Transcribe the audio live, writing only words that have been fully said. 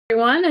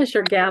Everyone, as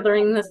you're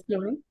gathering this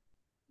morning.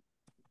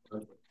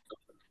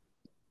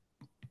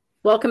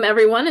 Welcome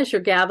everyone as you're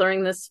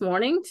gathering this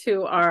morning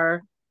to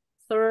our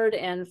third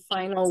and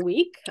final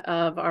week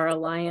of our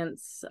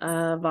Alliance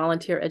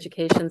Volunteer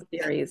Education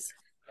Series.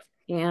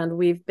 And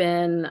we've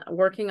been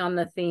working on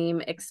the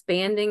theme,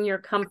 expanding your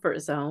comfort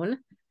zone,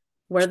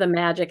 where the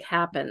magic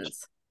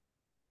happens.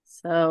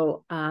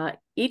 So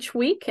each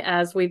week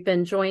as we've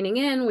been joining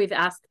in, we've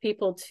asked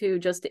people to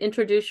just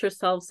introduce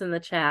yourselves in the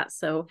chat.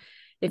 So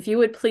if you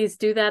would please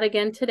do that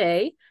again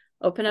today,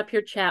 open up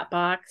your chat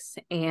box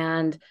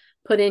and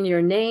put in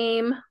your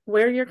name,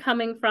 where you're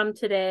coming from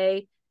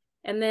today.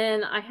 And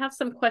then I have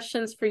some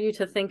questions for you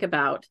to think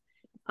about.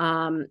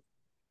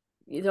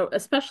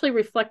 Especially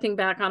reflecting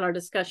back on our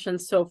discussion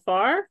so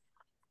far,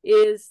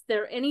 is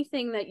there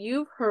anything that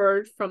you've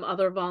heard from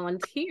other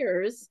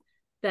volunteers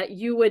that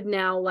you would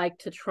now like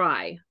to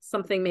try?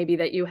 Something maybe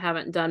that you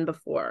haven't done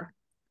before.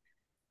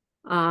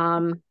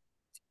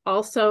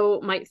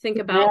 Also might think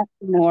about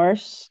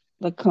Norse,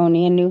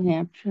 Laconia, New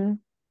Hampshire.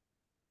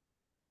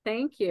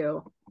 Thank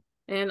you.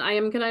 And I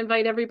am going to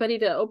invite everybody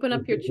to open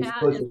up your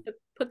chat and to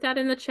put that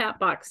in the chat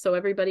box so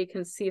everybody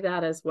can see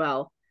that as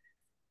well.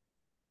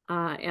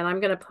 And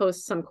I'm going to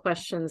post some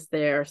questions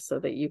there so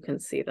that you can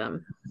see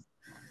them.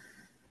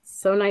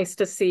 So nice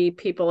to see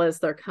people as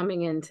they're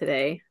coming in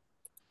today.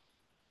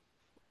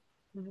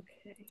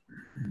 Okay.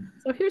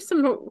 So here's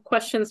some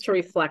questions to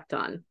reflect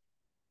on.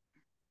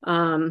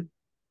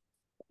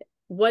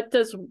 What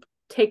does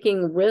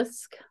taking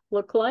risk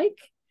look like?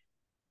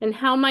 And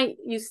how might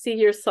you see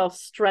yourself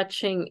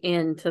stretching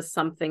into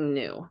something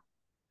new?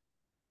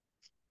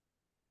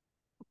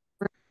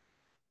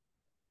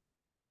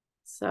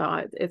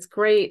 So it's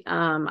great.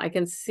 I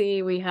can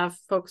see we have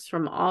folks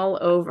from all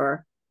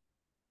over.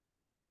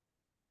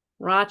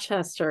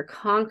 Rochester,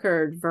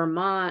 Concord,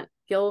 Vermont,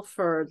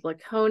 Guilford,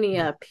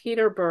 Laconia,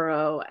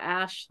 Peterborough,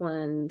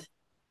 Ashland,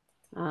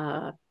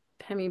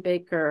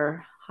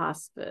 Pemmy-Baker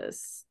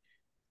Hospice,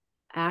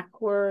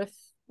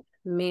 Ackworth,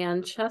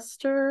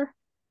 Manchester,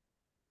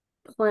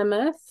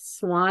 Plymouth,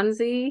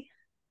 Swansea,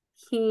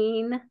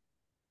 Keene,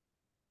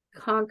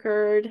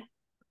 Concord,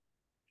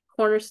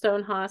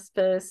 Cornerstone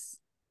Hospice,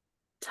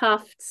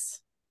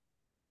 Tufts,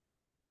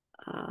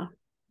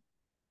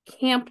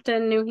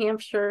 Campton, New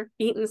Hampshire,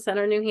 Eaton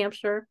Center, New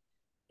Hampshire.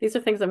 These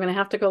are things I'm going to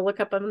have to go look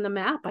up on the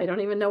map. I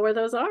don't even know where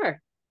those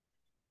are.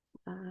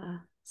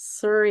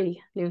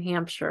 Surrey, New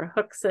Hampshire,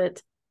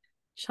 Hooksett,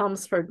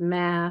 Chelmsford,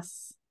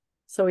 Mass.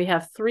 So we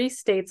have 3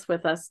 states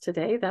with us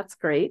today. That's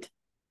great.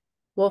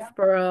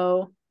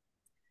 Wolfboro.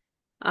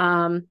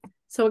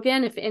 So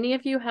again, if any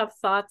of you have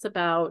thoughts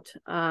about,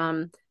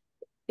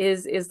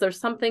 is there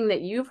something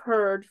that you've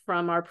heard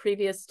from our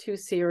previous 2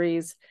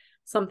 series,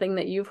 something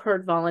that you've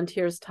heard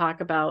volunteers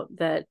talk about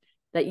that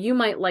you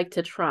might like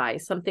to try,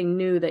 something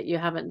new that you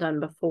haven't done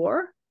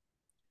before?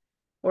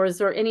 Or is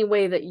there any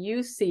way that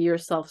you see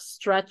yourself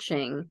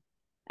stretching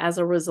as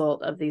a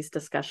result of these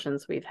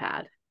discussions we've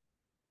had?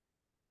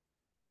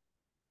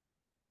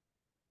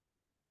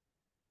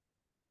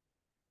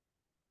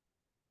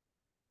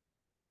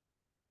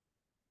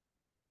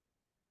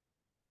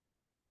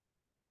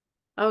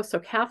 Oh, so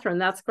Catherine,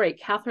 that's great.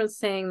 Catherine's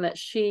saying that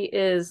she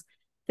is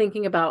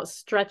thinking about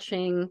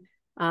stretching.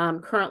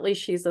 Currently,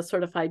 she's a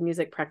certified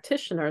music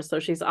practitioner, so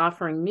she's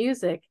offering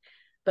music,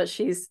 but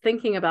she's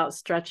thinking about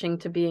stretching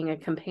to being a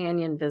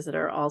companion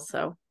visitor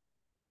also.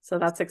 So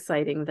that's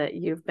exciting that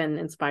you've been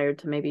inspired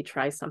to maybe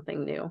try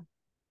something new.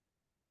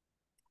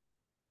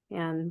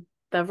 And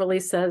Beverly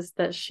says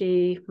that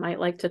she might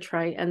like to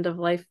try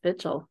end-of-life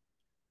vigil.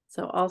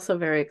 So also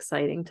very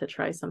exciting to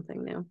try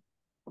something new.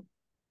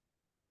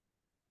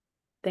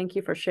 Thank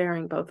you for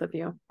sharing, both of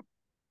you.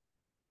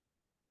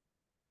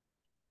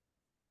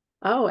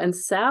 Oh, and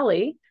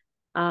Sally,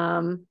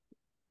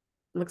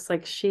 looks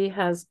like she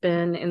has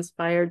been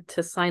inspired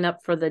to sign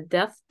up for the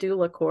Death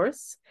Doula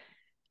course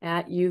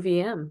at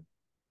UVM.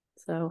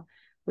 So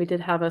we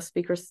did have a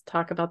speaker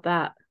talk about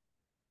that.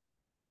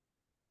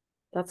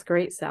 That's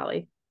great,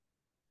 Sally.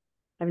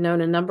 I've known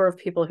a number of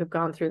people who've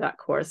gone through that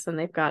course and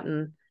they've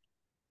gotten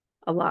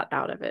a lot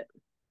out of it.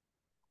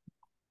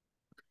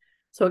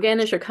 So again,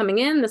 as you're coming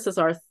in, this is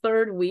our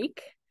 3rd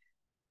week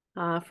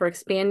for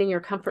expanding your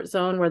comfort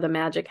zone where the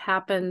magic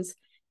happens.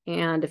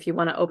 And if you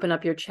want to open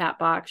up your chat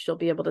box, you'll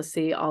be able to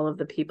see all of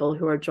the people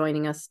who are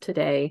joining us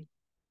today.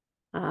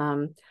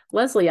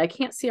 Leslie, I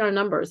can't see our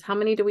numbers. How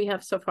many do we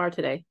have so far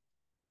today?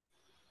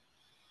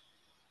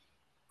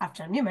 I have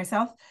to unmute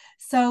myself.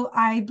 So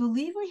I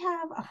believe we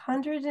have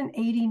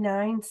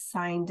 189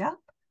 signed up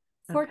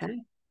for Okay.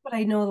 But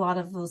I know a lot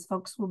of those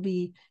folks will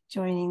be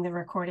joining the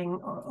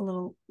recording a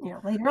little,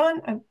 later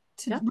on.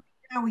 Right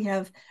now we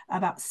have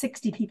about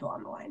 60 people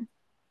on the line.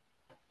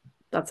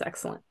 That's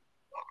excellent.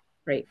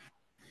 Great.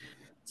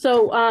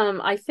 So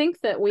I think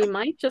that we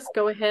might just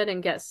go ahead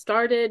and get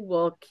started.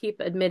 We'll keep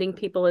admitting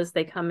people as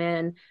they come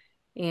in.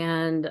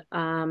 And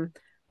I'm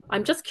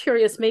just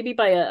curious, maybe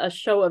by a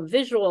show of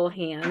visual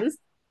hands,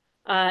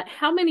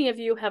 how many of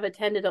you have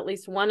attended at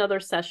least one other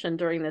session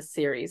during this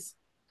series?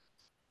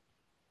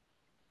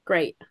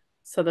 Great.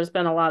 So there's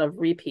been a lot of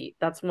repeat.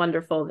 That's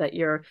wonderful that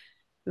you're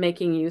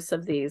making use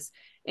of these.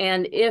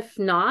 And if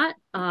not,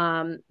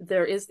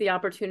 there is the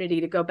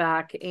opportunity to go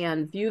back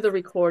and view the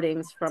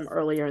recordings from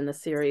earlier in the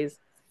series,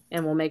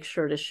 and we'll make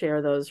sure to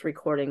share those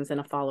recordings in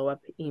a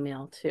follow-up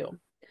email too.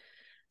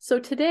 So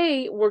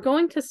today we're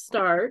going to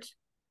start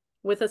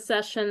with a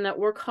session that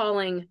we're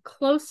calling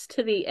Close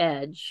to the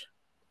Edge,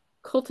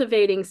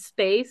 cultivating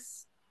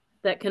space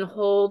that can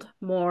hold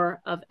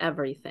more of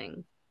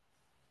everything.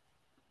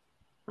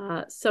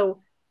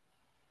 So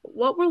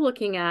what we're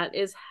looking at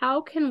is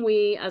how can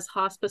we as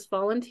hospice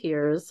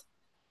volunteers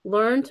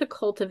learn to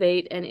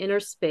cultivate an inner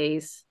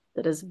space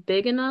that is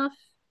big enough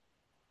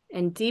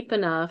and deep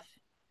enough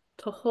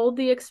to hold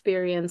the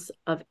experience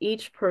of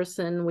each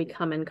person we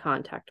come in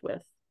contact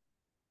with,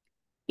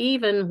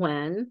 even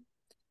when,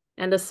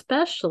 and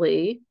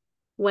especially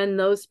when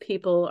those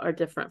people are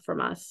different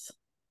from us.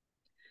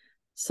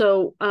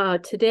 So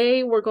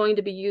today we're going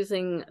to be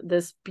using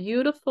this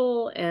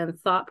beautiful and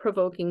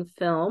thought-provoking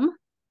film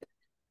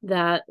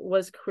that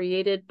was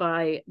created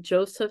by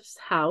Joseph's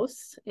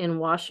House in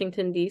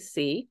Washington,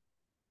 D.C.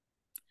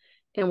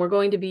 And we're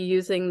going to be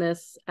using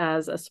this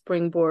as a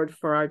springboard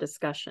for our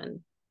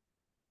discussion.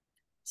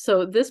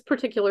 So this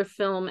particular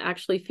film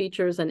actually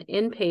features an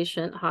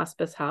inpatient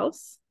hospice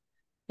house.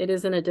 It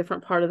is in a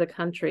different part of the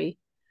country,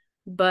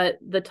 but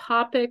the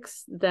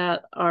topics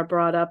that are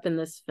brought up in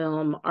this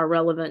film are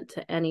relevant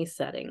to any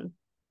setting,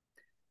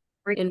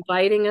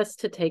 inviting us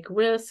to take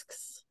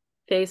risks,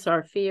 face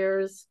our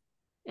fears,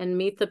 and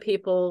meet the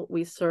people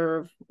we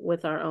serve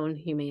with our own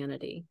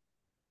humanity.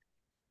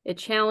 It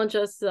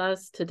challenges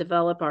us to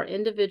develop our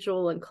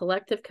individual and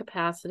collective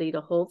capacity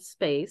to hold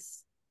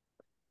space,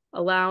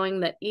 allowing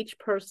that each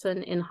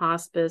person in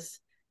hospice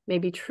may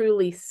be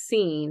truly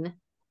seen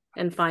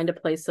and find a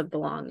place of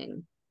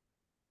belonging.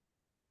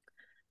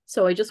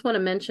 So I just want to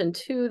mention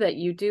too that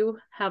you do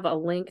have a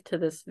link to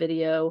this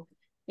video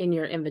in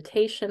your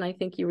invitation. I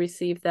think you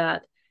received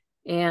that,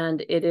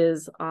 and it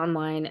is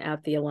online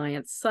at the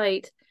Alliance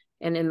site.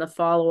 And in the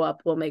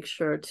follow-up, we'll make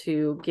sure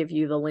to give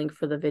you the link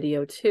for the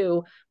video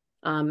too.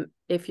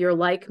 If you're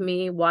like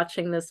me,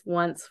 watching this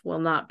once will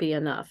not be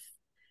enough.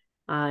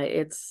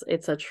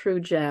 It's a true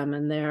gem,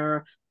 and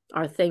there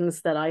are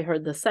things that I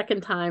heard the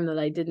second time that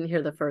I didn't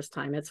hear the first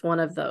time. It's one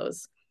of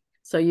those.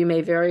 So you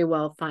may very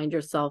well find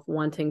yourself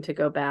wanting to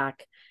go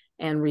back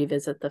and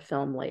revisit the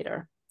film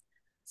later.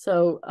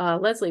 So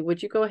Leslie,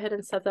 would you go ahead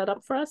and set that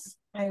up for us?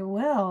 I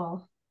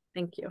will.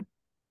 Thank you.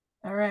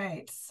 All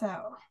right.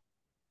 So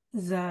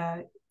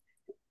the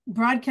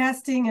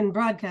broadcasting.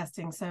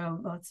 So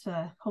let's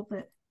hope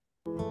that.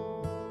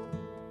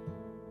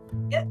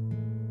 Yep.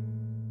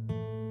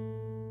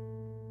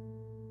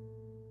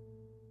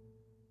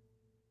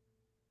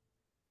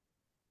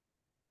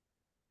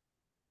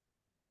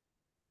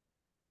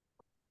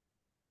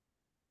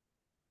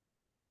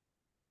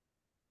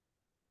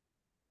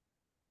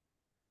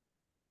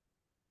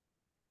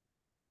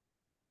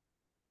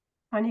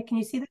 Tanya, can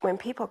you see that? When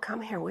people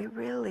come here, we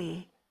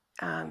really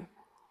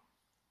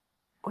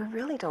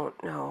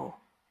don't know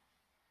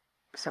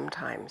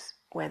sometimes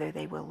whether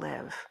they will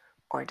live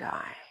or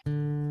die.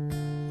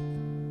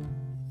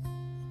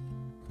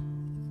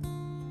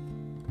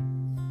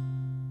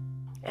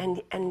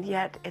 And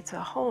yet it's a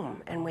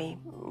home, and we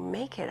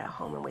make it a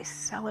home, and we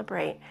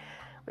celebrate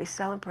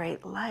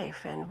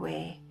life, and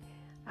we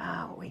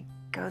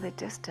go the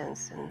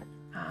distance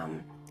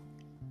and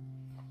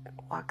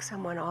walk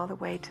someone all the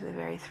way to the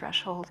very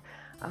threshold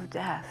of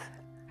death.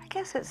 I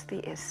guess it's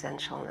the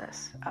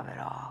essentialness of it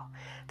all.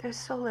 There's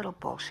so little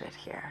bullshit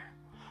here.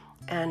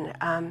 And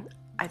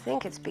I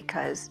think it's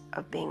because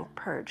of being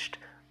perched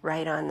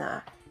right on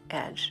the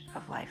edge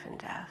of life and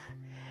death.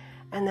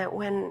 And that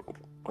when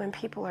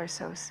people are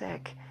so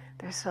sick,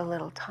 there's so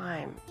little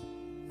time.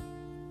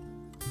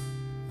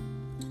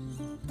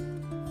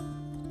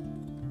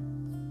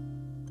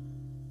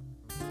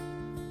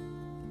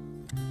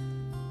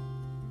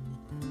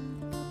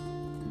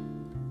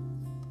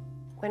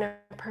 When a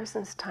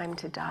person's time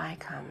to die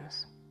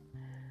comes,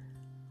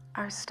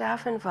 our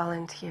staff and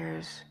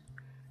volunteers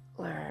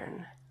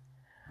learn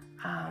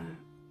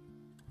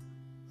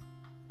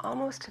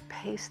almost to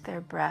pace their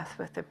breath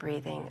with the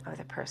breathing of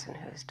the person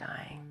who's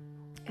dying.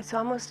 It's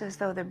almost as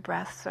though the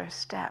breaths are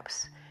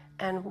steps,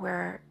 and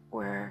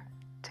we're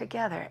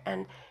together.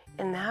 And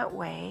in that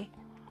way,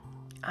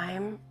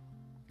 I'm,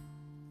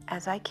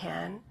 as I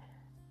can,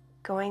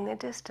 going the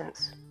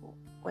distance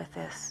with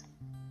this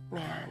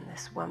man,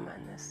 this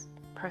woman, this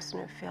person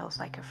who feels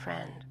like a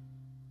friend.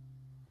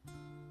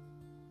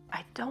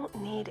 I don't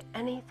need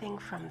anything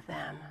from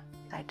them.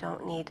 I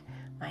don't need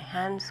my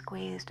hand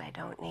squeezed. I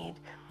don't need,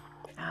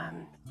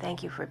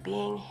 thank you for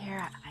being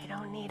here. I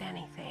don't need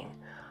anything.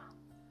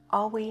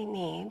 All we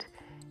need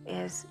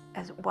is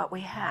what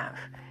we have,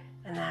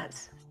 and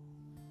that's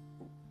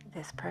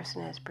this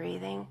person is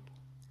breathing,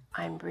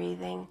 I'm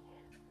breathing,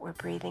 we're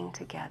breathing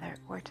together,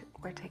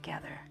 we're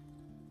together.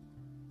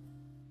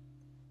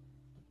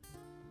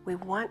 We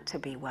want to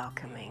be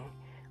welcoming.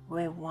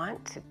 We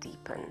want to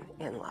deepen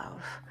in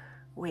love.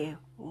 We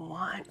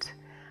want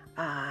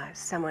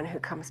someone who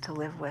comes to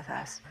live with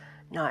us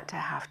not to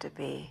have to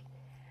be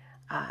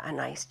a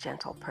nice,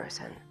 gentle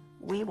person.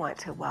 We want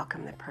to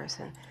welcome the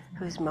person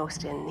who's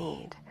most in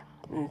need.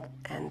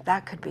 And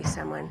that could be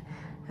someone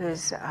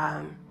who's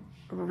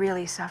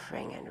really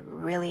suffering and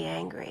really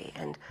angry,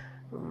 and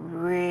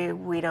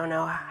we don't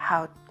know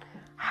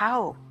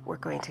how we're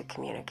going to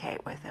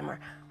communicate with them or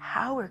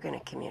how we're going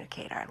to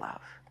communicate our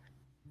love.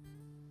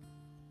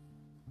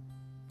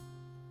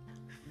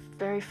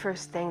 Very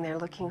first thing they're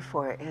looking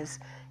for is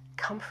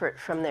comfort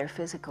from their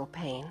physical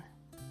pain.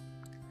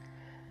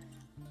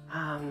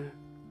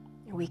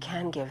 We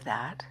can give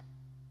that.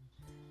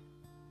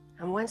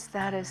 And once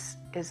that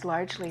is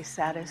largely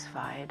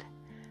satisfied,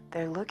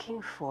 they're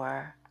looking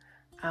for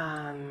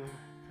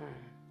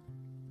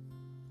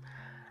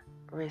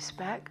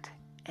respect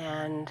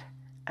and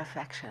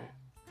affection.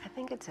 I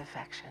think it's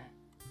affection.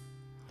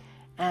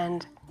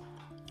 And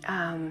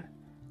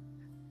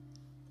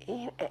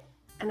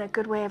a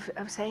good way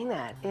of saying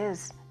that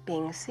is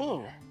being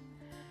seen.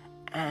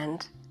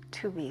 And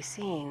to be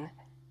seen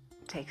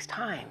takes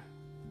time.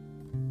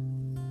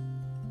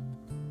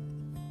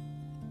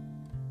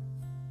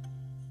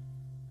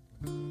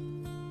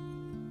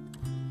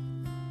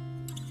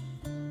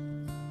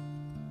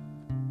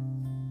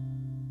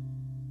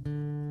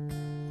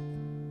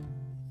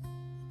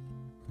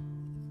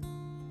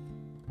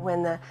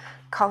 When the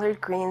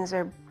collard greens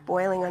are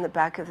boiling on the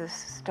back of the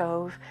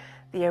stove,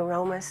 the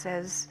aroma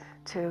says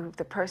to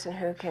the person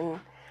who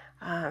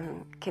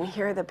can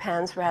hear the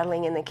pans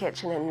rattling in the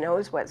kitchen and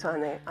knows what's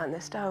on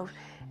the stove,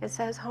 it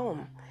says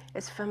home.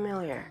 It's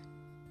familiar.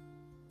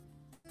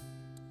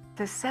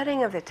 The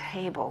setting of the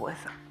table with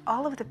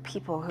all of the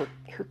people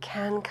who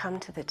can come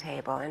to the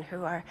table and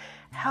who are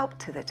helped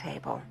to the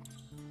table,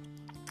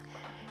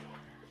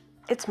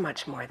 it's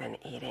much more than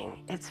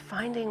eating. It's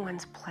finding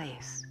one's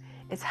place.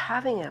 It's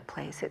having a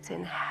place. It's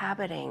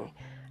inhabiting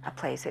a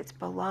place. It's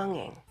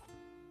belonging.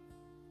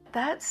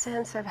 That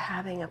sense of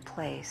having a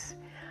place,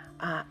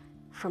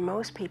 for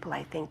most people,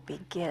 I think,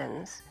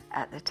 begins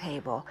at the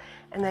table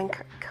and then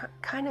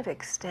kind of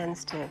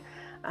extends to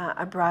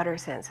a broader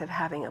sense of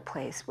having a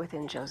place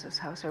within Joseph's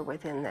House or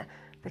within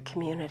the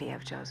community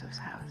of Joseph's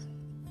House.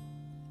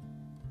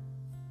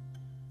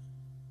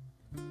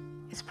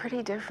 It's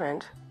pretty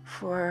different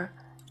for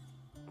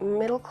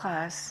middle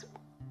class,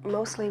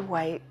 mostly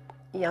white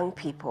young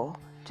people,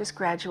 just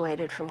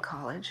graduated from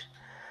college,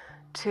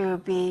 to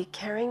be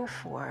caring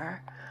for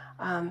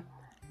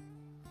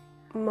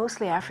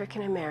mostly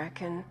African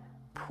American,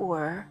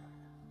 poor,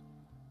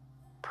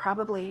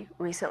 probably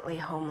recently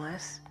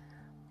homeless,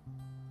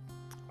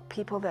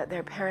 people that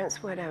their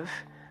parents would have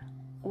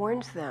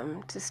warned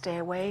them to stay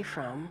away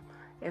from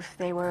if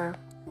they were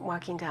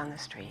walking down the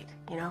street.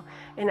 You know,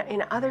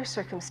 in other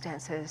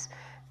circumstances,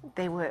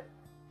 they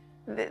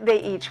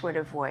each would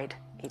avoid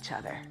each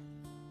other.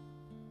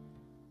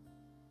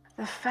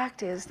 The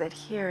fact is that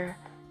here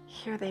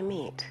they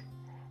meet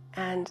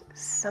and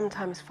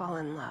sometimes fall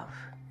in love.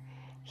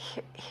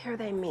 Here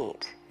they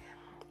meet,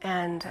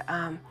 and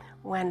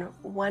when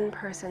one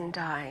person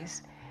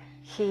dies,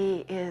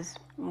 he is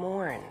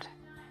mourned.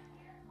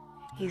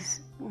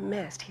 He's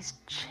missed. He's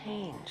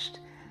changed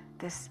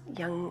this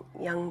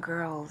young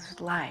girl's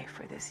life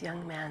or this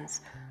young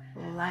man's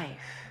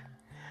life.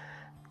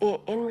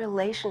 In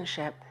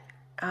relationship,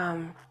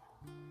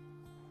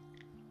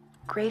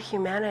 great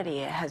humanity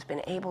has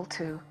been able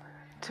to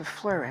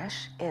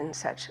flourish in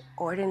such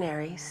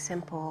ordinary,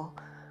 simple,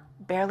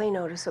 barely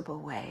noticeable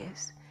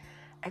ways,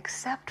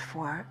 except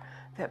for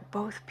that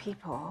both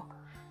people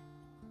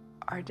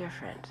are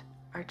different,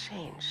 are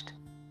changed.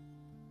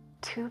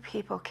 Two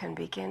people can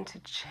begin to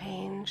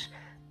change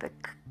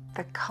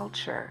the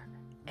culture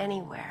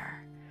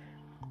anywhere,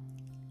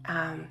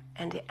 and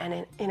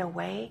in a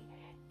way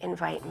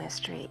invite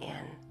mystery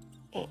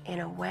in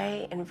a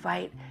way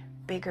invite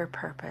bigger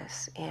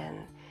purpose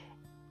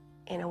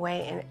in a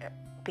way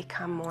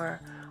become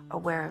more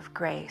aware of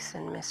grace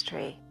and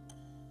mystery.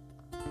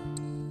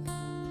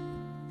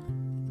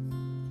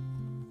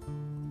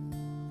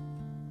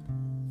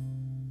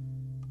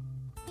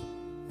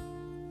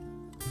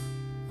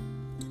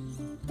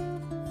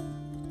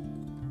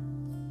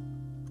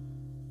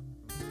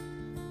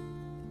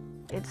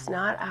 It's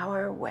not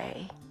our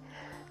way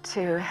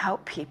to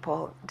help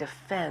people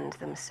defend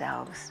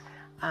themselves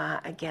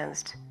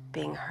against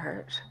being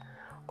hurt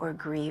or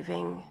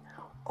grieving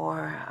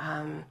or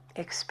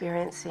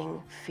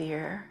experiencing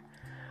fear.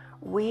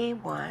 We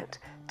want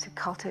to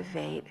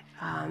cultivate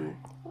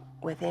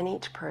within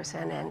each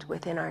person and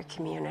within our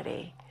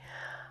community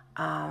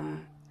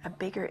a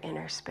bigger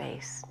inner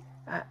space,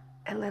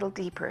 a little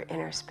deeper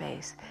inner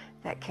space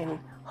that can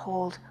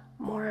hold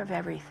more of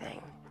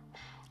everything,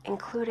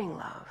 including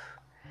love.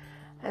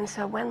 And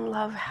so when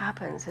love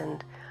happens,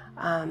 and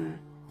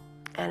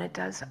it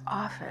does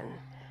often,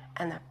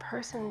 and the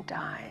person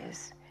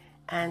dies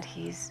and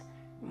he's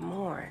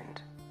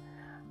mourned,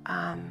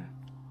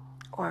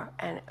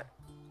 and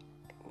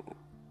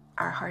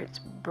our hearts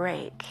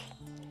break,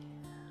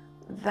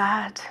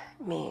 that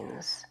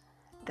means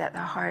that the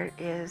heart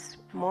is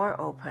more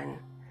open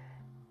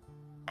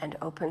and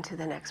open to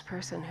the next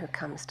person who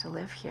comes to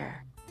live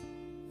here.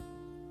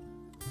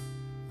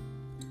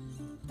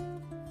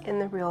 In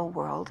the real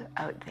world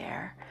out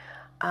there,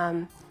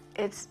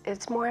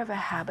 it's more of a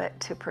habit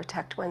to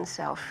protect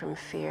oneself from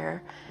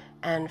fear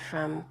and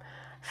from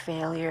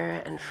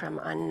failure and from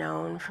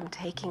unknown, from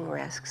taking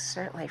risks,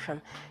 certainly from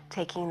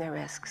taking the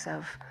risks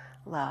of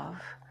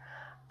love,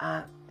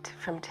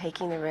 from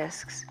taking the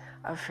risks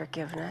of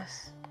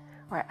forgiveness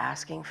or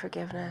asking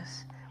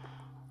forgiveness.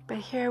 But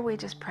here we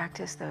just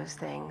practice those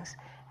things,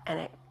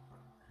 and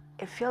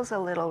it feels a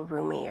little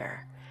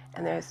roomier,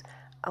 and there's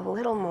a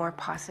little more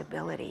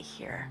possibility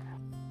here.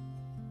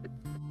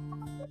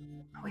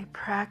 We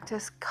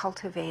practice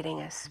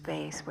cultivating a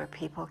space where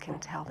people can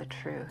tell the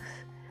truth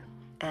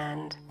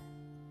and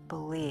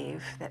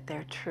believe that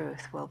their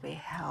truth will be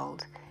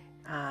held,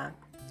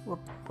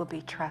 will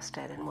be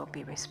trusted and will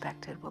be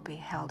respected, will be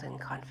held in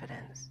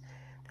confidence,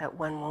 that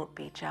one won't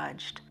be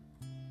judged.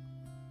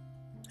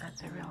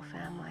 That's a real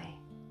family.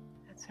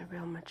 That's a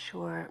real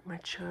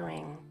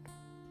maturing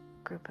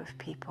group of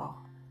people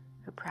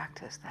who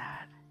practice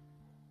that.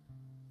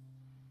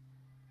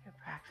 Who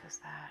practice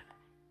that.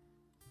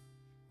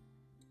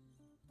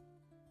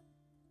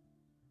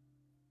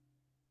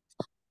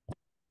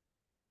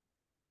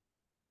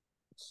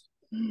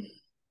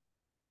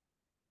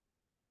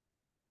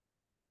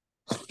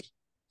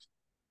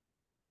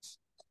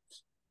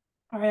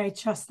 All right, I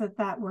trust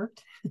that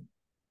worked.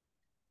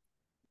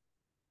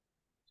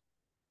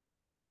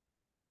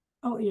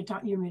 Oh,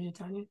 you're muted,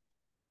 Tanya.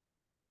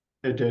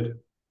 It did.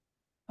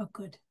 Oh,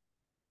 good.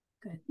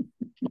 Good.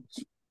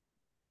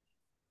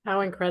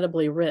 How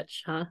incredibly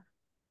rich, huh?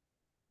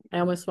 I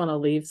almost want to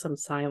leave some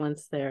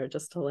silence there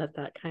just to let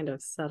that kind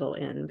of settle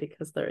in,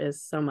 because there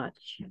is so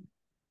much.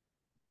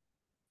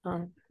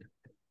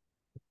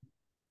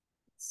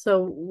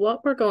 So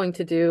what we're going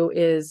to do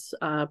is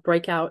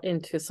break out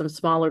into some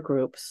smaller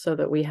groups so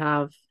that we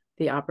have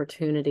the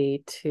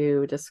opportunity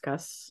to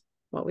discuss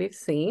what we've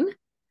seen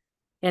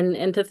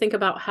and to think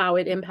about how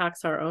it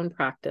impacts our own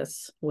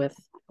practice with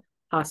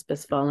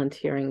hospice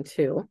volunteering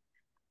too.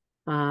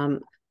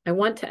 I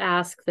want to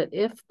ask that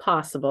if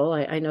possible,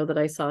 I know that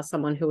I saw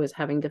someone who was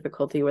having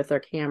difficulty with their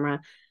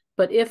camera,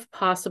 but if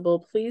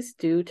possible, please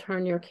do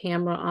turn your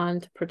camera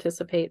on to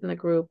participate in the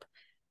group,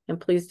 and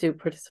please do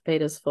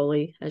participate as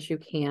fully as you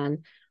can.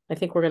 I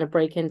think we're going to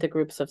break into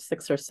groups of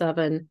 6 or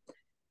 7,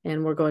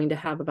 and we're going to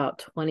have about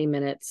 20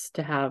 minutes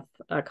to have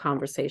a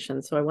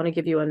conversation. So I want to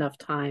give you enough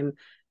time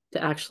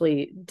to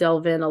actually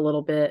delve in a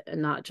little bit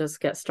and not just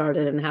get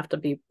started and have to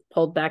be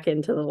pulled back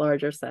into the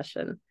larger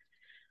session.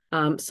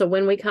 So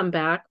when we come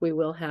back, we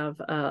will have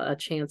a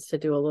chance to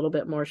do a little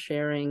bit more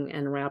sharing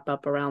and wrap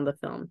up around the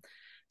film.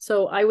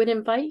 So I would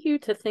invite you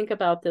to think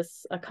about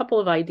this, a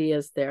couple of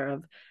ideas there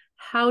of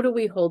how do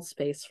we hold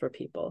space for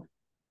people?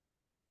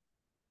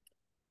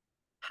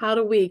 How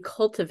do we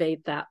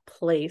cultivate that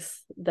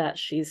place that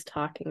she's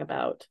talking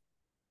about?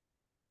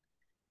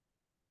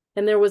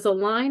 And there was a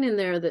line in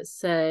there that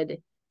said,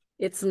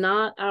 it's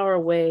not our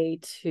way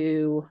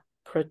to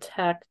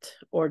protect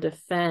or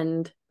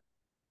defend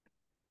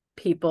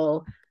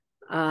people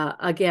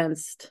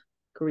against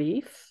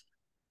grief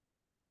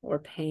or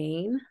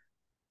pain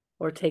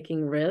or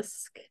taking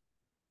risk.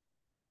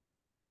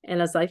 And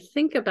as I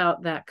think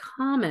about that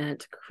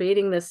comment,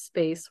 creating this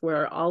space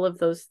where all of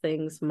those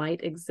things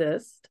might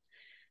exist,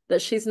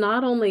 that she's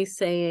not only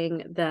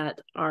saying that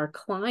our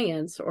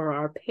clients or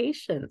our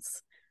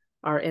patients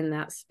are in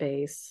that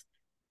space,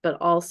 but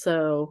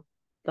also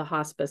the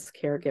hospice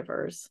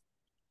caregivers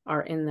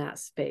are in that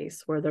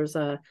space where there's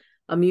a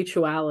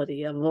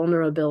mutuality, a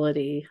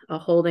vulnerability, a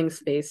holding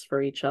space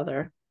for each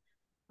other.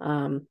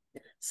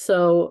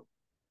 So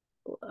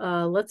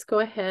let's go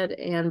ahead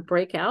and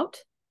break out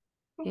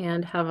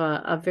and have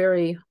a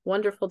very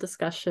wonderful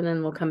discussion,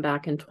 and we'll come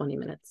back in 20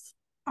 minutes.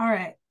 All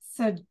right.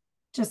 So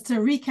just to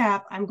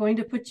recap, I'm going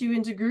to put you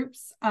into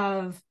groups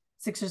of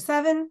 6 or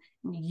 7.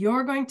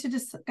 You're going to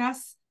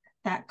discuss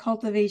that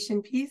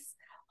cultivation piece.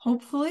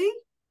 Hopefully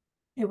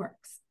it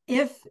works.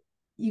 If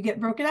you get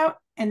broken out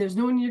and there's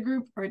no one in your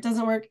group or it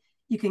doesn't work,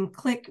 you can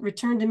click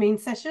return to main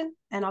session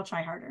and I'll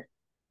try harder.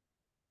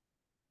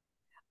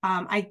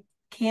 I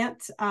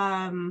can't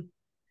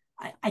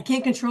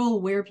control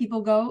where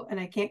people go, and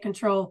I can't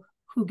control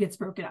who gets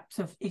broken up.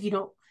 So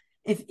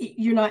if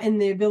you're not in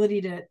the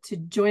ability to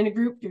join a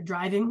group, you're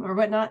driving or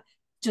whatnot,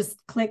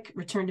 just click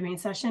return to main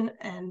session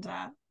and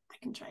I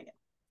can try again.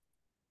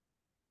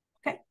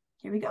 Okay,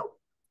 here we go.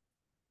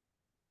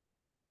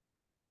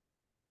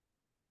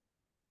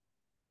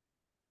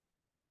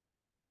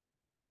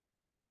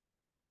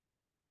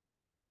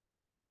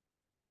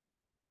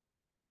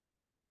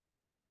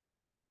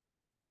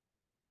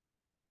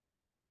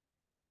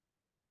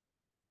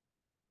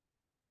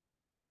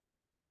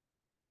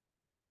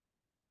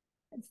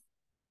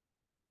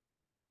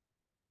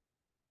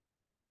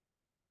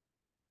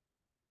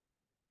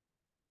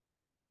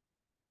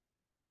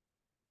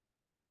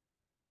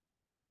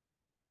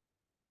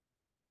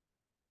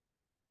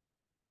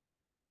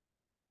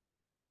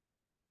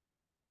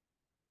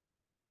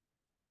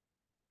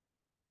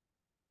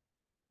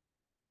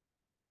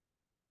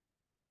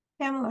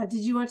 Pamela, did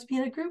you want to be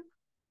in a group?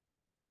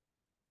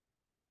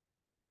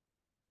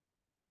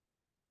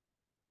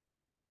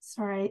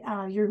 Sorry,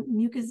 your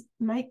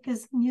mic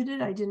is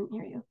muted. I didn't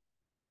hear you.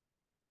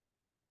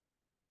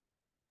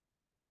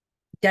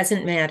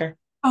 Doesn't matter.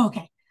 Oh,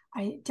 okay,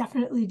 I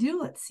definitely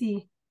do. Let's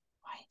see.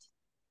 Quiet.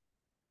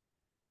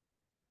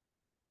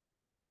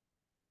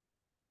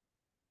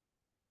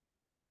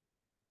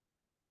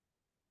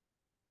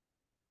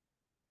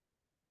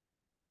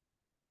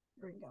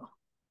 There we go.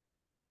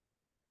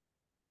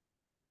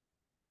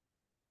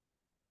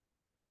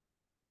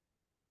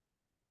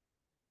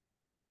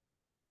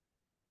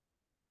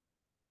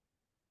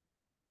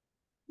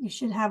 You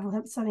should have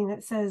something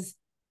that says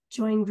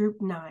join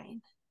group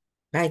 9.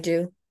 I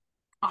do.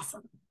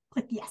 Awesome.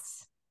 Click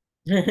yes.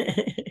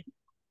 It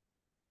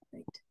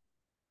Great.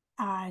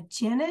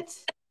 Janet,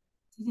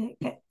 did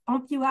it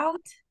bump you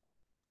out?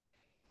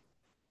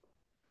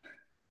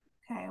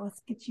 Okay, let's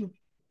get you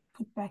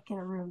put back in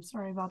a room.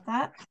 Sorry about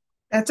that.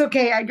 That's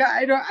okay. I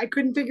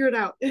couldn't figure it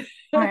out.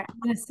 All right, I'm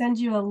going to send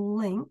you a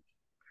link.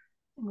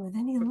 And with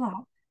any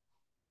luck,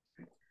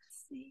 let's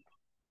see.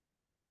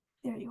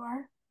 There you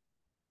are.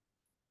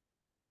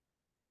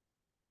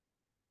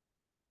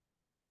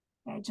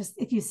 Okay, just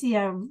if you see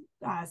a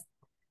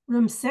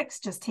room 6,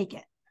 just take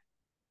it.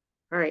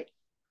 All right.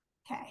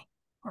 Okay,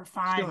 or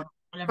 5, Sure. or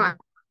whatever. Fine.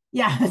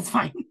 Yeah, that's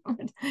fine.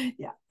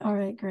 Yeah. All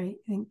right, great.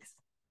 Thanks.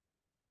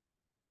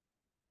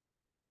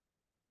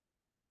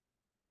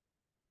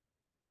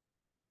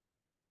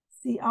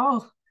 See,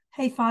 oh,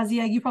 hey,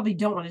 Fazia, you probably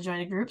don't want to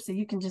join a group, so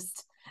you can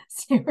just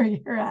see where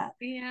you're at.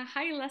 Yeah.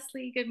 Hi,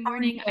 Leslie. Good How are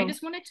morning. I you?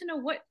 just wanted to know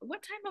what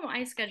time am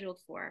I scheduled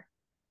for?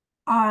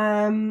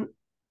 11,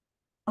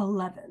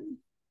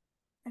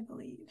 I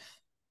believe.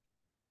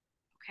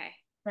 Okay.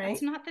 Right?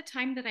 That's not the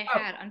time that I Oh,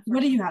 had, unfortunately.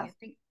 what do you have? I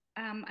think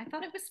I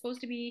thought it was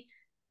supposed to be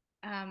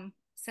I'm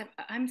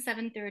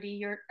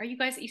 7:30. Are you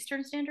guys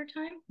Eastern Standard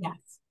Time?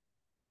 Yes.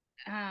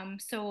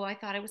 So I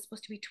thought it was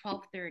supposed to be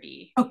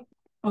 12:30. Oh,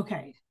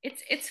 okay.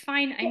 It's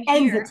fine. I'm It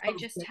ends here. at I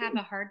just 12:30. have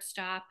a hard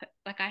stop.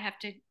 Like I have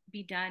to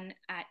be done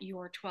at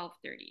your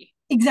 12:30.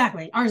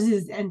 Exactly. Ours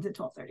ends at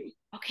 12:30.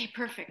 Okay,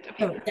 perfect. Okay,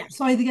 So, perfect. yeah,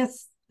 so I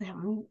guess,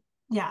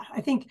 yeah,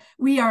 I think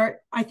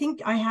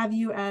I have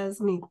you as,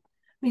 let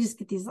me just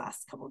get these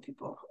last couple of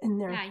people in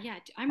there. Yeah.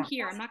 I'm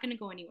here. I'm not going to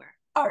go anywhere.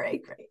 All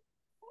right, great.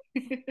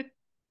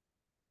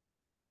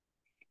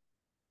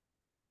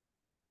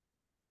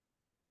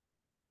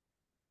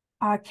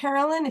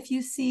 Carolyn, if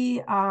you see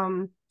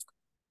a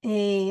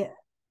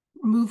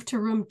move to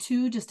room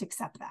 2, just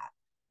accept that.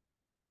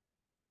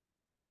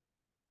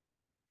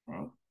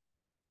 Okay.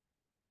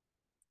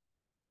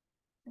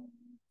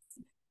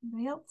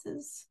 Anybody else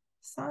is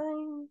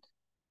signed?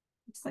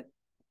 Looks like,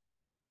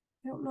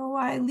 I don't know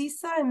why.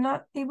 Lisa, I'm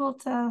not able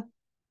to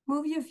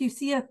move you. If you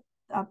see a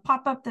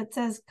pop-up that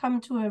says come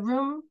to a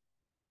room,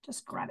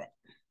 just grab it.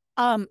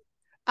 Our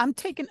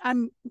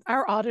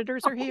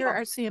auditors are here, yeah.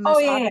 our CMS Oh,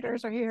 yeah,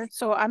 auditors are here.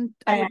 So I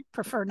would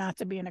prefer not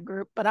to be in a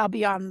group, but I'll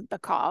be on the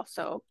call.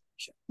 So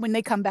when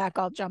they come back,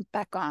 I'll jump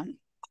back on.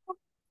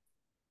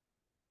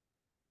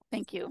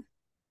 Thank you.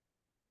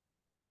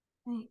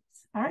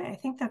 Thanks. All right, I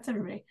think that's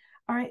everybody.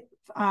 All right.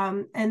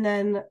 And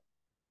then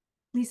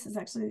Lisa,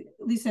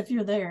 if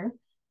you're there,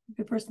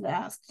 good person to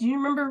ask. Do you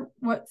remember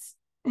what's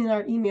in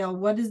our email?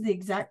 What is the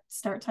exact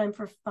start time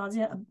for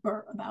Fazia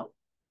or about?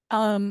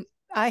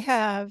 I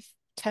have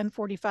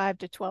 10:45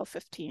 to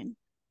 12:15.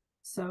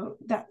 So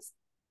that's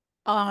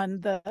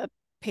on the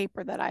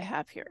paper that I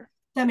have here.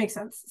 That makes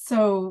sense.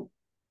 So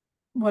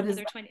what is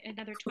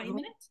another 20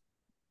 minutes?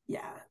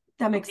 Yeah,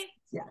 that makes sense.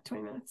 Yeah,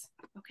 20 minutes.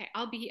 Okay,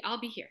 I'll be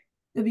here.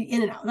 You'll be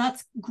in and out.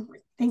 That's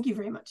great. Thank you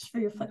very much for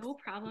your flexibility. No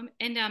problem.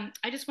 And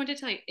I just wanted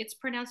to tell you, it's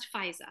pronounced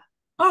FISA.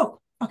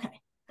 Oh, okay.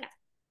 Yeah.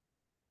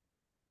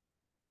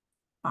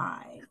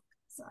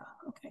 FISA.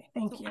 Okay,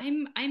 thank you.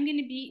 I'm going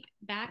to be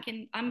back,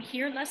 and I'm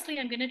here, Leslie.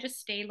 I'm going to just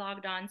stay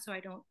logged on so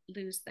I don't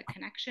lose the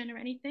connection or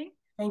anything.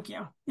 Thank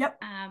you.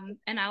 Yep.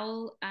 And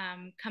I'll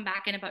come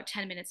back in about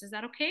 10 minutes. Is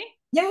that okay?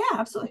 Yeah,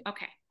 absolutely.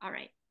 Okay. All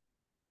right.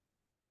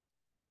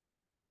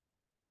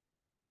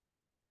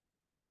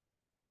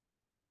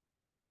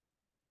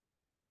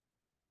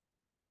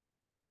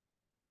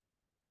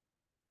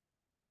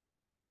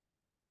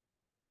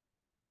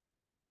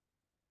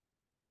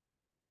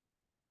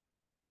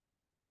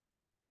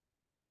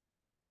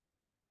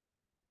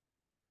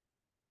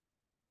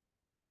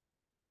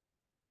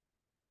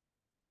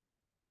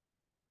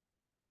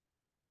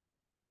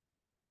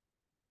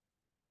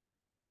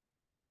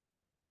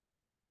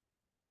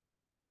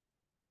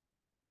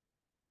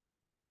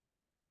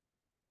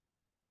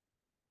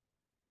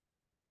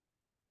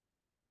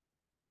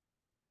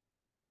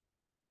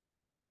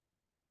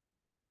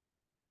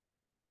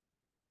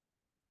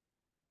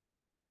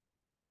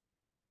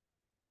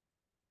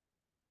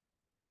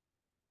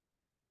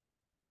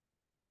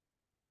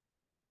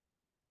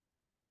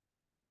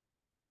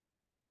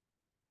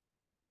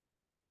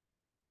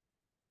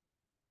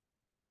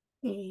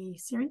 Hey,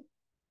 Siri. Is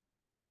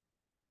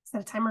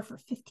that a timer for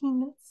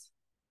 15 minutes?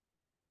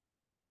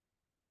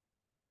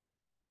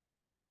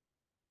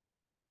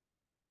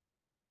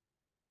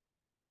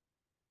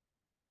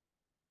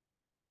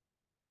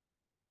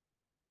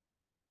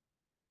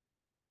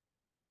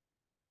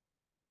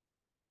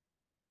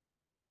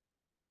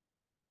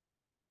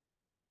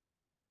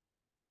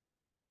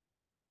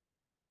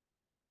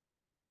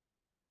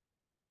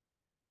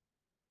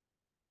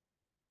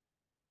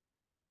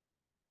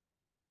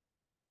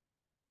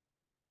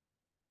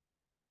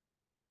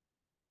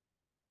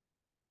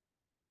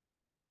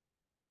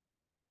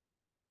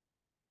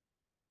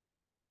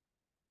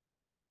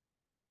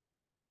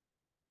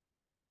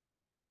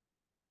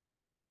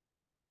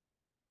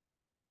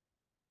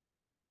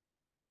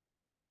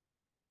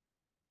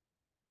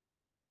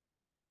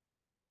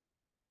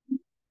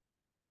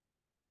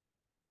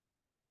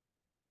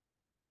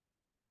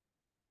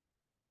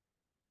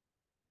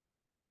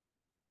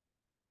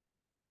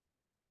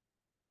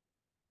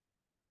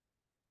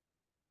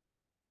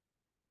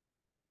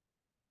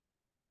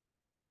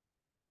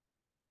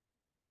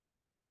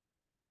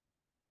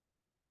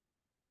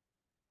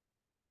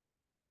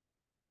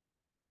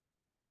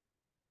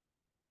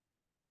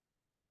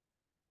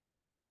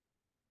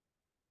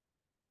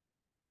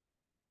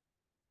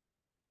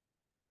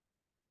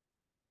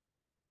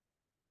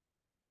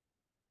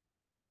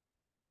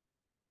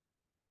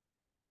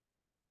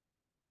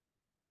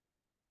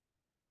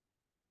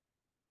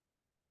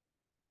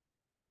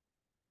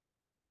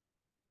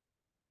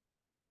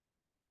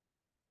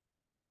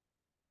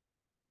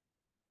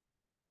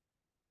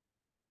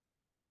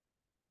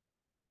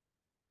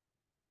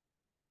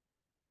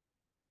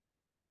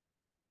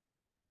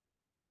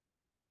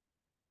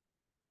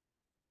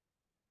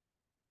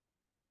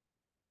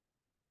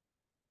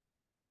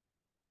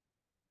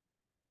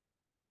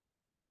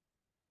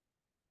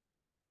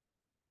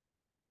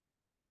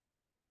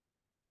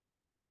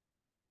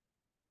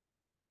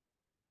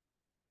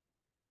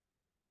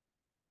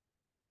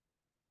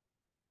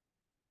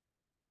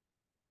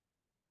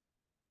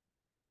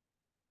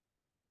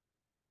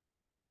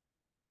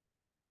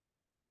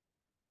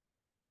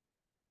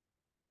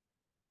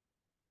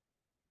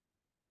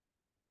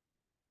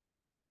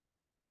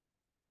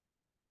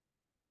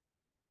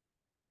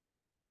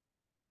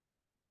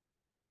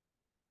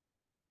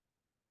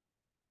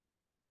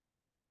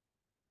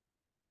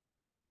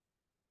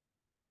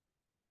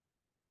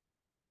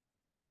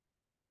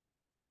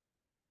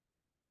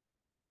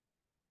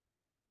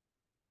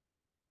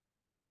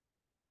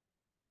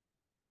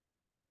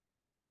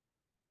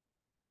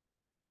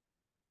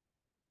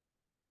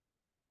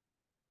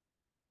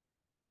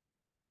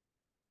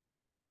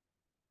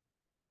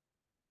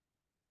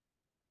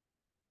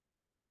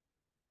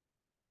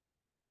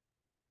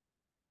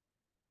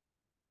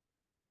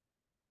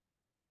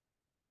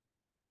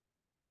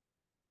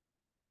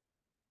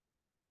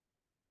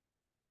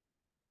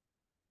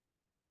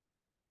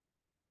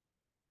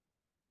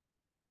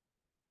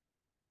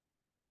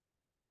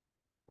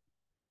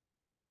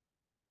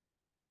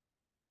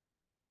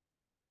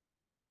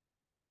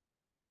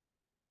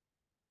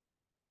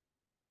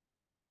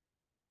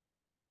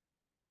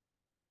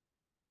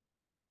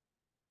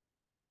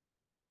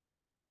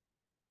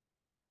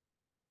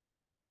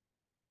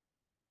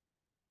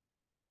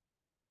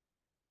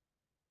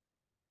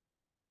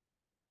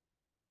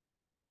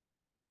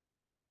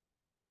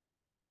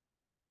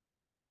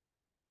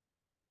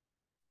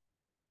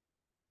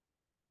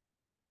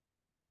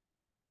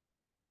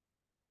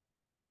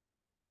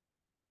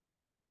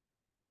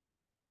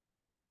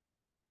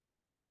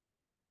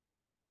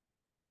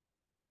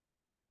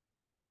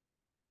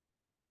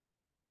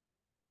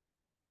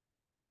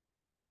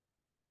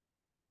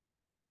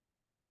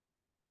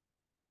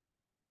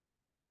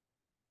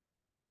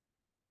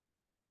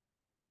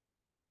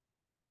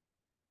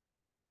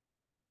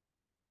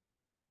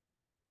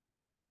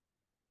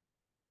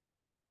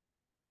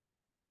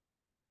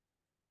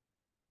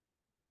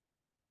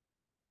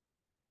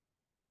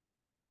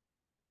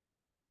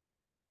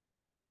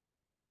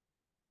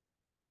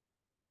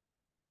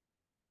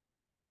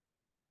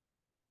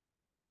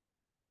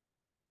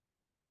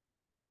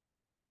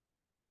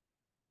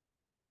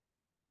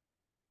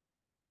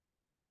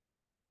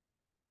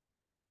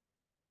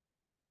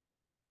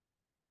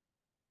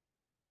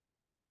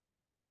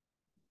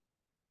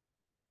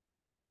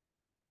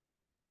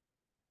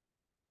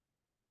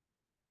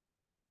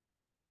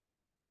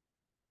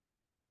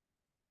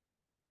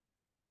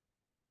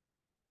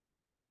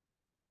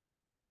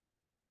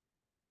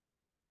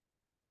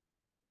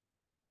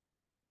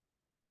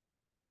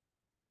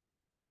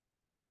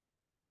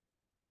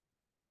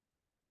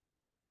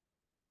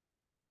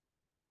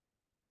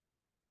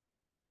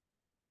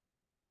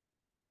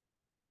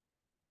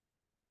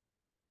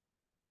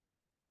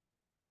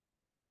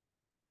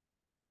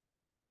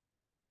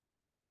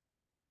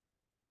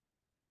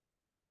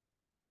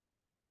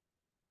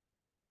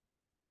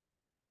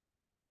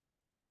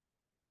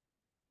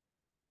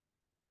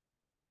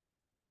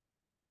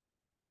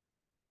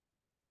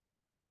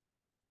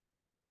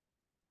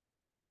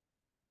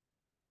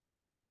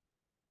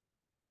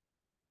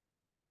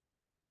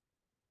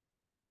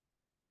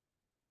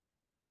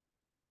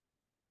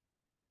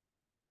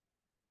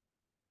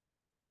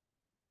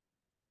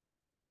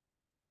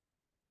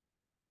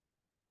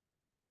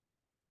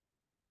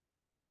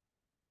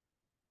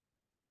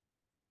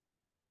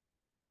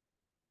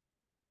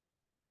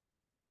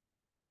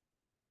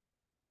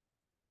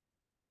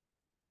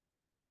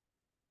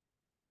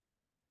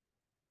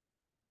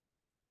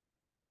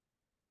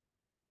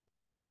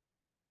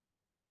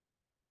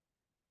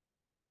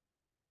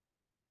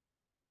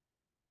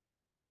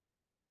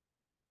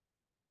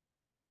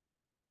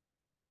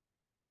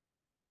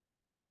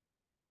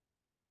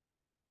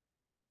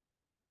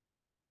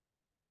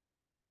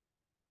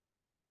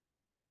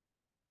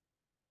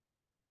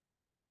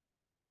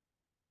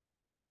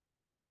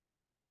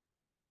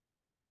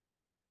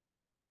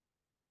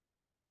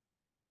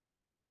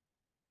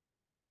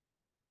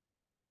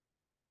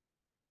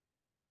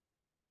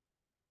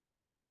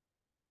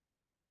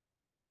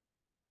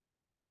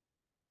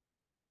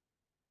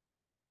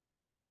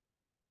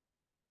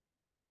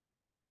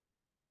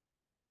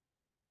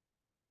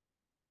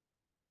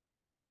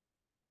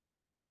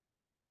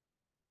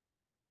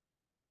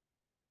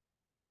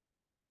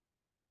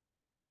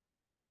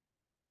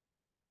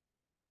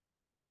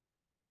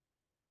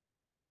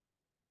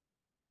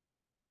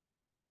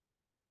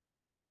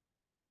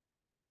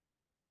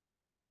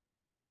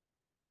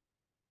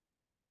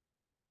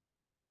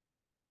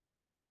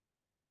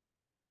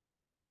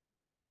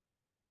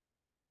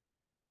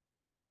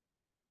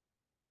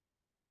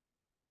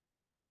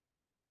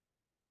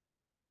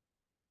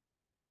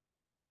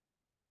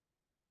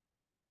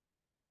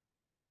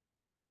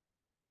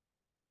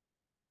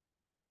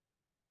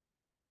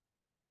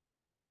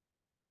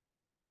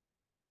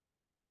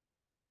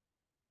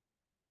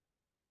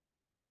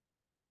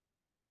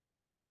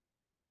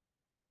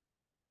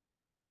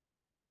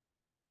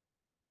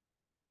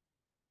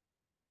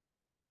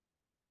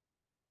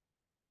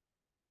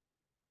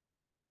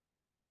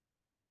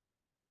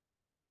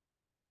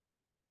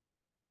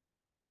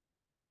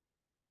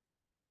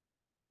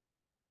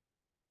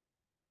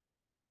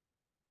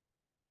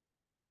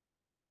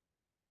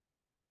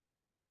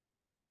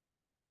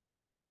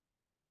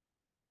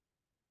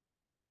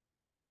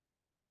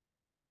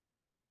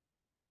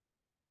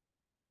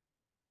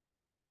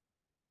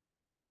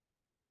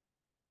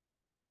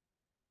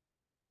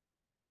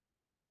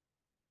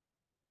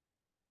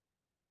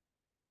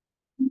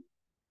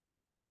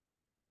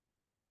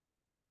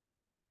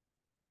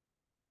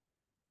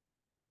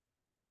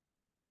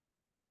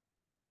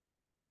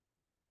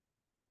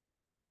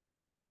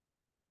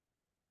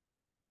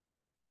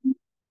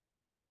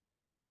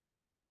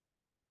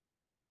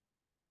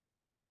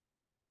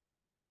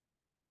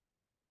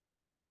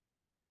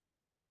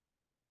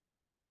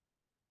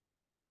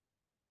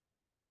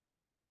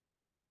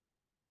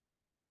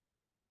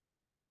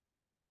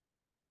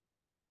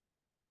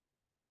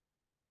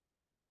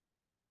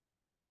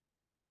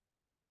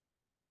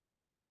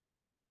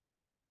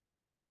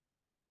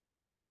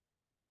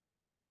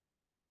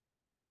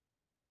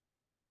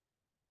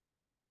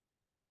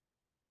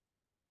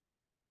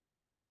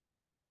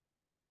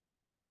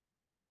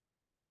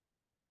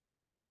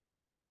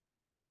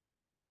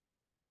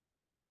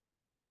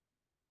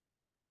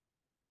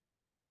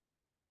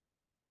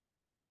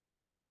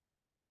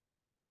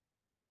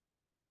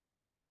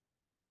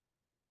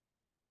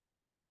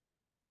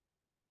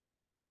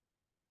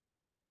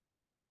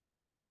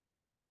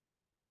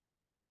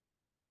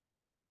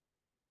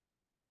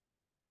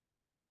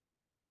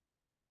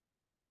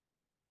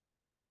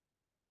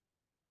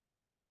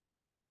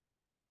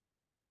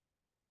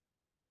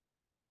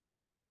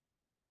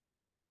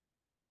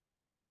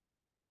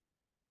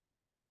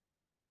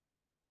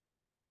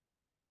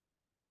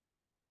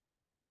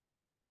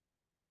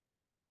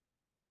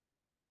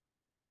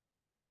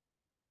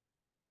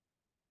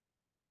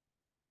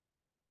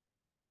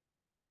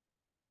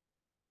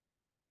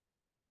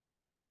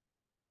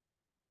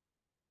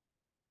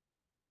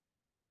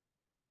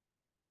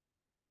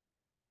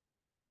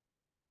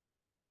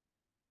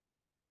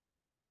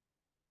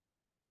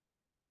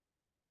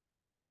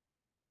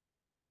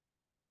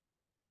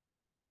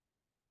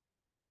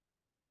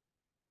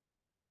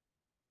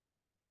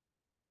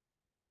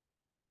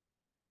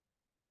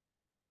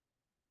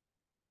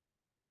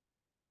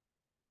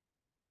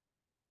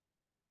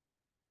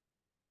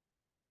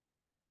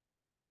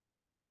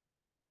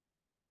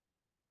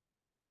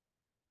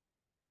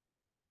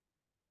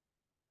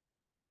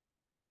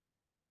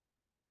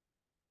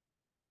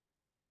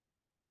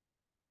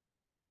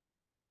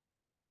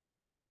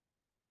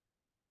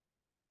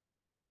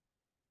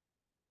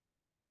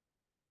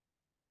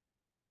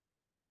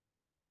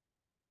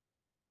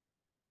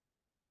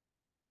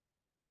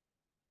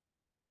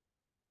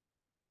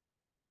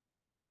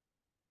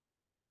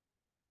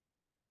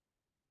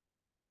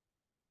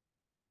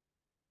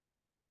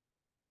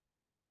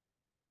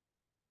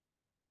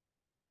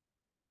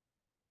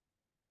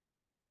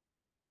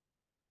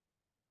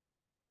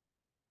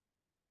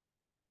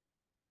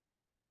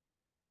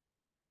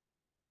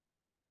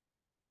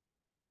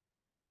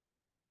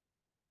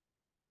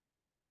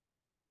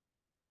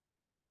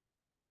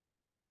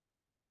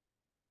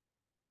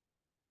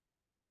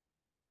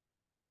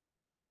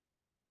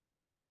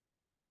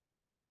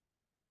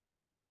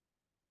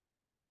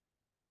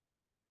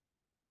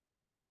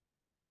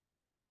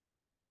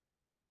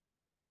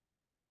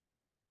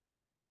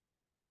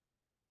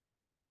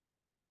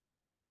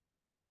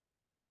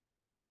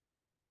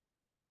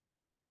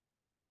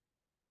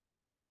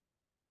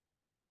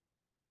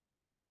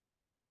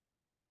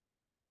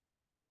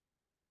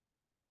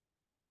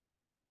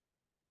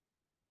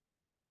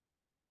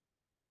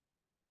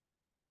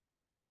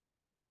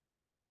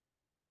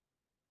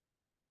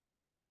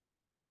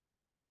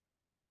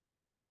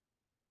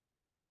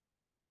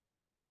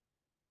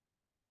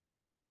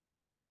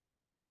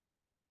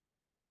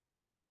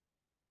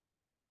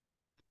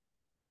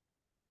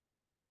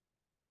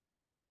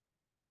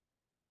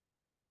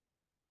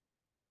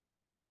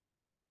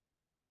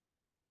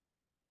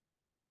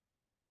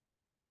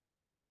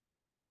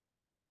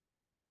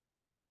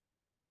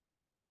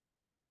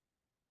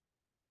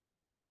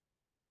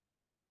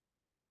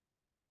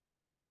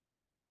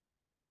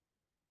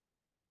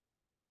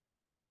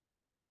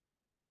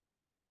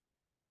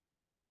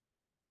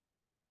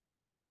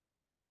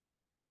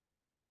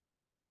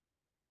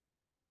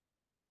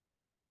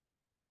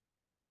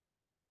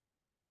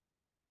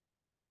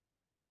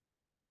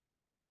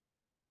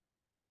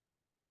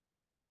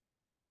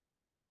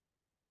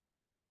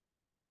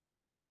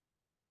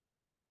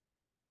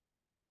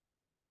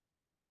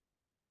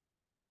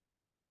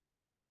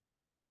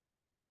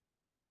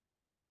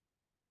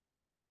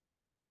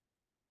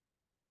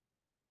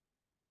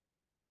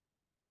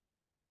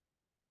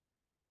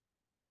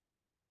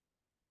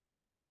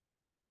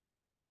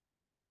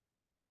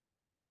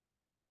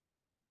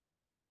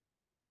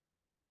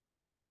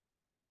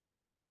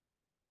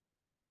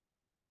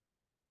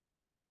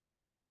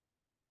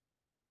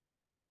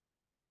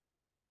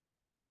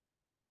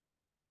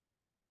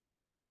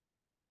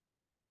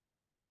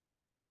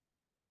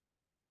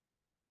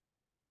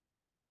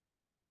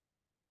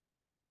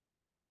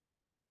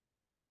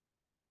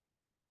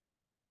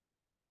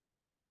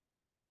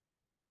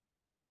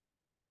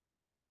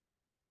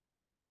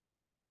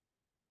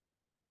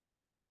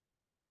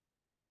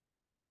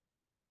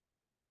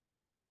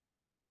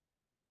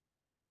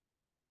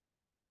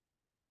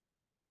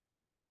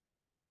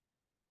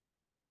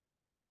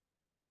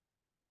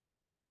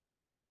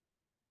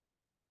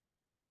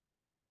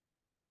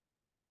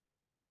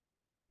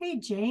 Hey,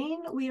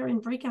 Jane, we are in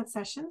breakout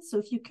sessions. So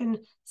if you can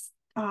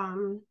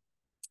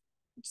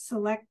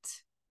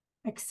select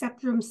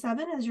accept room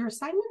 7 as your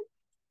assignment.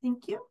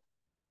 Thank you.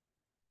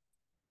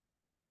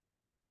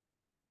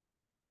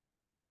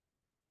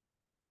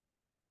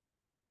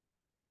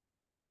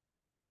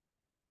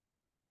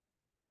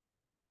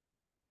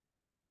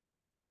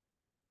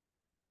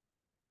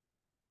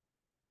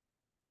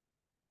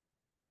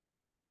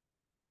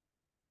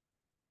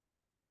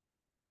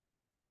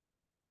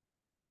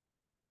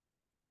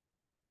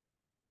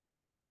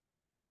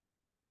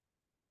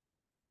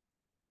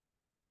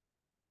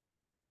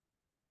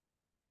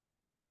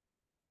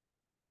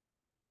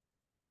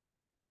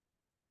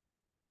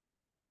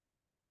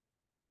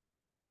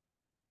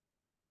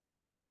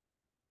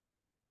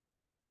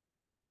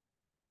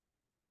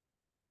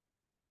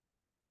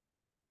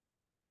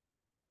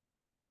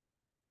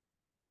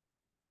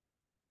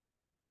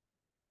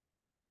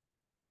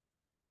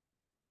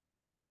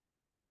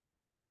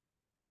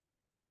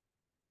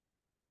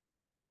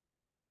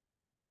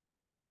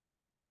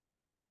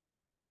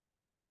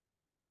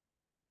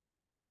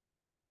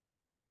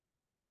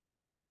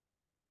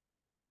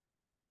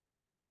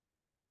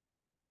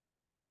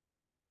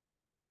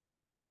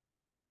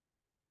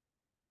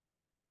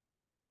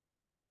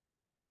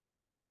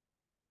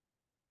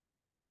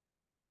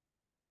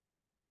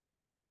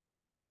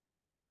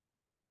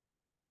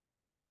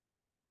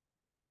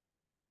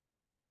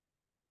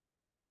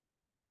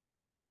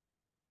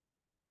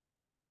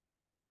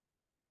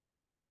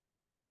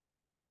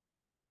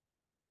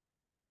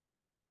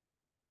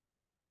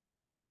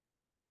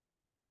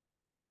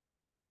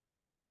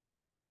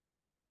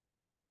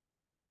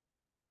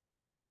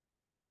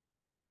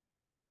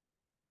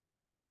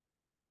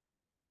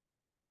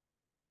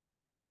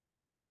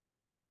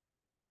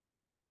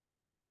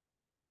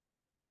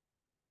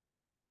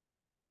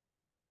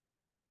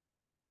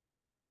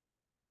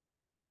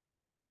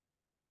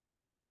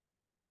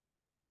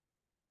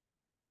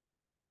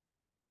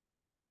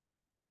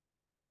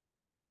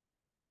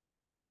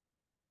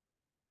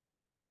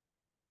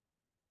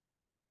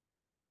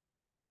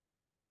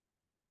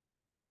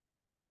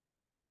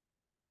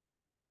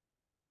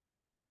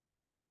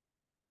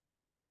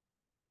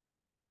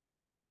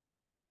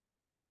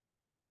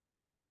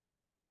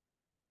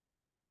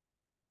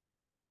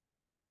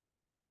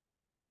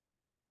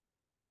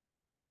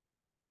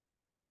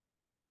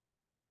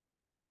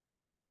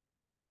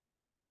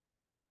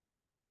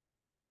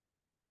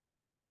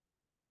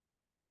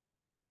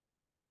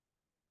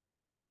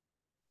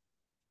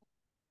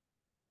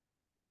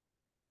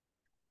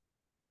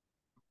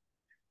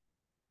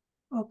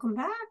 Welcome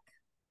back.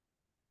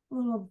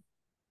 Little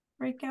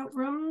breakout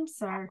rooms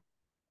are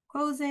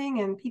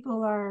closing and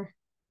people are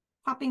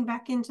popping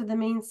back into the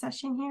main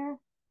session here.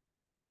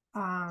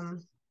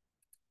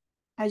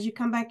 As you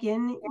come back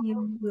in,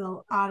 you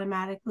will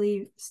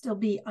automatically still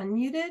be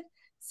unmuted.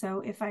 So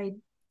if I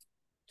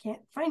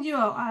can't find you,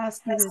 I'll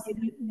ask you to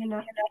mute. You're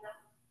not.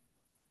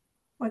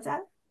 What's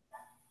that?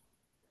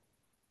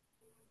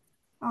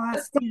 I'll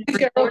ask you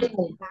to.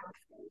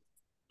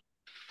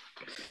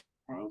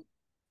 Okay.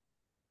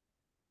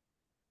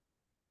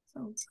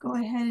 So go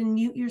ahead and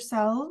mute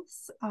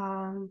yourselves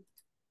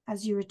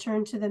as you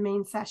return to the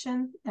main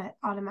session. That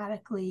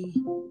automatically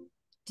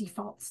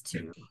defaults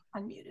to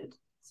unmuted.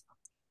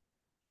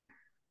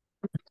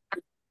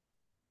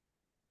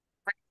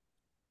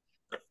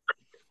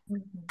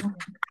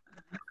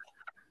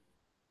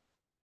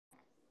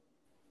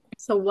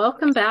 So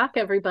welcome back,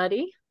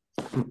 everybody.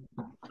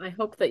 I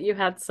hope that you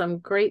had some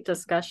great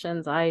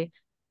discussions. I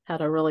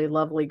had a really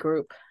lovely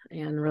group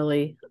and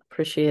really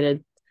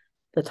appreciated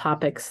the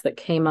topics that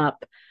came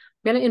up.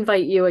 I'm going to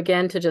invite you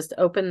again to just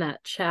open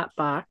that chat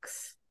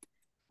box.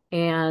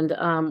 And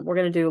we're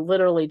going to do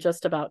literally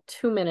just about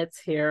 2 minutes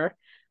here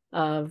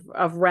of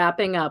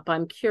wrapping up.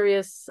 I'm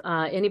curious,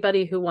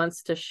 anybody who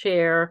wants to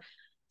share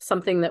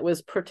something that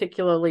was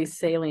particularly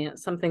salient,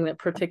 something that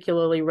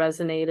particularly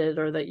resonated,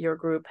 or that your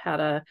group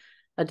had a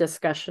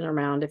discussion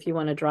around, if you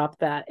want to drop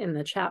that in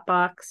the chat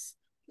box,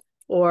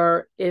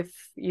 or if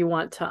you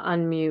want to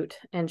unmute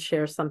and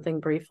share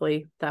something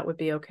briefly, that would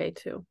be okay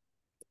too.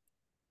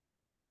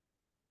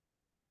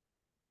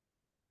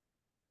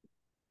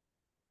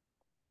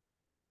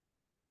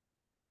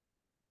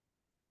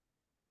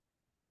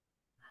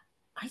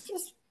 I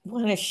just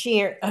want to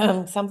share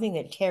something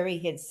that Terry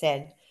had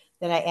said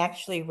that I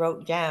actually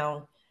wrote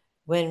down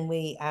when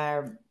we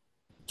are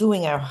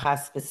doing our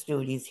hospice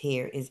duties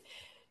here. Is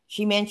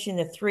she mentioned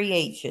the 3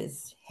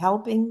 H's: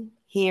 helping,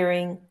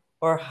 hearing,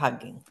 or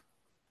hugging.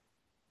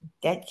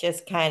 That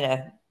just kind of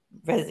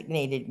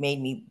resonated,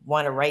 made me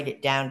want to write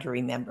it down to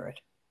remember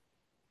it.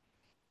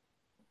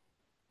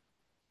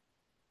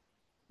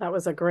 That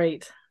was a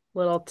great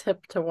little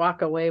tip to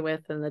walk away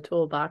with in the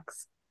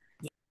toolbox.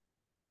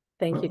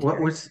 Thank you, Terry.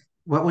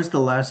 What was the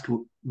last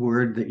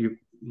word that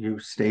you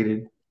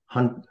stated?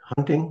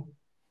 Hunting?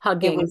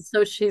 Hugging.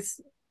 So she's,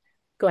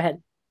 go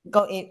ahead.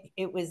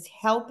 It was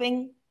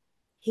helping,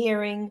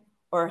 hearing,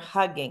 or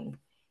hugging.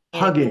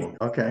 Hugging,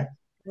 okay.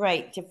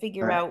 Right, to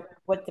figure out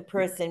what the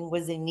person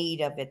was in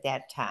need of at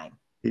that time.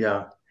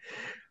 Yeah.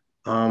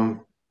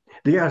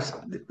 Yes,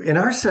 in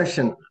our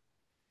session,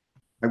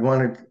 I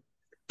wanted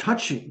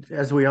touch,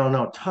 as we all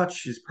know,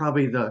 touch is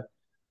probably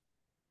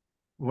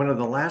one of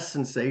the last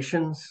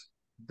sensations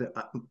that,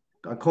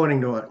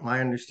 according to what my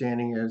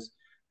understanding is,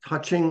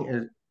 touching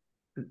is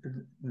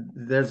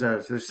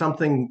there's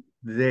something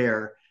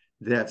there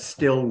that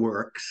still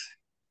works,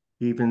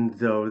 even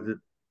though the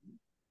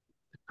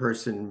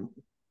person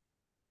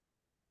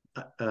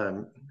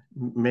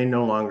may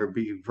no longer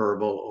be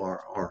verbal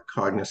or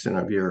cognizant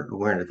of your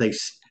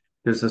awareness.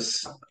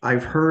 There's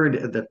I've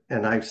heard that,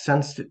 and I've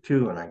sensed it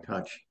too when I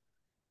touch.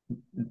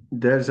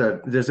 There's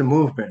a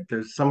movement.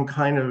 There's some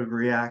kind of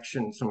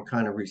reaction, some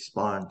kind of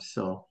response.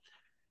 So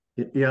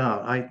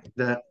yeah,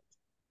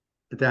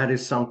 that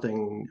is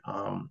something.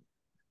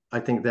 I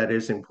think that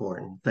is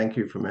important. Thank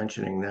you for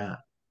mentioning that.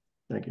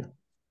 Thank you.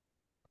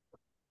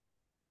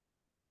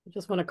 I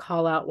just want to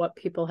call out what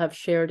people have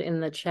shared in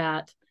the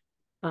chat.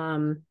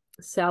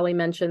 Sally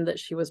mentioned that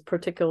she was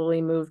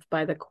particularly moved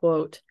by the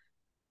quote,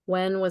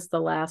 "When was the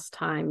last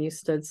time you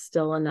stood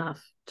still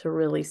enough to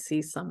really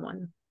see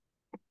someone?"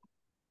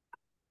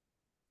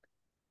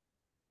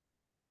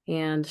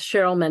 And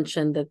Cheryl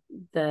mentioned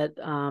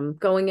that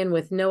going in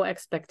with no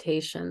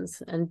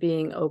expectations and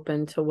being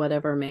open to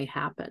whatever may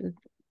happen.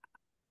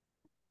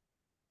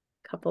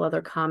 A couple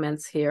other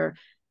comments here.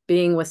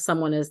 Being with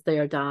someone as they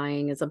are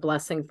dying is a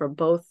blessing for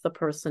both the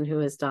person who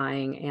is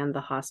dying and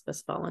the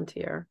hospice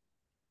volunteer.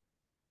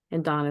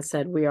 And Donna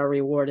said, we are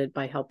rewarded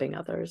by helping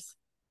others.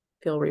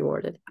 Feel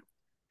rewarded.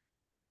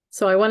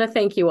 So I want to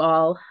thank you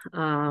all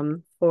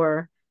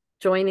for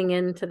joining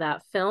into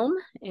that film,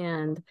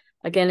 and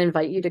again,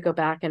 invite you to go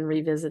back and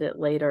revisit it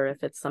later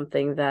if it's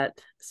something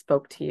that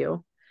spoke to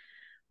you.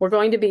 We're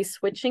going to be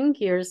switching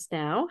gears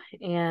now,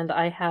 and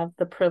I have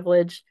the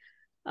privilege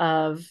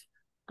of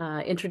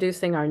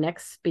introducing our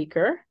next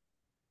speaker.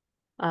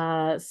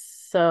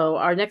 So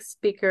our next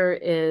speaker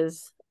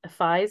is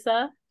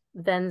Faiza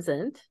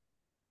Vincent,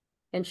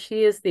 and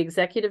she is the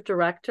Executive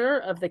Director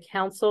of the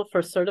Council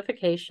for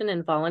Certification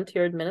in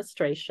Volunteer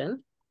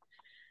Administration.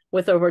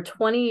 With over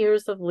 20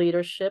 years of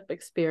leadership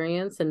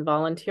experience in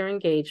volunteer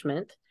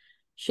engagement,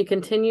 she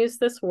continues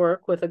this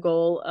work with a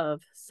goal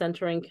of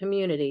centering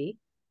community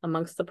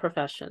amongst the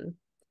profession,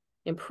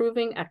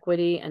 improving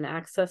equity and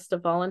access to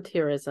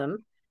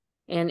volunteerism,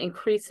 and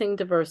increasing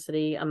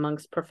diversity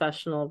amongst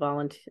professional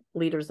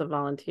leaders of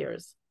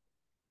volunteers.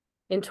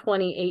 In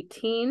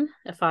 2018,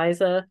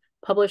 Faiza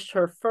published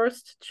her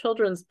first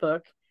children's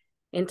book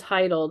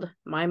entitled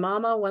 "My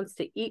Mama Wants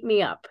to Eat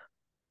Me Up."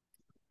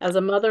 As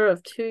a mother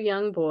of 2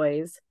 young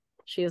boys,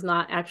 she has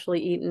not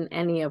actually eaten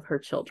any of her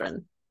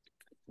children.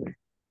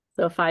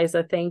 So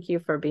Faiza, thank you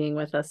for being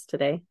with us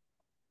today.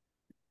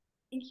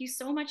 Thank you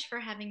so much for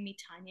having me,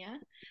 Tanya.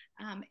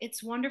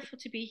 It's wonderful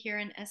to be here.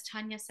 And as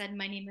Tanya said,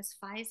 my name is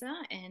Faiza,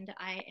 and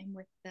I am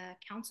with the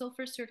Council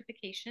for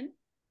Certification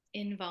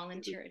in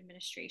Volunteer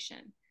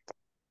Administration.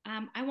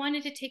 I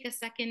wanted to take a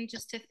second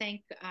just to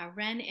thank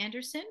Ren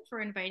Anderson for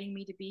inviting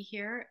me to be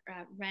here.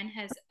 Ren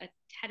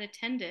had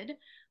attended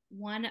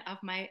one of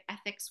my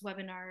ethics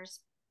webinars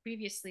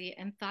previously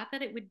and thought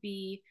that it would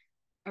be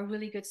a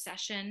really good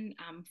session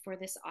for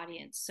this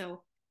audience.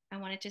 So I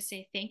wanted to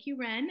say thank you,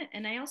 Ren.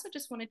 And I also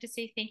just wanted to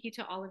say thank you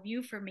to all of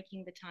you for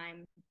making the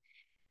time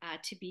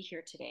to be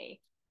here today.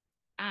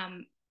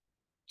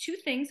 2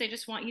 things I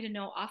just want you to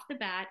know off the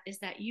bat is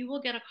that you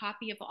will get a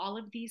copy of all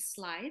of these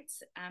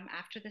slides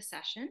after the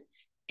session,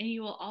 and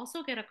you will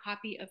also get a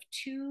copy of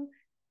 2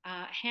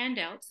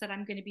 handouts that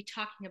I'm going to be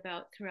talking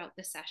about throughout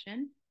the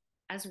session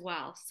as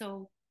well.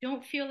 So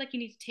don't feel like you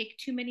need to take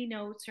too many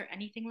notes or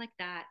anything like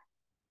that.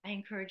 I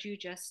encourage you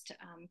just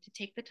to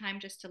take the time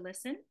just to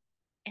listen,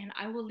 and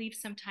I will leave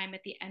some time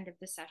at the end of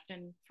the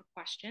session for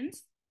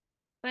questions.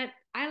 But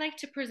I like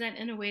to present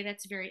in a way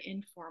that's very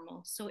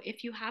informal. So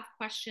if you have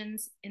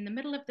questions in the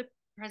middle of the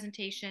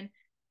presentation,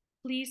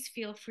 please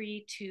feel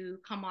free to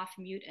come off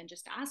mute and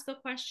just ask a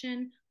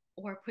question,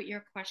 or put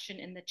your question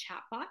in the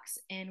chat box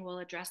and we'll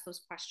address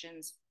those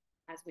questions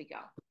as we go.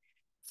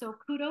 So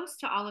kudos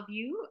to all of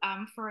you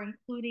for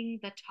including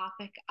the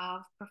topic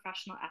of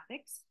professional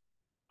ethics,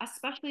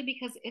 especially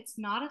because it's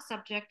not a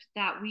subject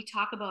that we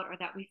talk about or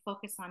that we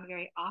focus on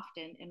very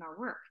often in our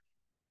work.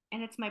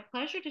 And it's my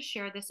pleasure to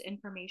share this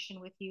information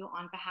with you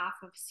on behalf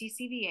of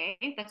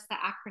CCVA. That's the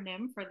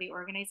acronym for the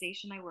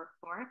organization I work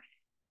for.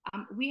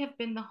 We have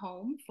been the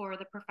home for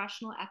the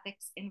professional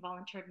ethics in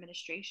volunteer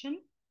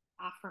administration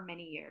for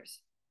many years.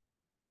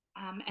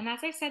 And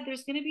as I said,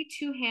 there's going to be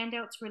 2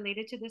 handouts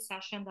related to this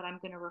session that I'm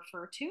going to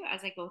refer to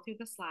as I go through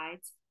the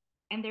slides.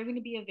 And they're going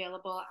to be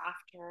available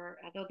after,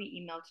 they'll be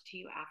emailed to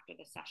you after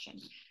the session.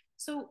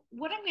 So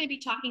what I'm going to be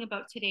talking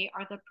about today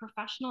are the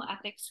professional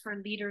ethics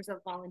for leaders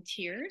of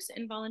volunteers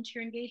in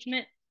volunteer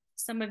engagement.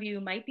 Some of you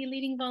might be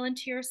leading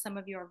volunteers, some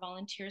of you are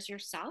volunteers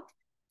yourself,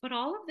 but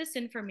all of this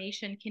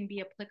information can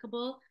be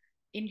applicable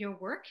in your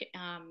work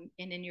and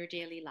in your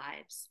daily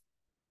lives.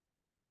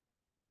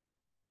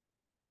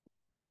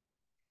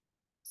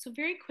 So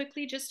very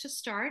quickly, just to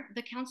start,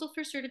 the Council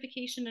for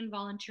Certification in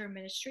Volunteer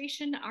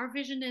Administration, our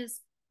vision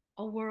is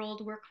a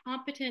world where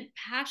competent,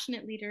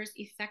 passionate leaders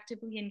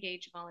effectively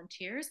engage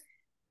volunteers.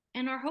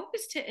 And our hope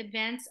is to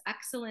advance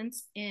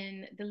excellence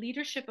in the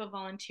leadership of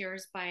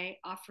volunteers by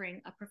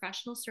offering a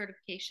professional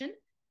certification.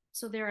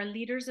 So there are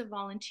leaders of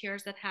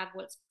volunteers that have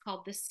what's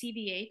called the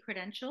CVA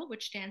credential,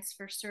 which stands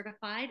for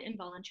Certified in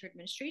Volunteer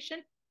Administration.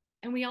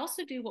 And we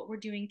also do what we're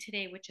doing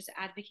today, which is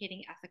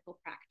advocating ethical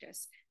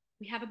practice.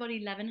 We have about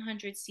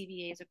 1,100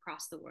 CVAs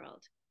across the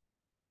world.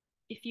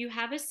 If you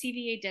have a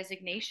CVA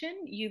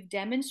designation, you've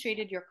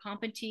demonstrated your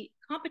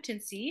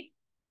competency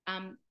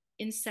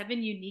in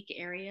 7 unique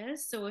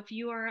areas. So if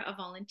you are a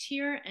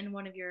volunteer and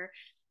one of your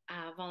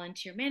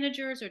volunteer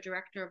managers or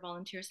director of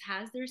volunteers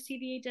has their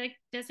CVA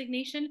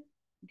designation,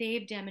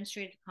 they've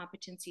demonstrated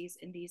competencies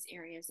in these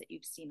areas that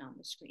you've seen on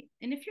the screen.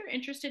 And if you're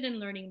interested in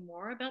learning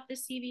more about the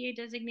CVA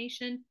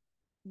designation,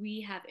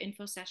 we have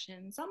info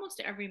sessions almost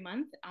every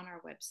month on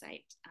our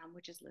website,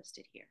 which is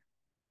listed here.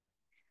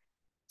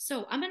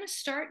 So I'm going to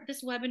start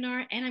this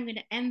webinar and I'm going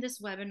to end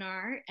this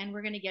webinar, and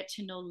we're going to get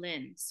to know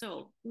Lynn.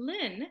 So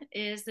Lynn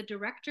is the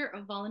Director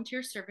of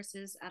Volunteer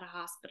Services at a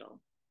hospital.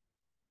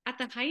 At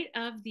the height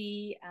of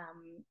the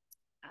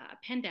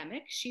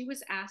pandemic, she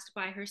was asked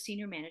by her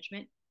senior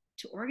management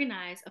to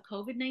organize a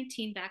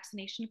COVID-19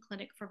 vaccination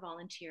clinic for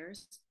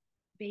volunteers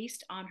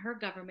based on her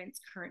government's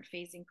current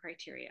phasing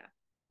criteria.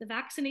 The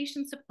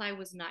vaccination supply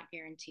was not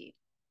guaranteed.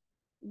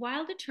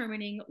 While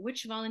determining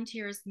which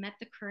volunteers met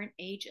the current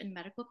age and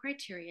medical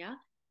criteria,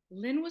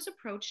 Lynn was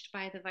approached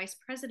by the Vice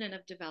President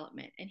of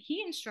Development, and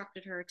he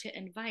instructed her to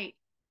invite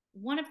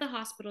one of the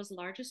hospital's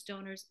largest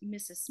donors,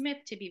 Mrs. Smith,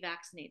 to be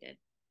vaccinated.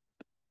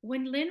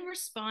 When Lynn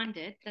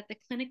responded that the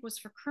clinic was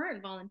for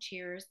current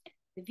volunteers,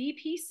 the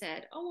VP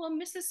said, "Oh, well,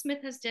 Mrs.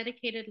 Smith has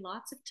dedicated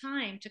lots of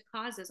time to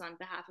causes on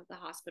behalf of the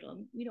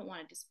hospital. We don't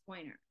want to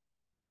disappoint her."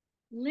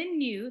 Lynn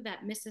knew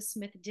that Mrs.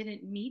 Smith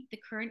didn't meet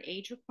the current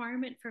age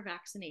requirement for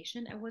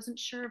vaccination and wasn't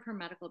sure of her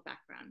medical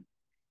background.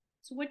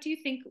 So what do you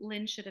think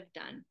Lynn should have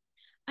done?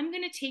 I'm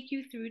going to take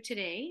you through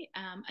today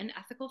an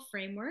ethical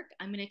framework.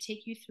 I'm going to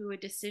take you through a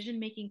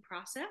decision-making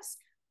process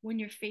when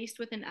you're faced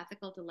with an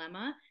ethical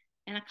dilemma,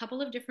 and a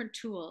couple of different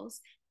tools.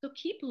 So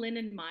keep Lynn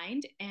in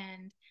mind,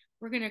 and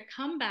we're going to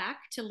come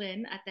back to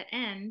Lynn at the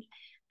end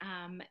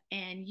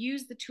and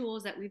use the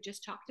tools that we've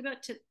just talked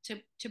about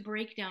to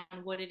break down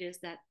what it is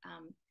that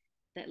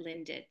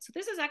Lynn did. So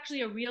this is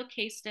actually a real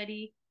case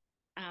study.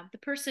 The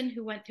person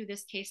who went through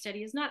this case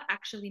study is not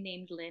actually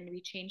named Lynn.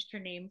 We changed her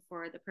name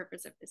for the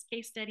purpose of this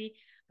case study,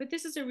 but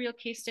this is a real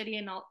case study,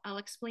 and I'll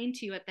explain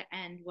to you at the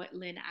end what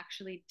Lynn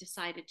actually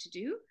decided to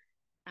do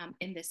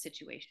in this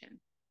situation.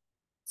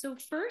 So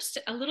first,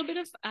 a little bit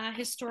of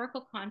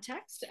historical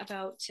context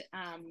about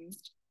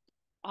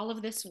all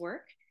of this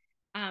work.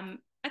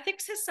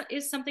 Ethics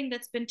is something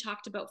that's been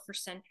talked about for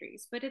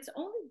centuries, but it's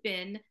only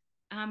been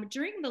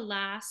during the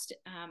last,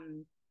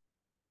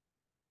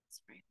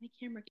 sorry, my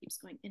camera keeps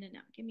going in and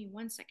out. Give me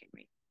 1 second,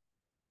 right?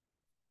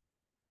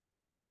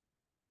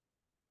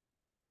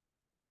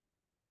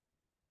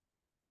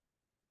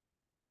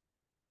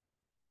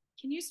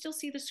 Can you still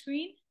see the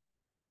screen?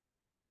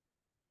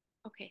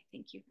 Okay,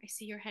 thank you. I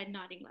see your head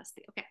nodding,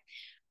 Leslie. Okay.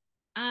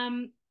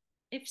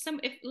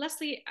 If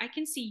Leslie, I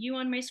can see you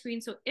on my screen.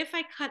 So if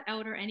I cut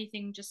out or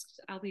anything,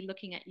 I'll be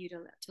looking at you to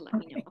let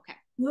me know. Okay.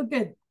 Look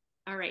good.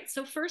 All right.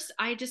 So first,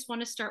 I just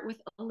want to start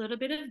with a little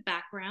bit of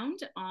background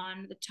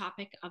on the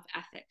topic of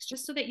ethics,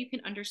 just so that you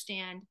can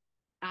understand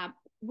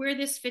where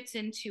this fits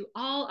into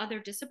all other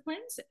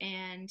disciplines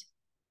and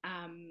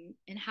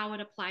how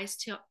it applies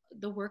to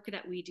the work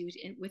that we do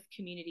with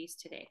communities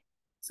today.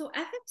 So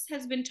ethics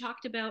has been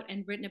talked about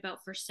and written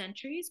about for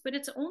centuries, but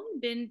it's only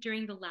been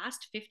during the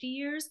last 50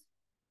 years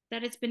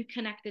that it's been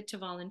connected to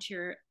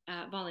volunteerism.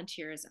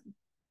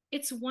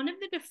 It's one of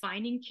the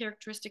defining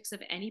characteristics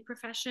of any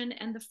profession,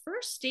 and the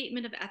first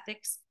statement of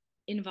ethics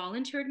in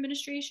volunteer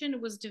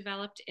administration was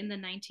developed in the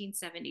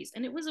 1970s,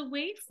 and it was a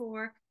way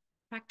for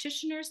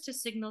practitioners to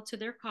signal to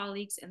their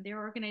colleagues and their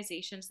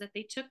organizations that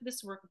they took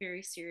this work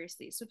very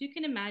seriously. So if you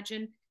can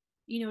imagine,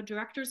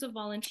 directors of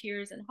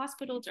volunteers in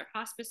hospitals or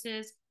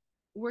hospices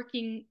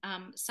working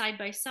side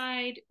by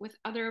side with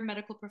other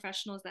medical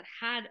professionals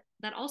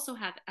that also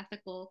have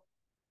ethical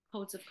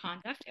codes of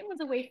conduct, it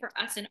was a way for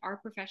us in our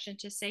profession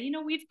to say,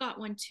 we've got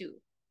one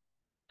too.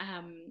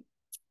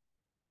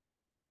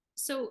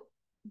 So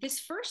this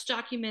first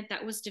document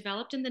that was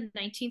developed in the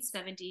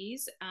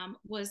 1970s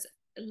was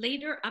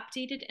later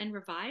updated and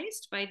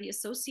revised by the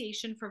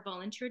Association for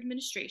Volunteer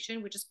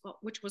Administration,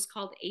 which was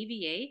called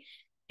AVA,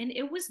 and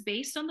it was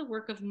based on the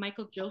work of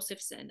Michael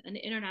Josephson, an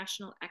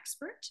international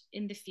expert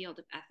in the field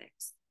of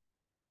ethics.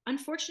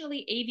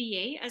 Unfortunately,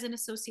 AVA as an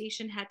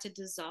association had to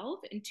dissolve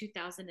in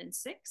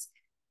 2006.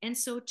 And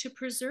so to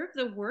preserve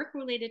the work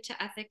related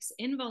to ethics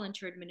in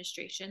volunteer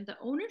administration, the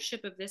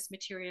ownership of this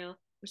material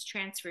was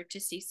transferred to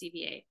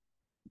CCVA.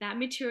 That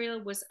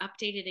material was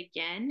updated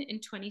again in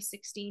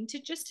 2016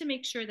 to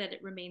make sure that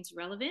it remains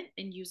relevant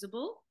and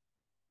usable.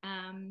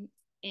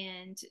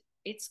 And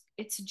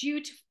it's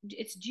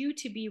due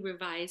to be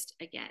revised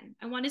again.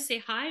 I want to say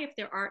hi if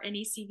there are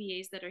any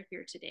CVAs that are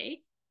here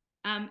today.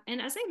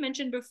 And as I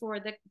mentioned before,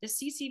 the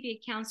CCVA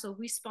Council,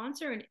 we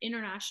sponsor an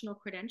international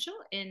credential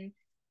in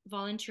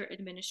volunteer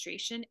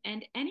administration,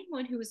 and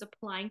anyone who is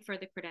applying for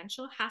the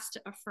credential has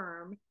to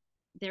affirm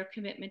their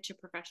commitment to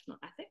professional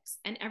ethics.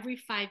 And every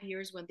 5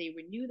 years when they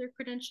renew their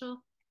credential,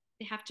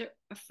 they have to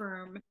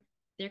affirm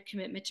their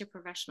commitment to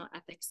professional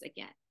ethics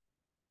again.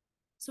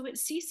 So at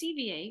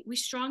CCVA, we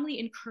strongly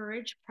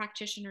encourage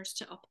practitioners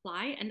to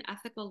apply an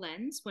ethical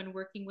lens when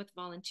working with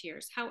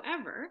volunteers.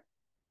 However,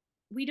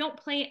 we don't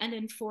play an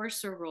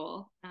enforcer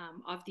role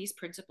of these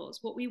principles.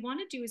 What we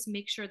want to do is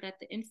make sure that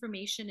the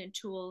information and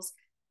tools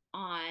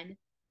on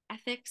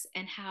ethics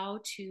and how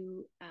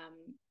to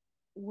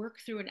work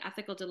through an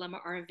ethical dilemma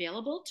are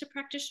available to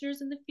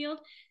practitioners in the field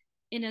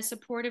in a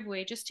supportive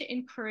way, just to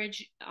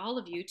encourage all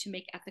of you to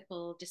make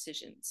ethical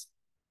decisions.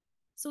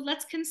 So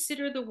let's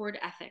consider the word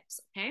ethics,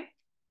 okay?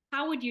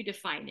 How would you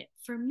define it?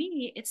 For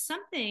me, it's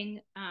something,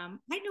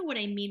 I know what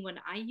I mean when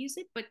I use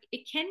it, but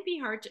it can be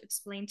hard to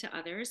explain to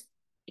others.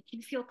 It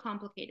can feel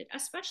complicated,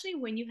 especially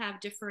when you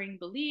have differing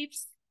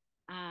beliefs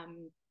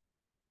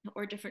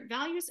or different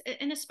values,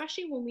 and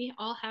especially when we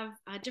all have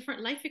a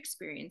different life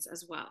experience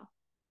as well.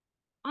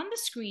 On the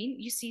screen,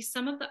 you see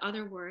some of the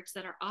other words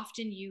that are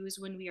often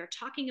used when we are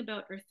talking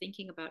about or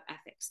thinking about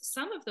ethics.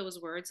 Some of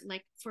those words,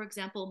 like, for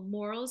example,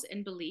 morals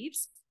and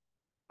beliefs,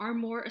 are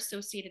more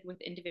associated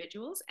with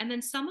individuals. And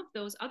then some of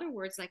those other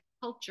words like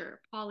culture,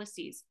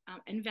 policies,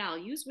 and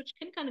values, which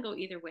can kind of go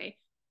either way,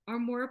 are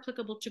more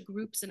applicable to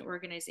groups and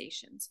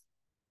organizations.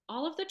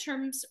 All of the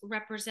terms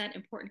represent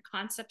important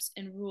concepts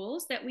and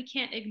rules that we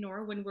can't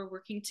ignore when we're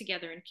working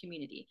together in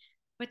community,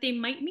 but they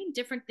might mean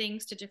different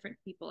things to different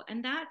people.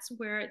 And that's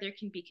where there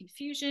can be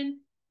confusion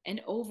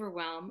and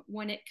overwhelm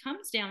when it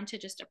comes down to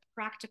just a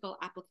practical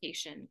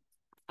application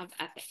of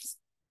ethics.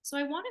 So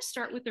I want to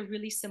start with a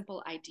really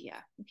simple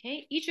idea,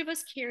 okay? Each of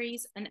us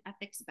carries an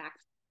ethics backpack.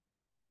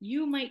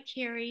 You might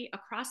carry a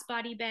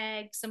crossbody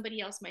bag, somebody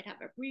else might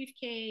have a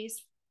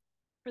briefcase.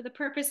 For the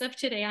purpose of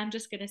today, I'm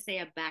just going to say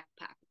a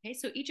backpack, okay?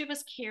 So each of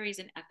us carries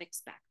an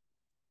ethics backpack.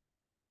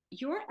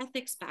 Your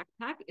ethics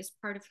backpack is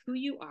part of who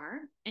you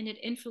are, and it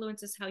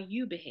influences how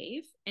you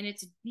behave, and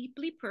it's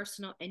deeply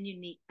personal and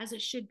unique, as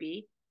it should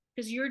be,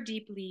 because you're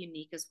deeply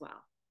unique as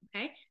well,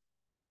 okay?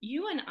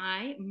 You and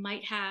I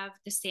might have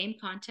the same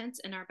contents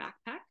in our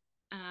backpack,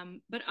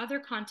 but other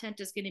content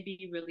is going to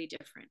be really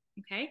different,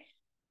 okay?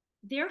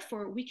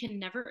 Therefore, we can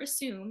never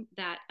assume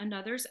that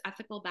another's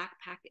ethical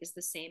backpack is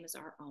the same as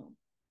our own,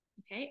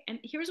 okay? And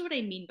here's what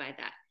I mean by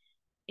that.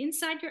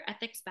 Inside your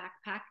ethics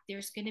backpack,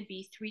 there's going to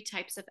be 3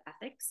 types of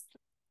ethics.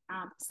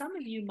 Some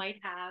of you might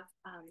have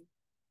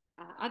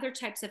other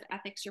types of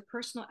ethics. Your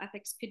personal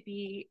ethics could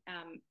be,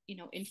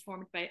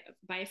 informed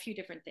by a few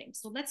different things.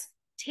 So let's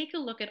take a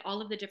look at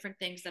all of the different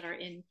things that are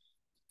in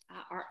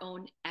our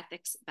own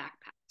ethics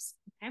backpacks,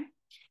 okay?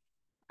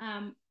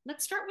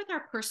 Let's start with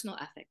our personal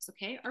ethics,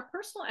 okay? Our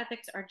personal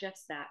ethics are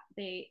just that.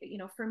 They,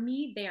 for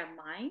me, they are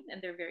mine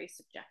and they're very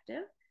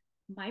subjective.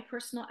 My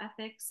personal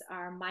ethics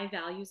are my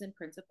values and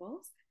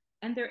principles,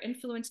 and they're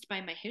influenced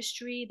by my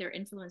history. They're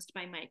influenced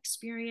by my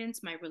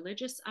experience, my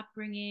religious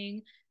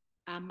upbringing,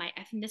 my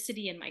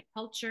ethnicity and my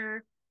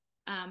culture.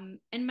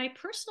 And my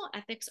personal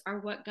ethics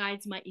are what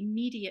guides my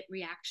immediate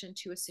reaction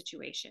to a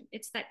situation.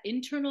 It's that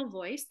internal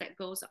voice that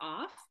goes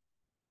off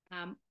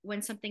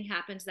when something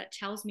happens that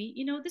tells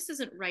me, this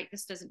isn't right,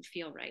 this doesn't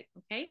feel right,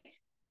 okay?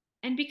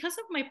 And because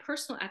of my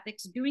personal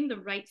ethics, doing the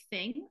right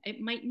thing, it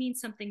might mean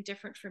something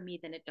different for me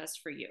than it does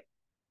for you.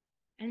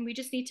 And we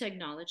just need to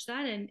acknowledge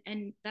that,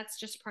 and that's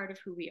just part of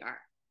who we are.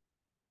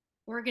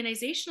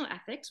 Organizational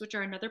ethics, which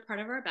are another part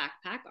of our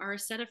backpack, are a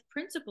set of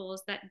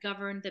principles that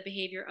govern the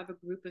behavior of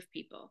a group of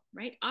people,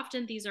 right?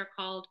 Often these are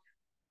called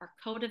our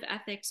code of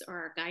ethics or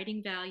our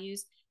guiding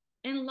values.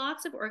 And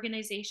lots of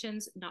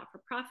organizations,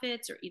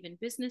 not-for-profits or even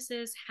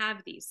businesses have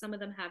these. Some of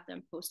them have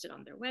them posted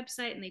on their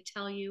website, and they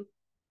tell you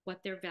what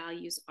their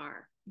values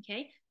are,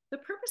 okay? The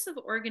purpose of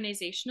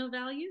organizational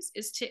values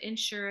is to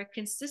ensure a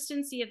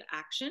consistency of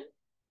action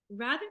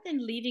rather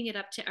than leaving it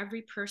up to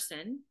every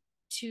person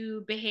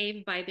to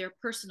behave by their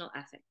personal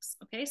ethics,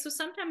 okay? So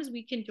sometimes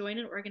we can join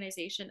an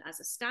organization as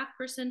a staff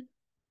person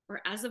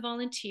or as a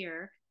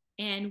volunteer,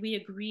 and we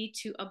agree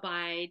to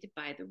abide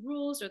by the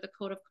rules or the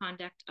code of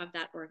conduct of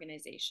that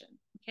organization,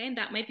 okay? And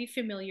that might be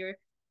familiar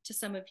to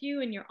some of you.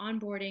 In your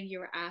onboarding, you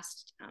were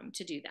asked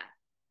to do that.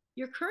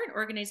 Your current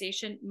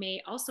organization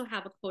may also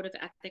have a code of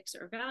ethics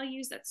or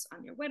values that's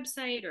on your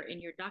website or in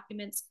your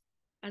documents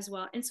as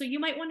well. And so you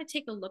might want to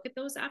take a look at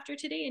those after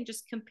today and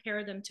just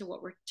compare them to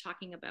what we're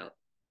talking about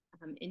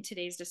in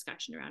today's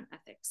discussion around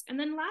ethics. And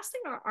then last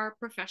thing are our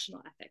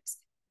professional ethics.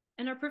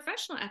 And our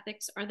professional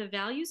ethics are the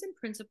values and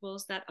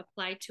principles that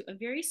apply to a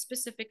very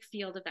specific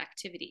field of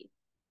activity.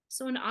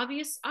 So an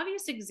obvious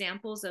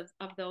examples of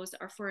those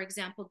are, for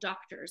example,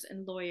 doctors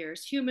and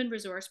lawyers, human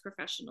resource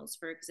professionals,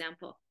 for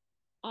example,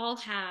 all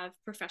have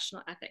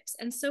professional ethics.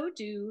 And so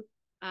do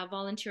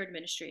volunteer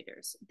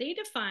administrators. They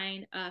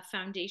define a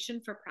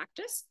foundation for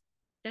practice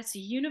that's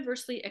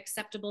universally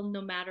acceptable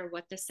no matter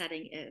what the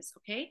setting is,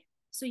 okay?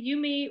 So you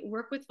may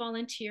work with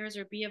volunteers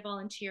or be a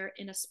volunteer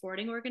in a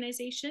sporting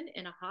organization,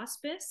 in a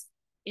hospice,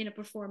 in a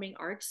performing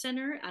arts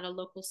center, at a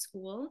local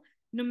school.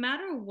 No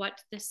matter what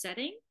the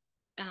setting,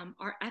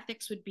 our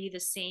ethics would be the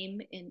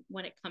same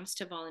when it comes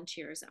to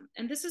volunteerism.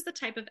 And this is the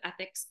type of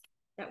ethics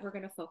that we're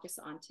going to focus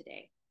on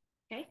today.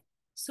 Okay.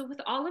 So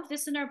with all of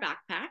this in our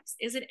backpacks,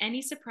 is it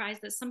any surprise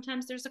that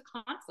sometimes there's a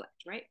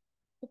conflict, right?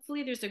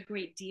 Hopefully there's a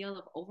great deal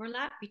of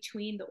overlap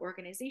between the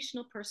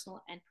organizational,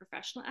 personal, and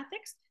professional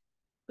ethics.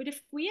 But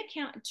if we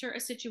encounter a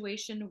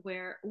situation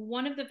where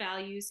one of the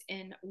values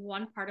in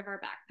one part of our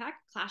backpack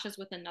clashes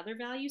with another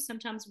value,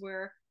 sometimes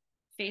we're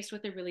faced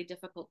with a really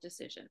difficult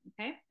decision,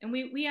 okay? And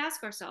we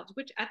ask ourselves,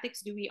 which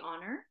ethics do we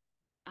honor?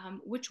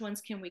 Which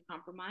ones can we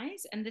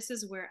compromise? And this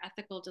is where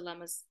ethical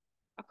dilemmas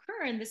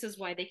occur, and this is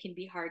why they can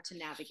be hard to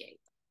navigate.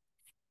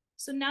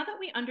 So now that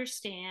we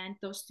understand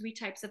those three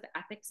types of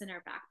ethics in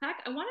our backpack,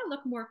 I want to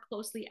look more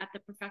closely at the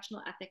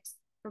professional ethics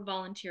for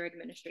volunteer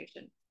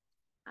administration,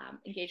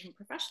 engagement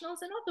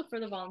professionals, and also for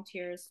the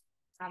volunteers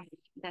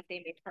that they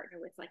may partner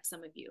with, like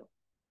some of you.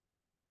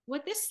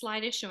 What this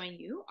slide is showing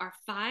you are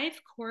 5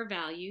 core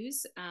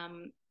values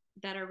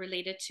that are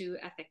related to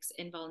ethics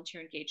in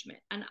volunteer engagement.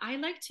 And I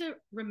like to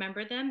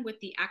remember them with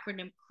the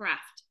acronym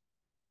CRAFT,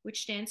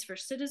 which stands for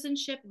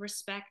citizenship,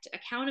 respect,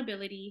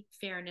 accountability,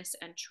 fairness,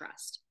 and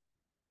trust.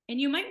 And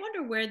you might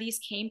wonder where these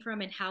came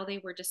from and how they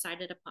were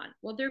decided upon.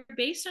 Well, they're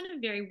based on a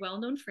very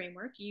well-known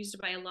framework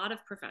used by a lot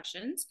of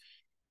professions.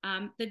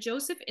 The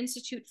Joseph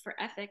Institute for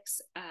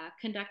Ethics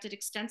conducted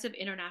extensive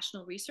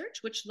international research,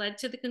 which led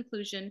to the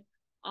conclusion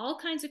all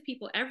kinds of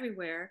people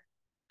everywhere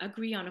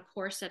agree on a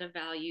core set of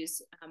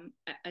values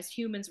as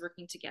humans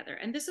working together.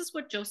 And this is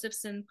what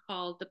Josephson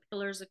called the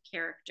pillars of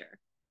character.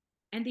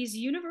 And these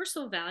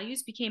universal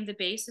values became the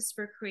basis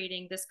for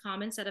creating this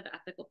common set of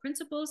ethical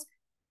principles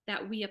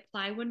that we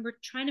apply when we're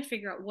trying to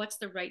figure out what's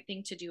the right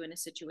thing to do in a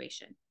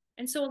situation.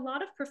 And so a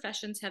lot of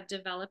professions have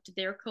developed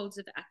their codes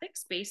of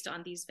ethics based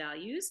on these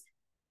values.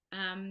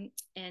 And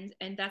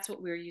that's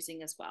what we're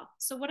using as well.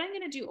 So what I'm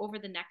going to do over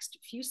the next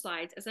few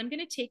slides is I'm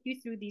going to take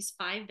you through these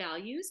 5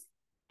 values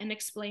and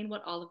explain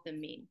what all of them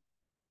mean.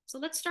 So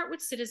let's start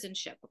with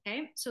citizenship,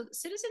 okay? So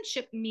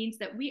citizenship means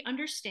that we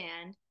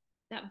understand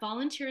that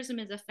volunteerism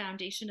is a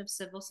foundation of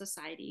civil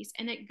societies,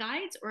 and it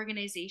guides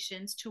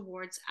organizations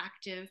towards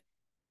active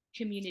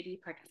community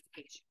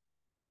participation.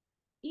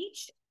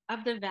 Each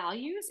of the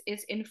values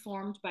is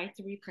informed by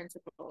 3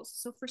 principles.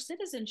 So for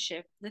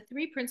citizenship, the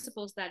 3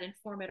 principles that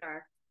inform it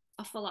are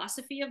a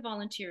philosophy of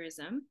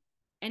volunteerism.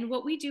 And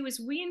what we do is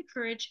we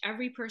encourage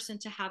every person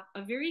to have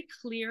a very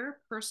clear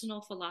personal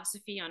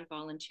philosophy on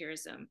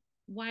volunteerism,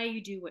 why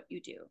you do what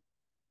you do,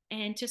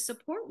 and to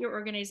support your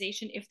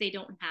organization if they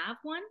don't have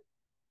one,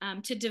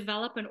 to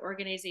develop an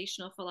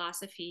organizational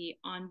philosophy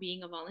on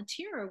being a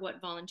volunteer or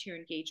what volunteer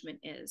engagement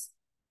is.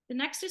 The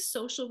next is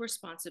social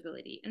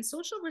responsibility. And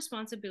social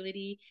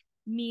responsibility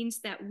means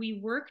that we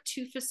work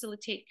to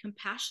facilitate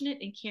compassionate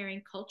and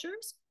caring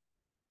cultures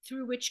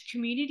through which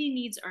community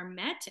needs are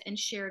met and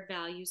shared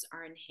values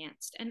are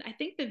enhanced. And I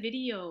think the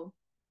video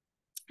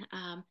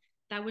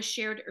that was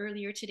shared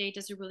earlier today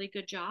does a really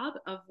good job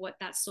of what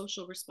that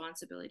social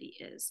responsibility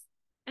is.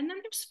 And then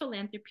there's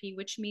philanthropy,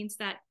 which means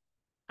that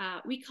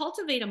we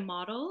cultivate a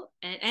model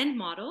and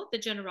model the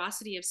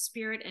generosity of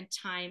spirit and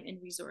time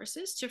and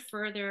resources to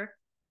further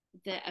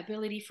the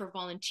ability for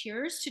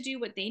volunteers to do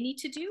what they need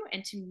to do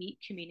and to meet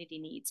community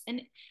needs.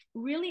 And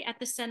really at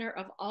the center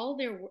of all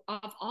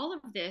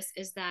of this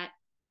is that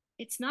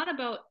it's not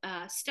about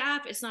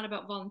staff, it's not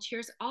about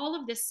volunteers. All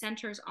of this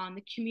centers on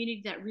the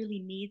community that really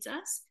needs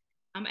us,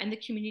 and the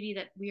community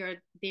that we are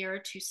there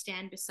to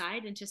stand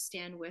beside and to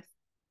stand with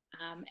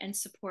and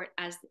support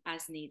as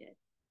needed.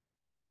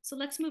 So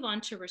let's move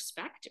on to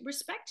respect.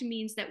 Respect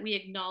means that we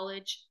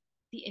acknowledge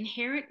the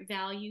inherent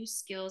values,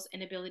 skills,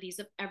 and abilities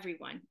of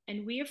everyone.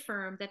 And we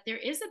affirm that there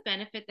is a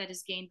benefit that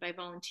is gained by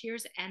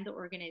volunteers and the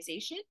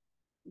organization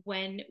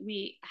when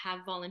we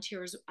have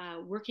volunteers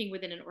working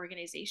within an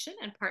organization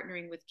and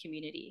partnering with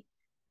community.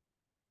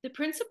 The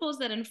principles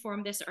that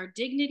inform this are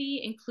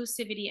dignity,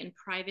 inclusivity, and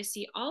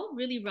privacy, all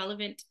really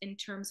relevant in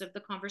terms of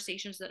the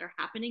conversations that are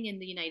happening in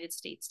the United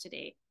States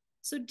today.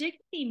 So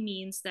dignity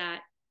means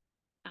that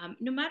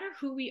no matter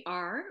who we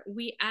are,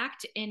 we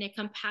act in a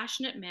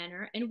compassionate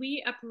manner, and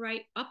we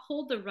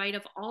uphold the right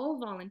of all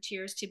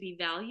volunteers to be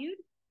valued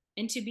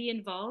and to be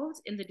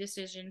involved in the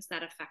decisions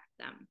that affect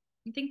them.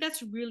 I think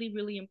that's really,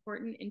 really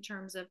important in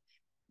terms of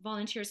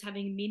volunteers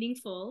having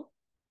meaningful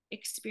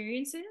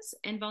experiences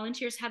and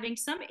volunteers having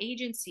some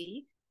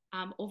agency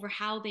over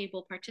how they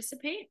will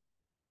participate,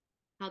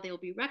 how they will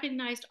be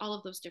recognized, all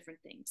of those different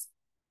things.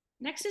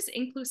 Next is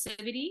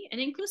inclusivity,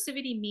 and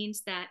inclusivity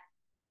means that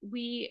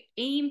we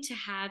aim to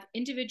have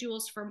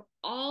individuals from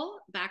all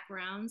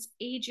backgrounds,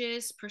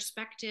 ages,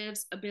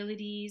 perspectives,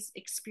 abilities,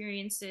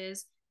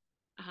 experiences,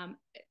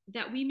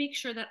 that we make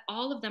sure that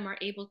all of them are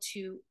able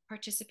to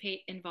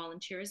participate in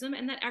volunteerism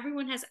and that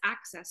everyone has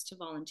access to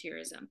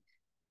volunteerism.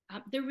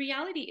 The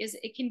reality is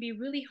it can be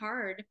really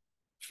hard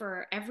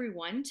for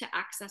everyone to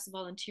access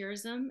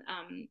volunteerism.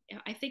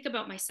 I think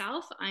about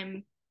myself.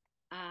 I'm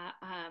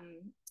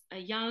a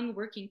young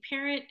working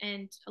parent,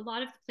 and a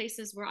lot of the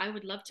places where I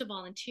would love to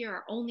volunteer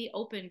are only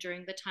open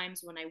during the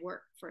times when I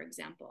work, for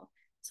example.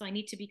 So I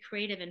need to be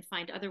creative and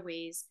find other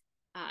ways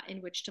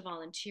in which to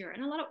volunteer.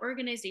 And a lot of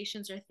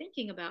organizations are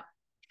thinking about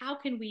how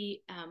can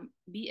we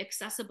be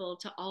accessible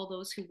to all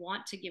those who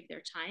want to give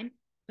their time,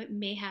 but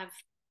may have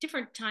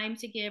different time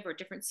to give or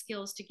different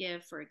skills to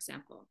give, for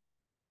example.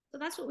 So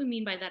that's what we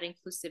mean by that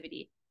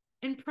inclusivity.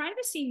 And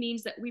privacy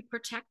means that we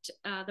protect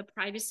the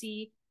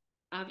privacy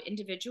of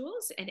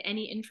individuals and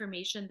any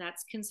information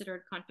that's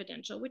considered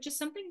confidential, which is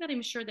something that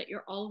I'm sure that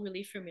you're all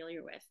really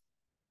familiar with.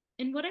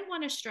 And what I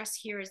want to stress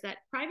here is that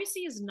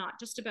privacy is not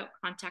just about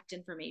contact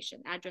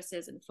information,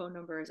 addresses and phone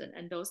numbers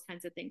and those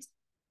kinds of things.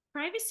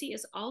 Privacy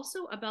is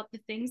also about the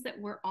things that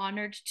we're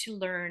honored to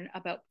learn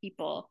about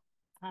people,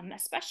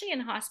 especially in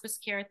hospice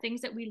care,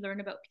 things that we learn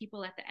about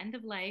people at the end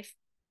of life,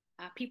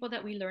 people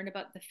that we learn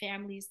about the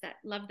families that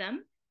love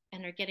them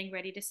and are getting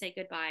ready to say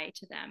goodbye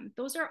to them.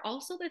 Those are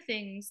also the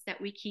things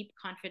that we keep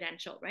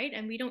confidential, right?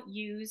 And we don't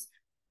use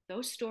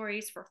those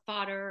stories for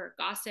fodder or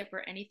gossip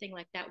or anything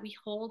like that. We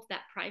hold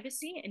that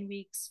privacy, and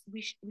we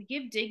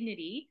give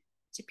dignity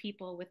to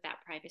people with that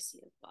privacy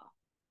as well.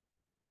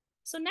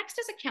 So next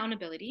is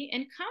accountability.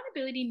 And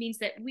accountability means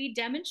that we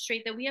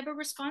demonstrate that we have a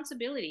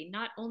responsibility,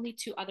 not only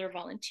to other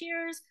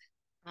volunteers,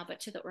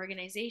 but to the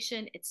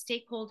organization, its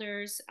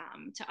stakeholders,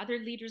 to other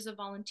leaders of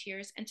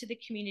volunteers, and to the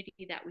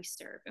community that we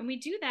serve. And we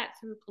do that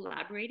through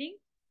collaborating.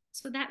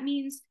 So that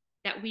means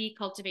that we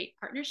cultivate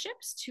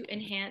partnerships to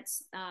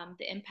enhance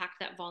the impact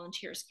that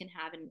volunteers can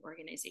have in an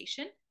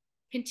organization.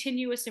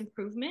 Continuous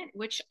improvement,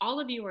 which all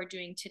of you are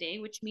doing today,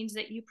 which means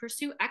that you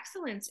pursue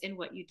excellence in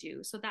what you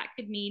do. So that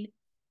could mean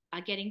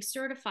getting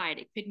certified.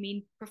 It could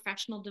mean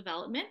professional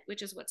development,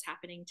 which is what's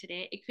happening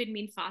today. It could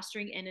mean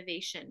fostering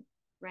innovation,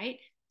 right?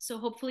 So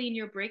hopefully in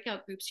your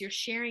breakout groups, you're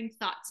sharing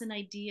thoughts and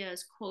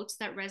ideas, quotes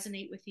that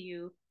resonate with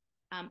you,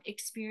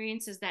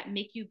 experiences that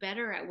make you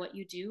better at what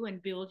you do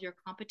and build your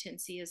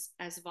competency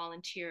as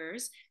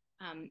volunteers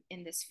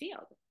in this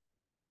field.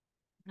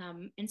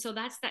 And so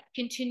that's that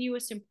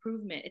continuous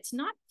improvement. It's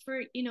not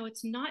for,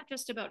 it's not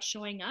just about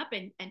showing up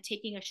and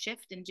taking a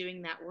shift and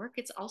doing that work.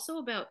 It's also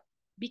about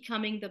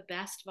becoming the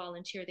best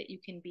volunteer that you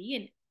can be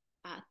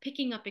and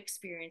picking up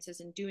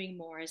experiences and doing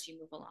more as you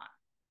move along.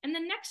 And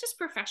then next is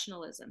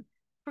professionalism.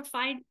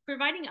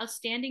 Providing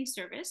outstanding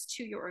service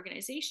to your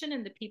organization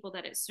and the people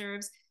that it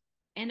serves,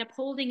 and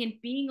upholding and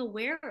being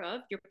aware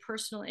of your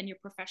personal and your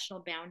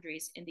professional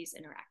boundaries in these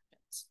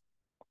interactions.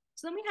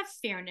 So then we have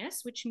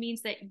fairness, which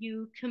means that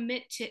you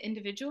commit to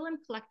individual and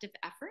collective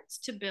efforts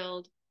to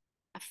build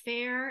a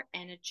fair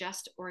and a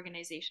just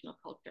organizational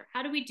culture.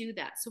 How do we do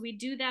that? So we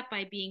do that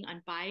by being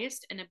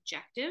unbiased and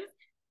objective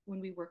when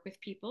we work with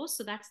people.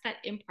 So that's that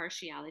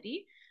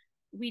impartiality.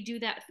 We do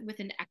that with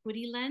an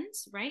equity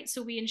lens, right?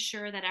 So we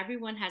ensure that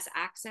everyone has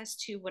access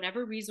to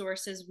whatever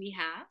resources we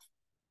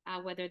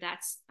have, whether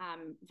that's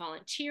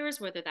volunteers,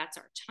 whether that's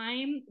our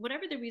time,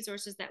 whatever the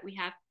resources that we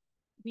have,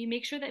 we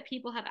make sure that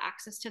people have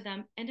access to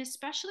them. And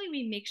especially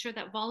we make sure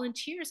that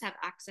volunteers have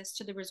access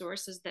to the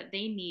resources that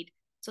they need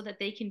so that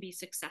they can be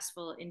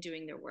successful in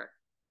doing their work.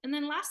 And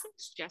then lastly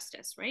is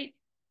justice, right?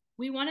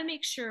 We want to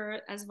make sure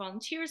as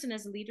volunteers and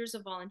as leaders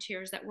of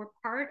volunteers that we're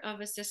part of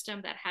a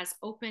system that has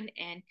open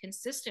and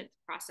consistent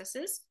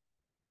processes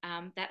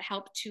that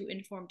help to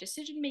inform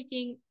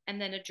decision-making and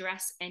then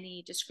address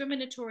any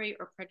discriminatory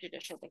or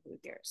prejudicial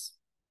behaviors.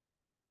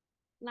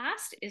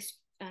 Last is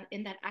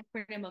in that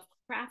acronym of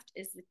CRAFT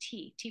is the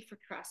T for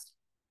trust.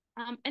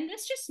 And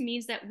this just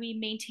means that we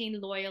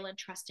maintain loyal and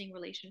trusting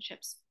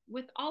relationships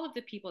with all of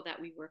the people that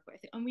we work with.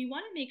 And we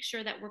want to make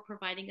sure that we're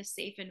providing a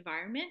safe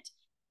environment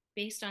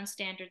based on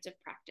standards of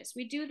practice.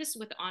 We do this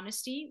with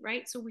honesty,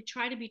 right? So we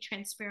try to be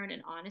transparent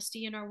and honest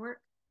in our work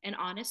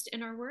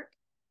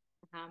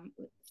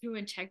through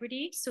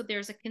integrity. So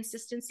there's a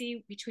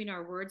consistency between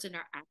our words and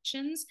our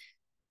actions.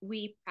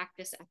 We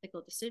practice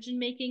ethical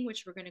decision-making,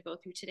 which we're going to go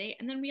through today.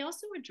 And then we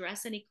also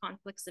address any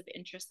conflicts of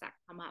interest that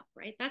come up,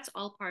 right? That's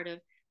all part of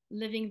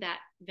living that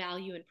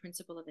value and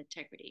principle of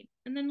integrity.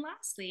 And then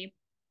lastly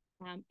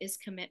is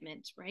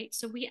commitment, right?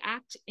 So we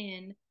act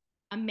in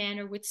a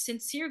manner with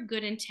sincere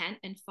good intent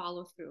and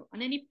follow through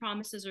on any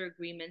promises or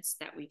agreements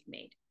that we've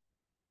made.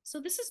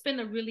 So this has been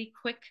a really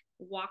quick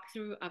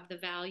walkthrough of the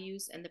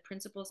values and the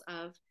principles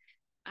of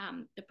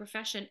the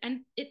profession.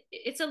 And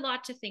it's a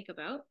lot to think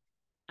about.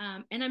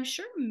 And I'm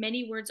sure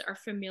many words are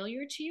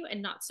familiar to you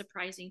and not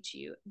surprising to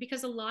you,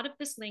 because a lot of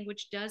this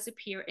language does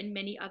appear in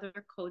many other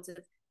codes of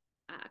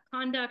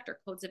conduct or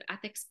codes of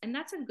ethics, and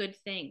that's a good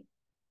thing.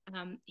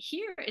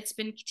 Here, it's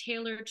been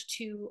tailored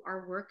to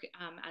our work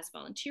as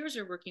volunteers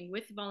or working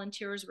with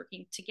volunteers,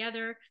 working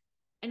together.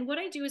 And what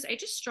I do is I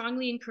just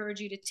strongly encourage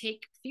you to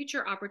take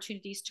future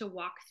opportunities to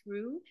walk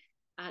through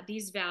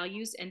these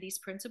values and these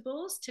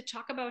principles to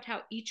talk about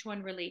how each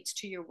one relates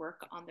to your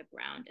work on the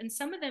ground. And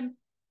some of them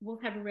will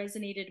have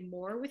resonated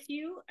more with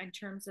you in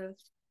terms of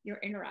your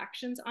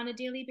interactions on a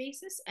daily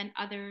basis, and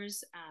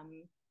others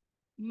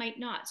might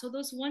not. So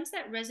those ones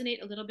that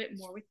resonate a little bit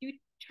more with you,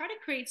 try to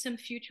create some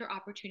future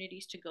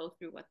opportunities to go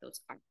through what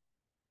those are.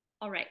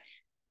 All right.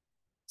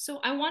 So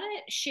I want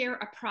to share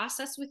a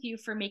process with you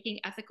for making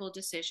ethical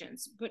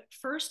decisions. But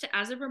first,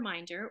 as a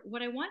reminder,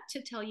 what I want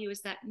to tell you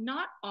is that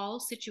not all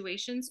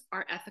situations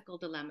are ethical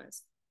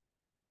dilemmas.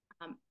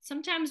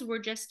 Sometimes we're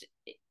just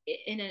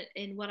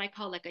in what I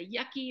call like a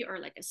yucky or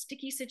like a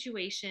sticky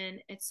situation.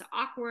 It's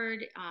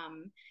awkward,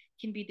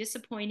 can be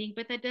disappointing,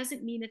 but that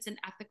doesn't mean it's an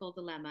ethical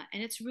dilemma.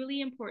 And it's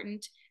really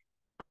important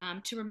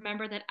to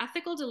remember that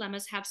ethical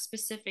dilemmas have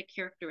specific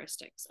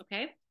characteristics.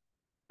 Okay.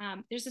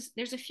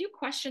 There's a few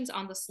questions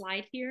on the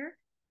slide here.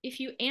 If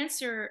you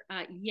answer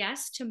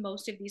yes to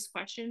most of these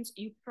questions,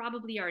 you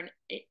probably are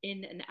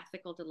in an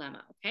ethical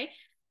dilemma. Okay.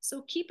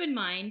 So keep in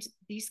mind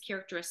these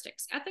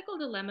characteristics. Ethical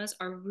dilemmas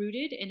are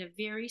rooted in a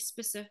very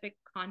specific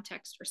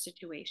context or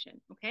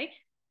situation, okay?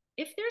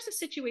 If there's a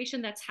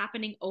situation that's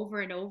happening over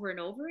and over and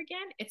over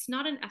again, it's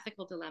not an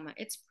ethical dilemma.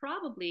 It's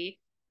probably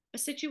a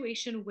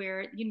situation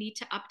where you need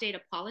to update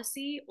a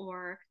policy,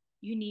 or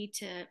you need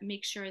to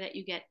make sure that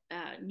you get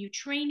new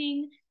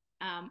training,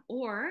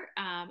 or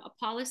a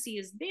policy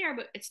is there,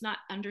 but it's not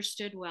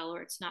understood well,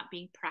 or it's not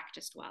being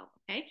practiced well,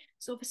 okay?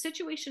 So if a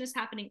situation is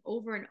happening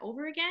over and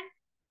over again,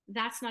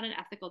 that's not an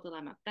ethical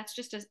dilemma. That's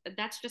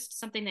just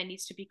something that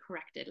needs to be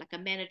corrected, like a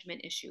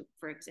management issue,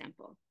 for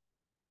example.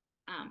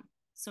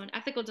 So an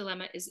ethical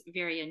dilemma is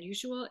very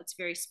unusual. It's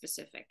very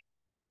specific.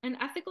 An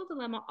ethical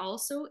dilemma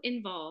also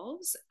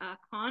involves a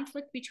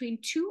conflict between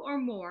two or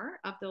more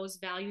of those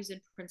values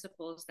and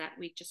principles that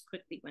we just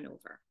quickly went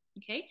over.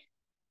 Okay.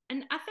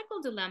 An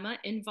ethical dilemma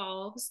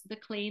involves the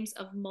claims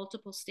of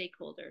multiple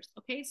stakeholders.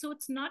 Okay. So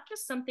it's not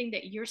just something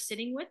that you're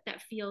sitting with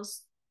that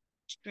feels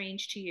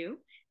strange to you.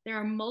 There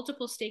are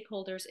multiple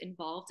stakeholders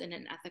involved in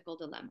an ethical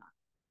dilemma.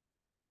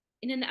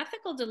 In an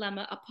ethical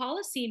dilemma, a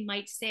policy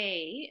might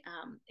say,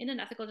 in an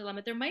ethical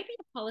dilemma, there might be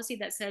a policy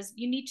that says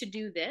you need to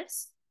do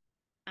this,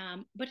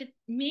 but it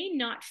may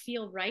not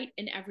feel right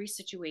in every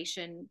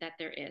situation that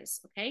there is,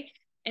 okay?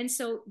 And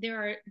so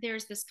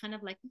there's this kind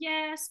of like,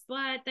 yes,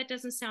 but that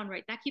doesn't sound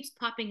right. That keeps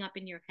popping up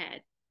in your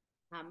head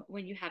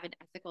when you have an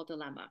ethical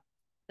dilemma,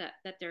 that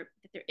there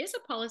is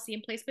a policy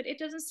in place, but it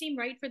doesn't seem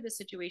right for the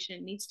situation.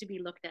 It needs to be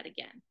looked at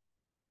again.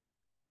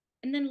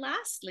 And then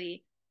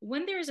lastly,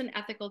 when there is an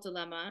ethical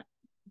dilemma,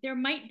 there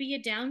might be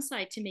a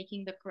downside to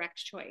making the correct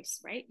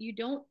choice, right?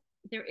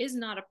 There is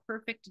not a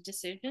perfect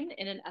decision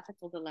in an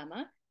ethical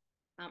dilemma.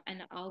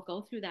 And I'll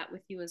go through that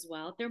with you as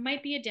well. There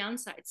might be a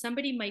downside.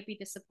 Somebody might be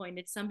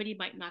disappointed. Somebody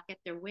might not get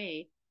their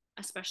way,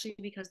 especially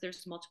because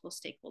there's multiple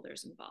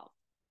stakeholders involved.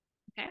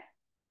 Okay.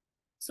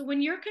 So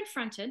when you're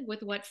confronted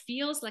with what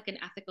feels like an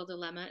ethical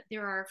dilemma,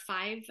 there are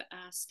 5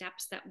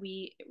 steps that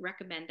we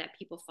recommend that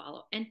people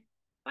follow. And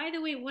by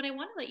the way, what I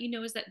want to let you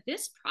know is that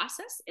this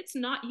process, it's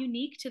not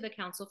unique to the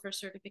Council for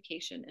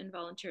Certification and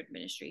Volunteer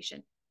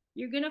Administration.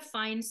 You're going to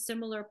find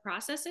similar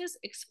processes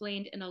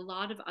explained in a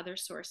lot of other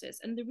sources.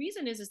 And the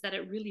reason is that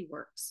it really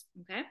works,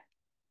 okay?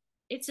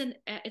 It's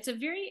a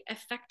very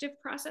effective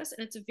process,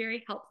 and it's a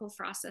very helpful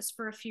process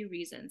for a few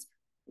reasons.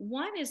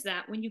 One is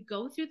that when you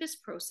go through this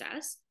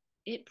process,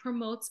 it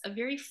promotes a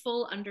very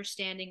full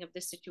understanding of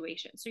the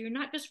situation. So you're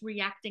not just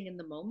reacting in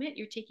the moment,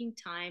 you're taking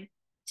time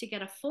to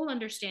get a full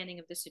understanding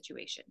of the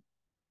situation.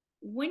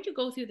 When you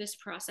go through this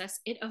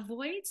process, it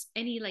avoids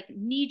any like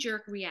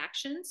knee-jerk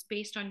reactions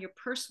based on your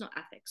personal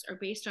ethics or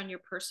based on your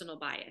personal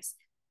bias.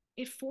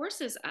 It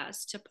forces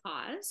us to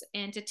pause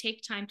and to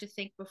take time to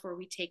think before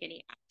we take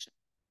any action.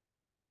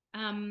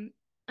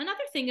 Another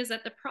thing is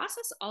that the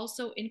process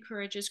also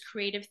encourages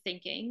creative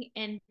thinking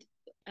and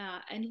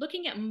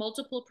looking at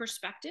multiple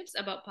perspectives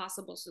about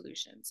possible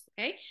solutions.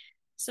 Okay.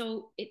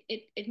 So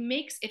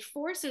it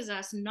forces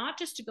us not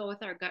just to go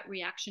with our gut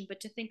reaction,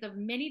 but to think of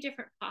many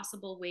different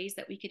possible ways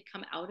that we could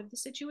come out of the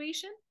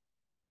situation,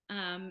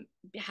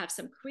 have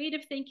some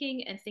creative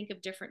thinking, and think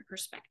of different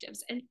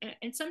perspectives.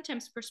 And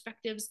sometimes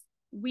perspectives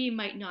we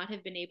might not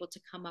have been able to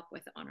come up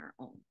with on our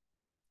own.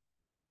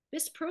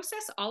 This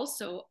process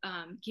also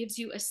gives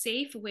you a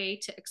safe way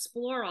to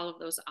explore all of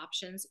those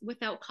options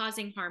without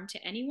causing harm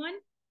to anyone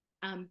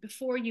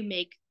before you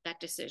make that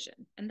decision.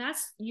 And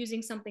that's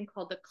using something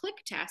called the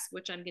click test,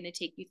 which I'm going to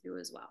take you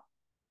through as well.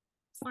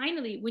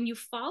 Finally, when you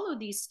follow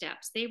these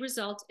steps, they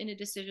result in a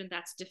decision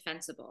that's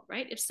defensible,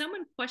 right? If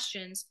someone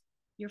questions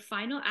your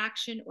final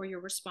action or your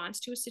response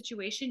to a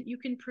situation, you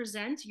can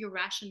present your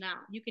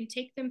rationale. You can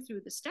take them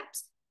through the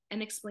steps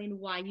and explain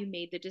why you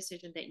made the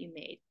decision that you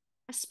made,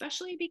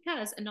 especially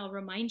because, and I'll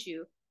remind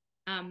you,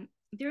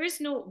 there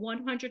is no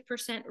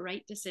 100%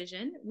 right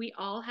decision. We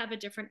all have a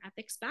different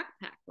ethics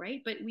backpack, right?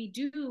 But we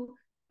do,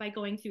 by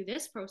going through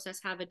this process,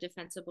 have a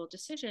defensible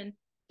decision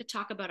to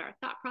talk about our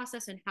thought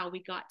process and how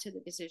we got to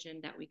the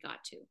decision that we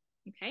got to,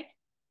 okay?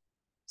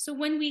 So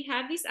when we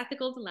have these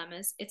ethical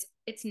dilemmas,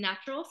 it's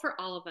natural for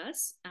all of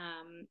us,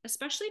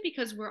 especially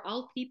because we're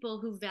all people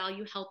who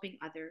value helping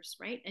others,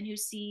 right? And who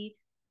see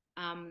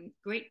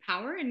great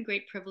power and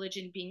great privilege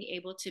in being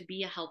able to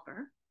be a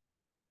helper.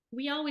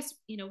 We always,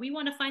 we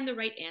want to find the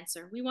right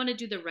answer. We want to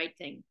do the right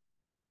thing.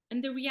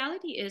 And the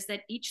reality is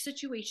that each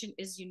situation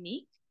is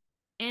unique.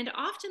 And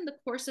often the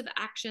course of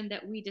action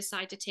that we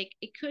decide to take,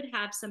 it could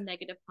have some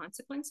negative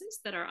consequences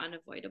that are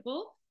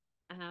unavoidable.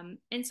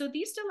 And so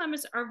these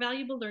dilemmas are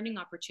valuable learning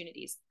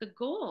opportunities. The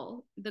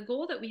goal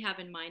that we have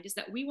in mind is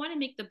that we want to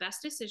make the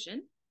best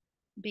decision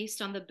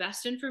based on the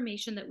best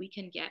information that we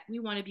can get. We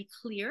want to be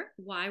clear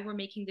why we're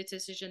making the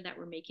decision that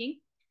we're making,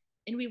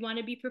 and we want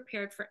to be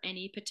prepared for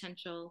any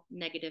potential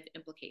negative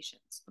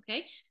implications.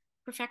 Okay,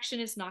 perfection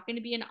is not going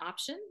to be an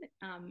option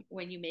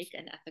when you make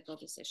an ethical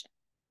decision.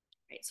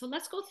 Right, so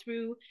let's go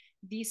through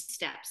these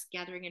steps: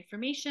 gathering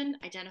information,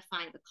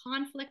 identifying the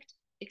conflict,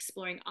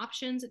 exploring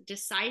options,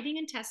 deciding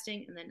and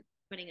testing, and then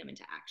putting them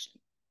into action.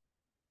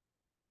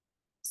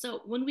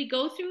 So when we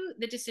go through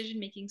the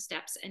decision-making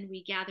steps and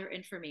we gather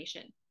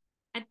information,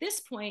 at this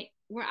point,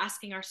 we're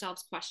asking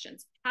ourselves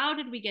questions. How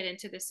did we get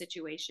into this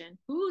situation?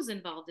 Who's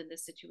involved in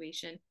this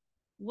situation?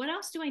 What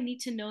else do I need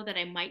to know that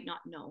I might not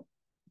know?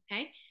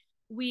 Okay.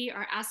 We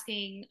are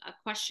asking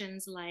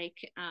questions like,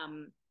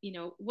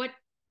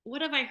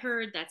 what have I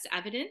heard that's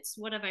evidence?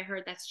 What have I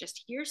heard that's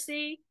just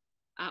hearsay?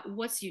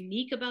 What's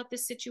unique about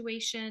this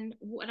situation?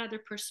 What other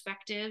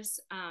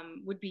perspectives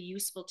would be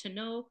useful to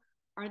know?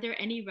 Are there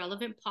any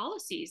relevant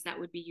policies that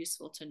would be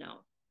useful to know?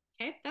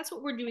 Okay, that's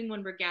what we're doing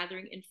when we're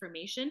gathering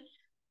information.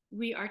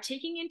 We are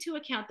taking into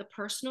account the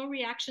personal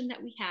reaction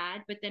that we had,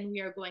 but then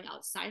we are going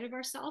outside of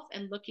ourselves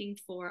and looking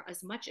for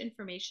as much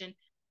information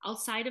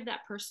outside of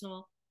that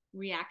personal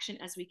reaction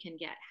as we can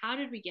get. How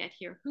did we get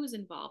here? Who's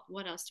involved?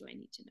 What else do I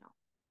need to know?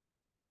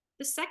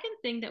 The second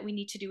thing that we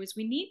need to do is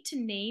we need to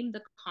name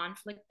the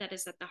conflict that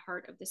is at the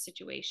heart of the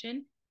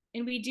situation.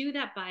 And we do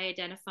that by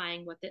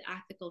identifying what the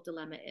ethical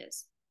dilemma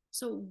is.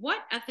 So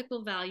what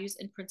ethical values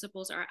and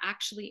principles are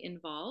actually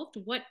involved?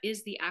 What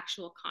is the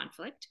actual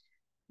conflict?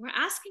 We're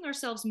asking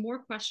ourselves more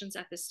questions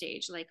at this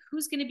stage, like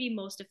who's going to be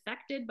most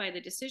affected by the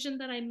decision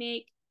that I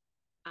make?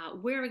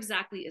 Where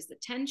exactly is the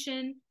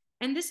tension?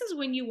 And this is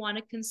when you want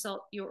to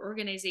consult your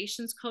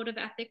organization's code of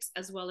ethics,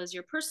 as well as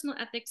your personal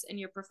ethics and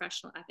your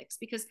professional ethics,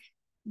 because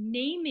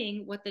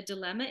naming what the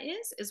dilemma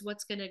is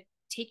what's going to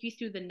take you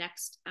through the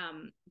next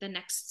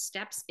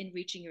steps in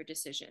reaching your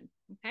decision.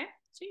 Okay,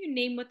 so you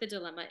name what the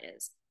dilemma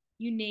is.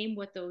 You name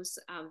what those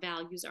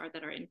values are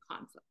that are in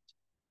conflict.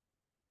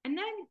 And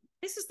then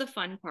this is the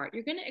fun part.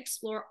 You're going to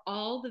explore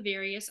all the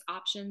various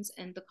options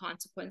and the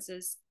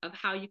consequences of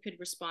how you could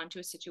respond to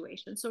a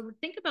situation. So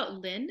think about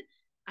Lynn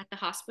at the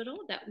hospital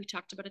that we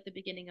talked about at the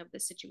beginning of the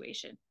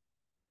situation.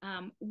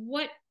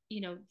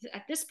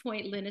 At this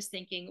point, Lynn is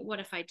thinking, what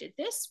if I did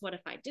this? What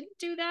if I didn't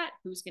do that?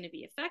 Who's going to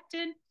be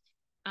affected?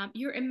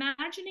 You're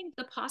imagining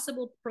the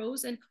possible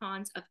pros and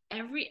cons of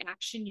every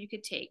action you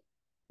could take.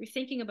 You're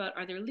thinking about,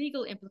 are there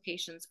legal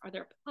implications? Are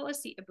there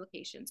policy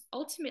implications?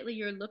 Ultimately,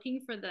 you're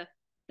looking for the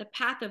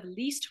path of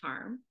least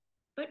harm,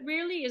 but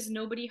rarely is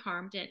nobody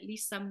harmed in at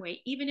least some way,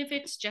 even if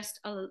it's just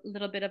a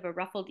little bit of a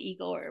ruffled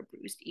ego or a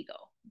bruised ego,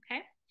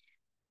 okay?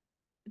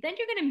 Then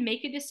you're going to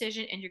make a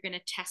decision and you're going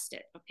to test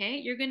it, okay?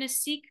 You're going to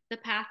seek the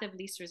path of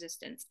least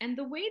resistance. And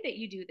the way that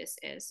you do this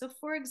is, so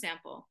for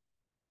example,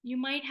 you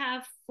might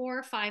have 4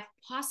 or 5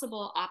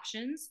 possible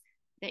options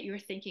that you're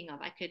thinking of.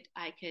 I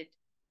could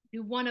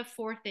do one of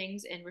 4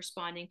 things in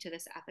responding to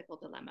this ethical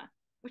dilemma.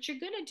 What you're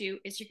going to do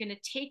is you're going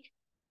to take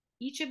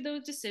each of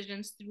those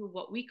decisions through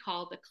what we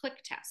call the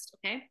click test,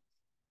 okay?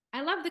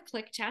 I love the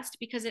click test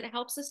because it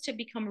helps us to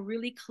become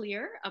really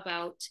clear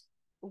about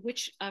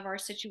which of our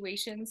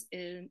situations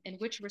and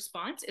which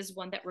response is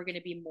one that we're going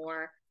to be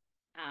more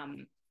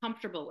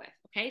comfortable with,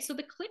 okay? So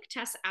the click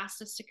test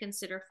asks us to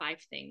consider 5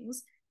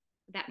 things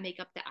that make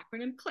up the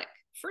acronym CLICK.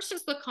 First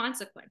is the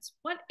consequence.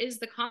 What is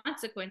the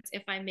consequence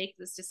if I make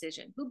this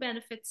decision? Who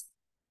benefits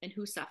and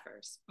who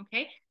suffers,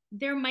 okay?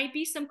 There might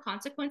be some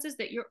consequences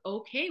that you're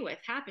okay with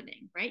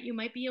happening, right? You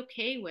might be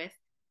okay with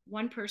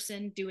one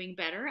person doing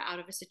better out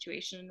of a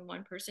situation and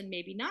one person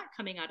maybe not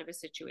coming out of a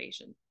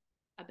situation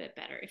a bit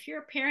better. If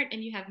you're a parent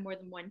and you have more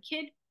than one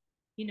kid,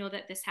 you know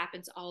that this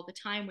happens all the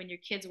time when your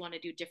kids want to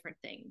do different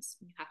things.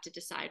 You have to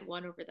decide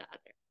one over the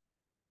other.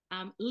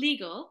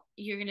 Legal,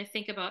 you're going to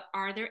think about,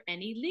 are there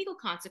any legal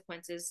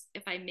consequences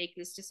if I make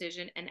this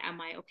decision, and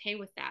am I okay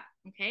with that?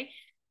 Okay.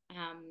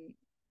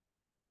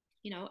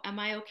 Am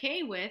I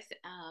okay with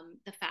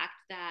the fact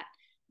that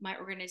my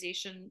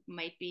organization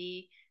might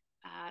be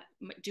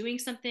doing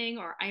something,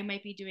 or I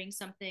might be doing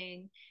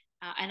something,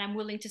 and I'm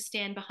willing to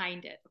stand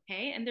behind it,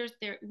 okay? And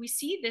we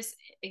see this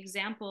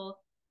example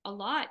a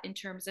lot in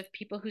terms of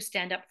people who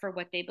stand up for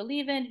what they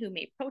believe in, who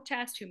may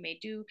protest, who may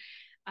do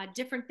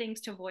different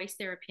things to voice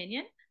their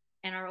opinion,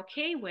 and are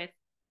okay with,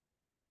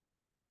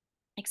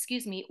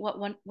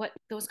 what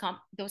those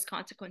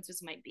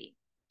consequences might be.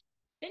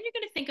 Then you're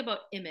going to think about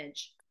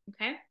image,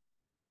 okay?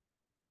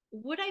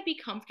 Would I be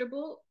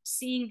comfortable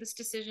seeing this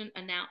decision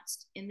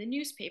announced in the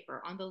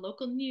newspaper, on the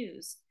local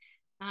news,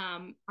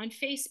 on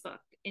Facebook,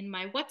 in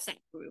my WhatsApp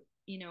group,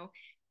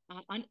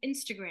 on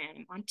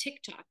Instagram, on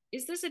TikTok?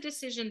 Is this a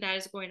decision that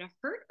is going to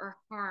hurt or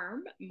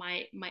harm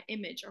my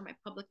image or my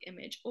public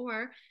image,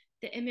 or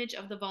the image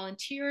of the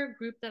volunteer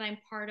group that I'm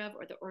part of,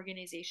 or the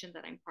organization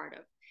that I'm part of?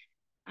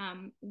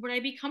 Would I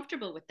be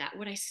comfortable with that?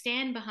 Would I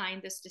stand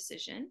behind this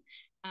decision?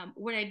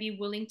 Would I be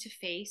willing to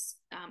face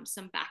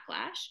some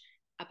backlash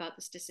about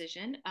this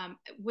decision?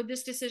 Would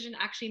this decision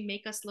actually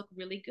make us look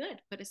really good,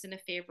 put us in a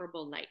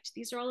favorable light?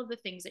 These are all of the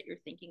things that you're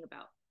thinking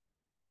about.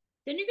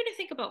 Then you're going to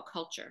think about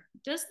culture.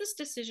 Does this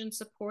decision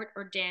support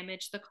or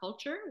damage the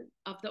culture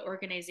of the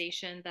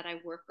organization that I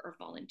work or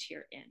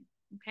volunteer in?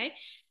 Okay.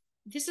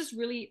 This is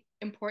really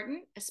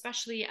important,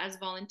 especially as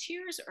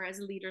volunteers or as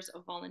leaders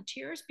of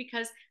volunteers,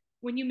 because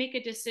when you make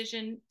a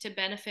decision to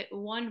benefit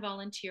one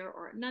volunteer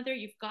or another,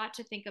 you've got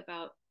to think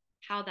about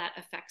how that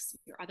affects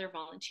your other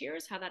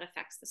volunteers, how that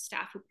affects the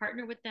staff who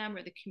partner with them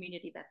or the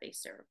community that they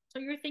serve. So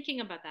you're thinking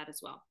about that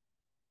as well.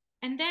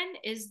 And then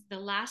is the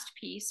last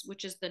piece,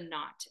 which is the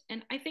not.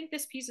 And I think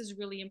this piece is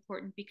really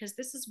important because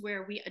this is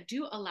where we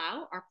do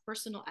allow our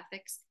personal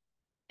ethics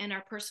and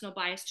our personal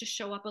bias to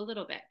show up a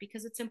little bit,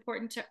 because it's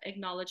important to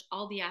acknowledge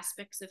all the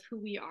aspects of who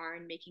we are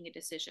in making a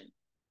decision.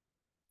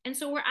 And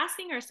so we're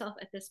asking ourselves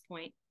at this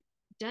point,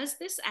 does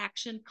this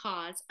action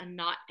cause a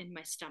knot in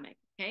my stomach?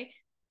 Okay.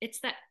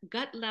 It's that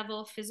gut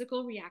level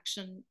physical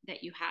reaction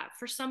that you have.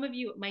 For some of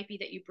you, it might be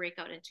that you break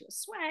out into a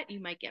sweat, you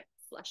might get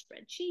flushed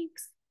red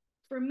cheeks.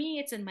 For me,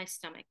 it's in my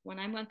stomach. When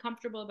I'm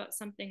uncomfortable about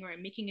something or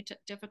I'm making a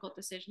difficult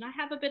decision, I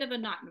have a bit of a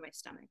knot in my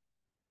stomach.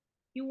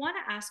 You want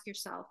to ask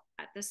yourself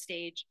at this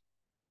stage,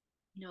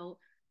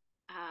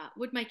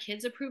 would my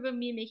kids approve of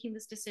me making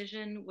this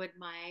decision? Would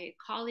my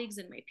colleagues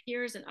and my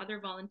peers and other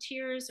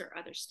volunteers or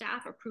other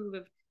staff approve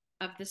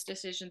of this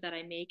decision that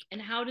I make? And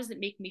how does it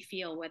make me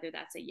feel, whether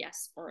that's a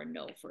yes or a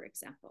no, for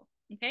example?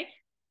 Okay.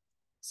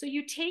 So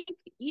you take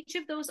each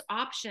of those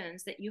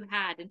options that you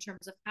had in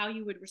terms of how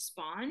you would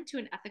respond to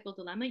an ethical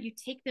dilemma, you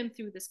take them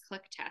through this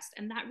click test.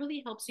 And that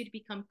really helps you to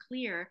become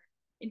clear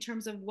in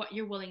terms of what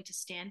you're willing to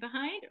stand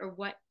behind or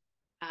what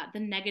the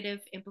negative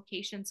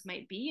implications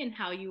might be and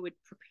how you would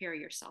prepare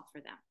yourself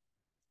for them.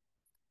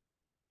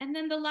 And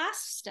then the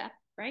last step,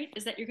 right,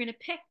 is that you're going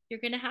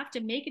to have to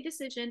make a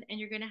decision, and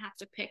you're going to have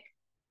to pick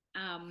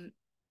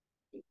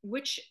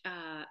which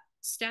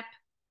step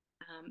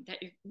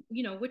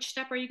which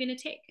step are you going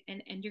to take?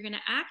 And you're going to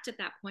act at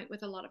that point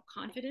with a lot of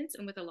confidence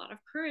and with a lot of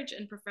courage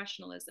and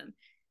professionalism.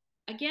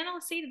 Again,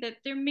 I'll say that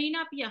there may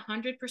not be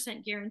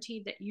 100%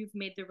 guaranteed that you've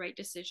made the right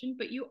decision,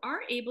 but you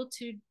are able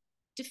to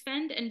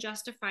defend and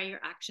justify your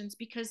actions,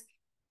 because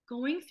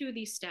going through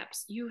these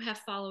steps, you have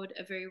followed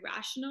a very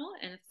rational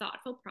and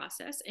thoughtful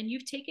process, and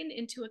you've taken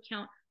into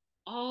account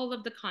all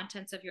of the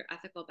contents of your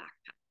ethical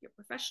backpack, your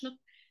professional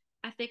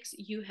ethics,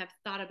 you have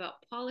thought about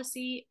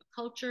policy,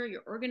 culture,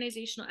 your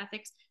organizational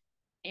ethics,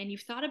 and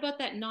you've thought about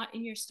that knot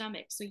in your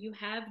stomach. So you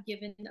have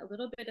given a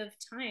little bit of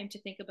time to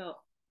think about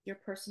your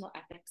personal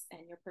ethics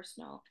and your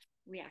personal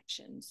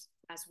reactions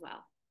as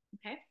well.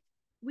 Okay.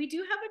 We do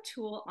have a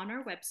tool on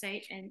our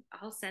website, and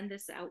I'll send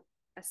this out,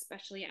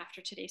 especially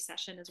after today's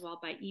session as well,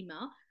 by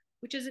email,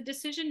 which is a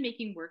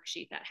decision-making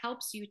worksheet that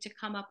helps you to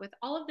come up with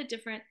all of the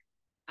different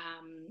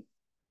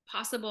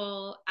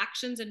possible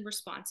actions and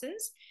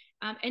responses.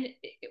 And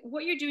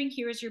what you're doing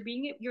here is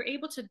you're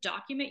able to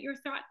document your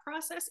thought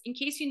process in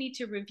case you need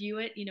to review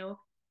it,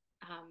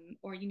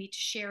 or you need to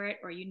share it,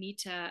 or you need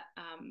to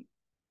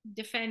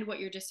defend what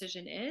your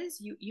decision is.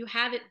 You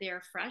have it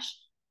there fresh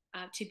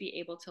to be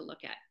able to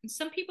look at. And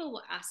some people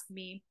will ask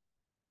me,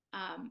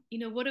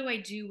 what do I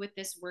do with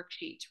this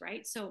worksheet,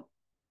 right? So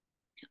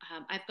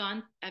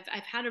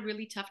I've had a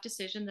really tough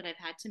decision that I've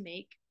had to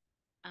make.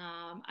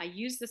 I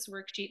use this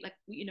worksheet,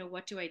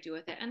 what do I do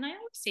with it? And I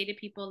always say to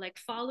people,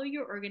 follow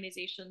your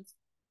organization's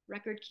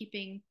record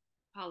keeping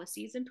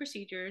policies and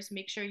procedures.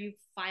 Make sure you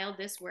file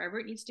this wherever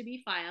it needs to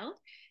be filed,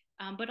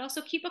 but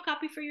also keep a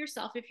copy for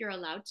yourself if you're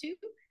allowed to,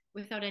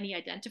 without any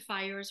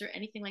identifiers or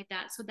anything like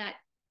that, so that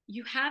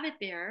you have it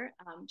there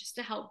just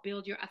to help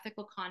build your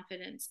ethical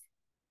confidence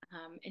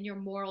and your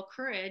moral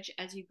courage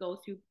as you go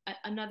through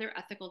another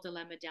ethical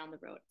dilemma down the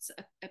road. It's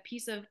a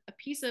piece of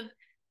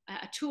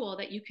a tool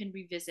that you can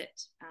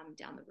revisit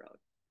down the road.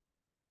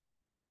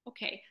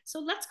 Okay, so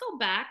let's go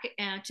back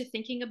to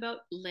thinking about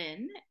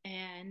Lynn,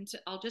 and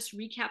I'll just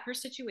recap her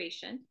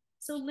situation.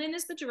 So Lynn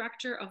is the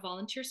director of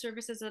volunteer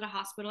services at a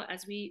hospital,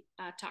 as we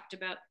talked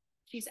about.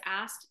 She's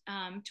asked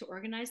to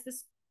organize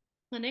this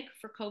clinic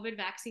for COVID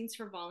vaccines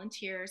for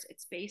volunteers.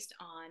 It's based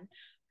on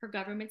her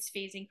government's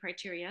phasing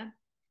criteria.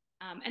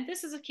 And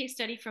this is a case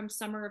study from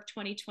summer of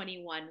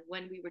 2021,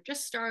 when we were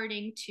just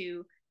starting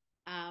to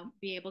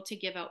be able to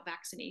give out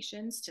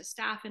vaccinations to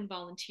staff and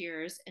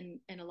volunteers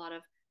in a lot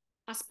of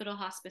hospital,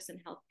 hospice, and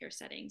healthcare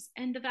settings.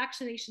 And the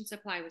vaccination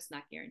supply was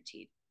not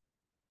guaranteed.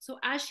 So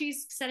as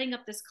she's setting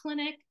up this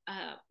clinic,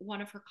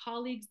 one of her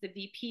colleagues, the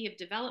VP of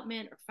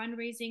development or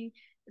fundraising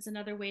is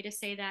another way to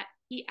say that,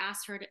 he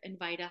asked her to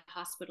invite a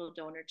hospital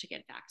donor to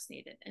get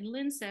vaccinated. And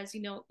Lynn says,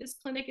 this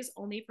clinic is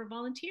only for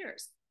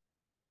volunteers.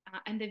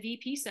 And the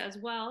VP says,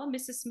 well,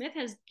 Mrs. Smith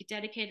has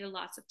dedicated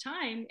lots of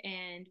time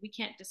and we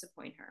can't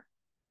disappoint her.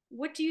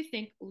 What do you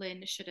think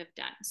Lynn should have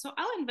done? So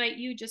I'll invite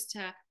you just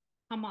to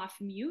come off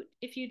mute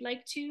if you'd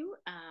like to.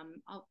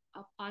 I'll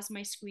pause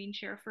my screen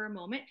share for a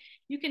moment.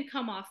 You can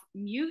come off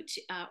mute,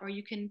 or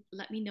you can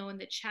let me know in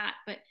the chat.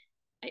 But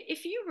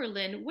if you were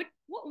Lynn,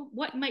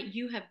 what might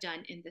you have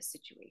done in this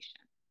situation?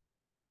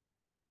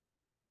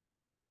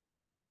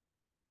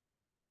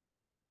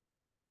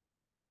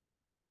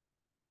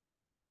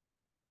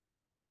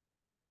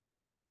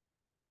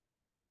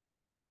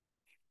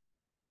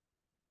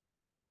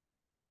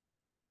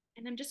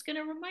 And I'm just going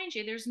to remind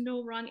you, there's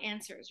no wrong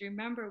answers.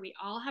 Remember, we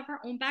all have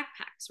our own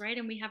backpacks, right?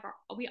 And we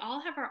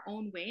all have our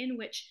own way in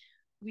which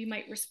we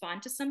might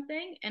respond to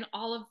something, and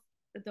all of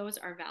those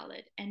are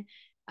valid. And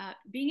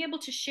being able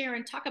to share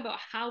and talk about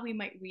how we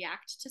might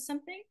react to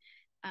something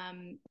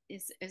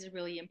is a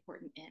really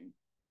important in.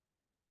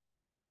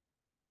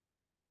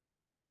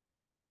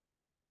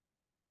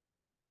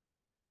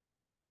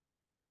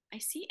 I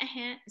see a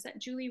hand. Is that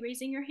Julie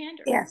raising your hand?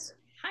 Or... Yes.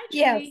 Hi,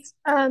 Julie.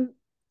 Yes.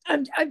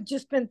 I've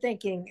just been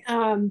thinking.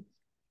 To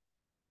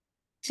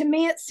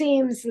me, it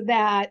seems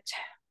that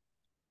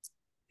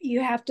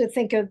you have to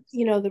think of,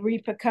 the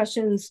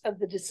repercussions of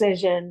the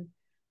decision.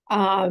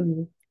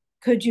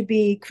 Could you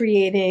be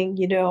creating,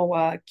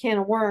 a can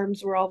of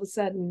worms where all of a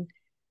sudden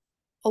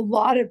a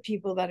lot of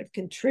people that have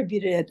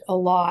contributed a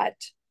lot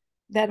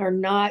that are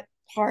not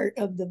part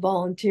of the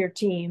volunteer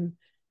team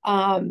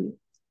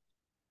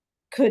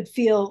could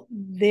feel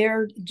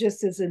they're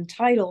just as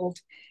entitled.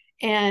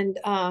 And,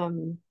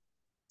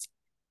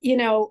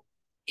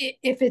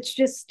 if it's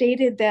just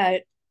stated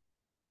that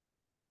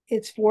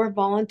it's for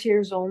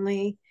volunteers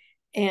only,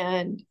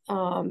 and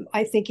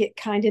I think it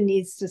kind of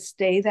needs to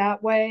stay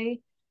that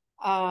way.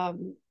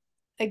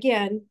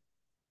 Again,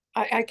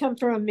 I come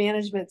from a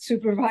management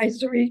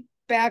supervisory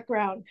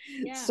background.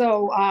 Yeah.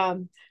 So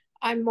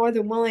I'm more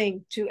than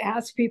willing to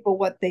ask people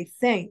what they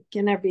think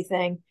and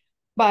everything.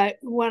 But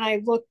when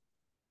I look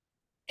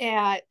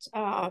at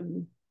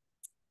the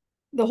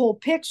whole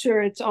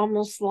picture, it's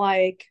almost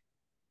like,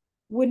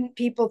 wouldn't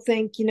people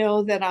think,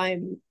 that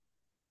I'm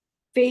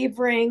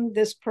favoring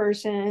this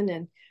person,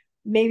 and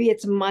maybe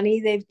it's money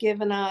they've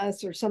given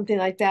us or something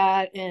like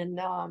that. And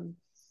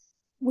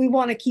we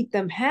want to keep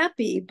them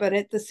happy, but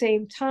at the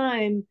same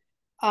time,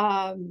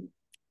 let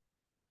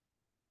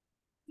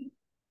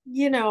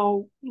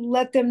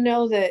them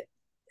know that,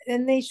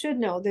 and they should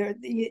know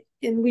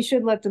and we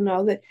should let them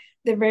know that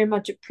they're very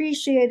much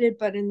appreciated.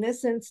 But in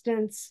this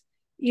instance,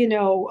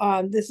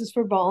 this is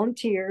for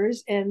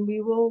volunteers, and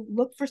we will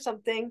look for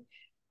something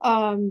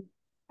and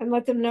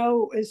let them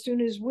know as soon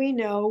as we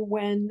know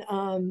when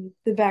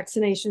the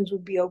vaccinations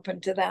would be open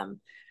to them.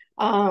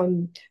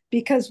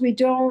 Because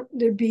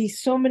there'd be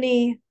so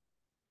many,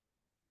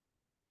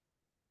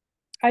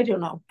 I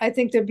don't know. I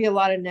think there'd be a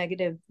lot of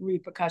negative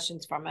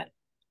repercussions from it.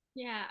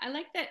 Yeah, I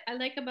like that. I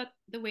like about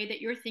the way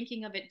that you're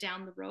thinking of it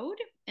down the road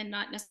and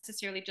not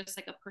necessarily just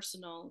like a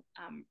personal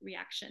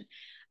reaction.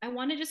 I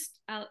want to just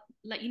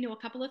let you know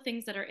a couple of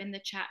things that are in the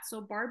chat.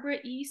 So Barbara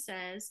E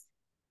says,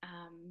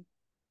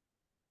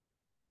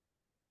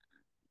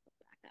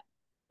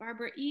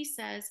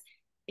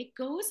 it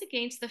goes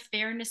against the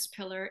fairness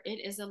pillar. It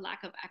is a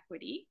lack of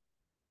equity.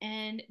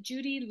 And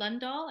Judy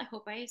Lundahl, I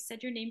hope I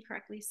said your name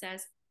correctly,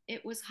 says,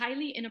 it was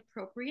highly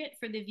inappropriate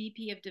for the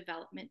VP of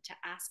development to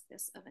ask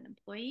this of an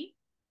employee.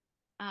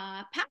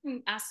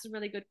 Patton asks a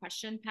really good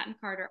question. Patton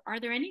Carter, are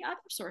there any other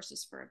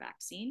sources for a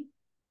vaccine?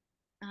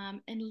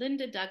 And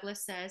Linda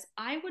Douglas says,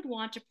 I would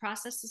want to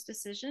process this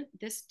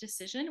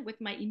decision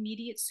with my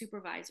immediate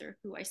supervisor,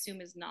 who I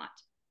assume is not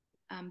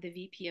the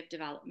VP of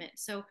development.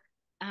 So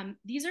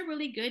these are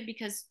really good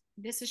because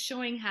this is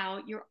showing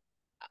how you're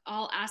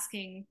all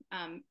asking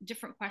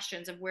different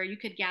questions of where you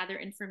could gather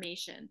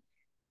information.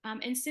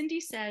 And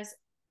Cindy says,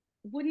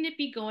 wouldn't it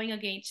be going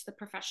against the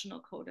professional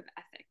code of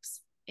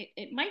ethics?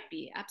 It might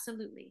be,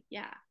 absolutely,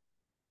 yeah.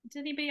 Does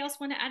anybody else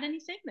want to add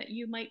anything that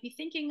you might be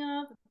thinking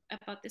of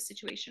about this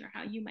situation or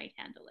how you might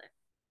handle it?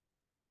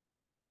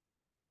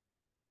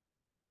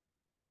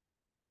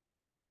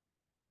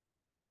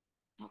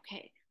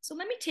 Okay, so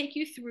let me take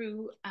you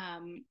through,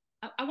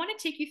 I want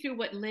to take you through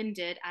what Lynn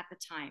did at the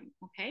time,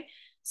 okay?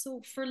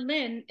 So for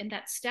Lynn, in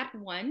that step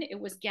one, it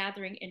was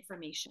gathering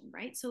information,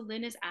 right? So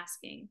Lynn is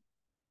asking,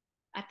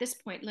 at this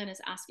point, Lynn is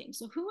asking,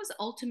 so who is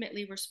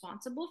ultimately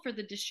responsible for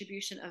the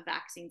distribution of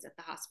vaccines at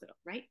the hospital,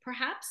 right?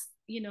 Perhaps,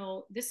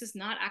 this is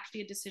not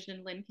actually a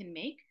decision Lynn can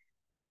make.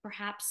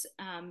 Perhaps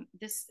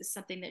this is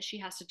something that she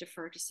has to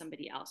defer to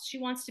somebody else. She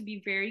wants to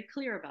be very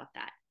clear about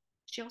that.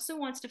 She also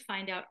wants to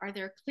find out, are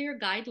there clear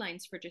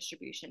guidelines for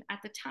distribution? At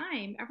the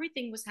time,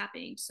 everything was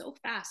happening so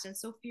fast and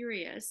so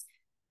furious.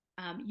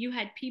 You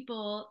had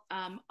people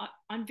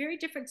on very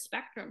different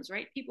spectrums,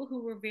 right? People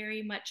who were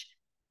very much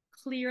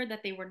clear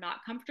that they were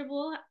not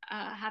comfortable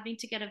having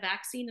to get a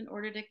vaccine in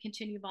order to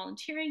continue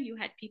volunteering. You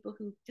had people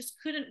who just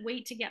couldn't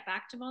wait to get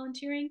back to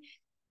volunteering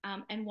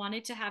and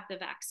wanted to have the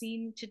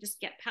vaccine to just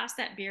get past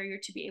that barrier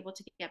to be able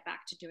to get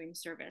back to doing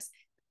service.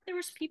 There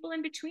was people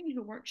in between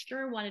who weren't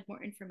sure, wanted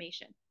more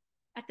information.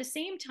 At the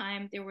same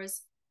time, there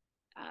was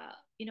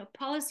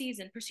policies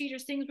and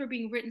procedures, things were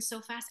being written so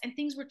fast and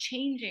things were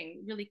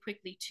changing really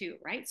quickly too,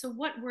 right? So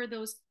what were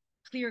those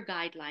clear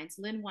guidelines.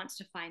 Lynn wants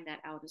to find that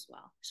out as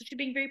well. So she's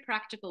being very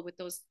practical with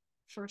those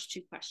first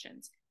two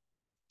questions.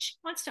 She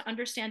wants to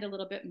understand a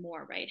little bit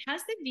more, right?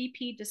 Has the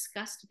VP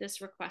discussed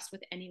this request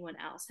with anyone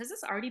else? Has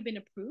this already been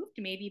approved,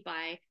 maybe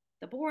by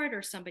the board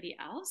or somebody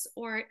else?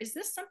 Or is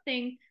this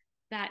something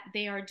that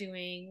they are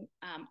doing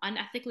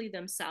unethically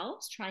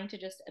themselves, trying to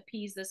just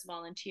appease this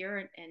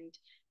volunteer, and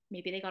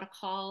maybe they got a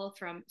call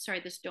from,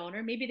 this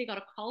donor, maybe they got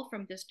a call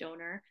from this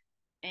donor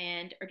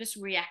and are just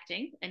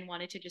reacting and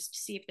wanted to just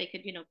see if they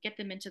could, get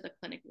them into the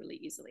clinic really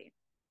easily.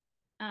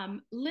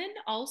 Lynn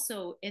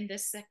also in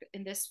this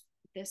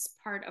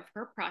part of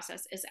her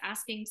process is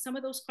asking some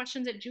of those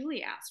questions that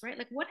Julie asked, right?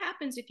 Like, what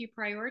happens if you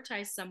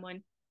prioritize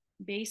someone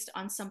based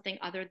on something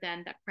other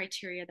than that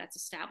criteria that's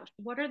established?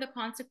 What are the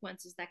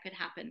consequences that could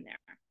happen there?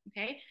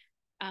 Okay.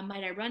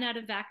 Might I run out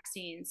of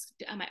vaccines?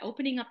 Am I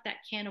opening up that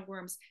can of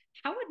worms?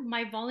 How would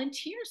my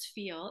volunteers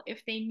feel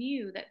if they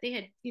knew that they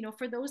had,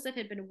 for those that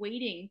had been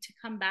waiting to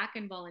come back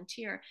and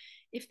volunteer,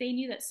 if they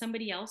knew that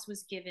somebody else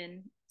was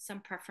given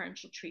some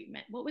preferential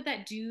treatment? What would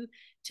that do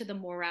to the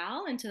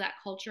morale and to that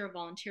culture of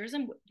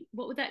volunteerism?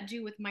 What would that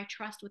do with my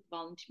trust with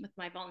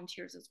my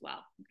volunteers as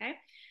well? Okay.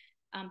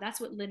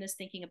 That's what Lynn is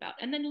thinking about.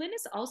 And then Lynn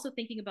is also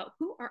thinking about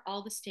who are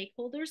all the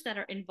stakeholders that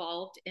are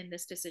involved in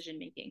this decision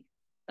making.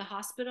 The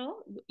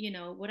hospital,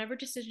 whatever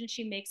decision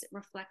she makes, it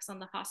reflects on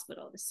the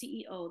hospital, the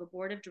CEO, the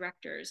board of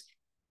directors.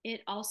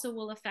 It also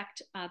will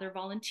affect other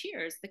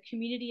volunteers, the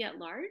community at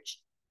large,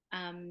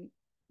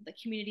 the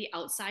community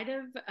outside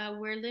of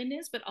where Lynn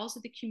is, but also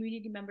the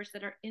community members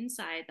that are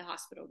inside the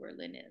hospital where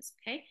Lynn is.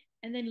 Okay.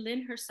 And then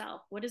Lynn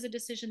herself, what is a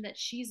decision that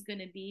she's going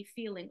to be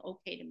feeling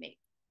okay to make?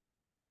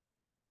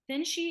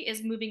 Then she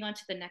is moving on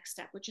to the next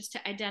step, which is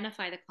to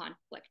identify the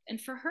conflict. And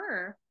for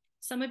her,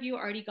 some of you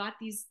already got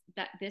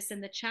this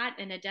in the chat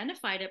and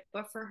identified it,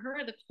 but for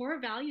her, the core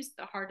values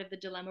at the heart of the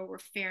dilemma were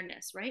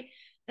fairness, right?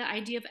 The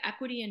idea of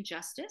equity and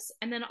justice,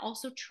 and then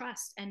also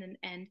trust and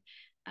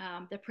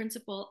the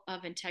principle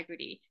of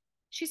integrity.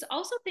 She's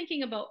also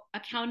thinking about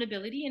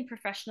accountability and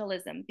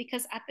professionalism,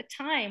 because at the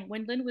time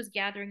when Lynn was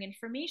gathering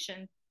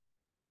information,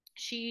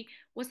 she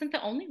wasn't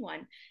the only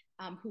one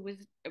who was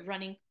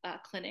running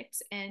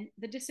clinics, and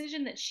the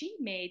decision that she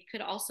made could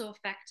also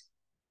affect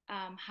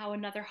how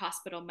another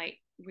hospital might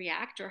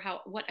react, or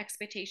what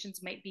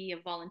expectations might be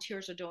of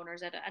volunteers or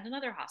donors at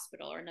another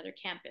hospital or another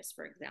campus,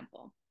 for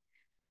example.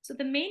 So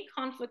the main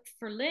conflict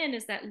for Lynn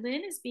is that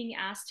Lynn is being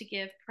asked to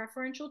give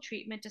preferential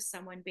treatment to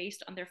someone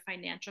based on their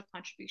financial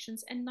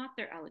contributions and not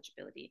their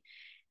eligibility.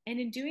 And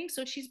in doing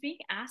so, she's being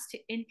asked to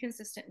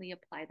inconsistently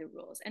apply the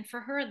rules. And for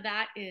her,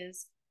 that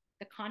is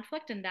the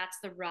conflict, and that's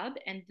the rub,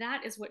 and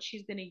that is what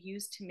she's going to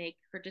use to make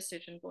her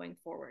decision going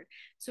forward.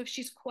 So if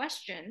she's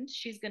questioned,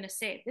 she's going to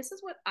say, this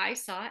is what I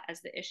saw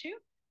as the issue,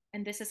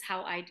 and this is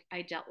how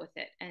I dealt with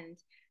it, and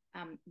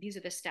these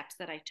are the steps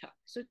that I took.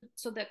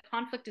 So the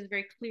conflict is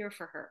very clear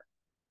for her.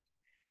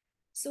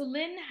 So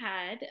Lynn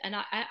had, and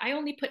I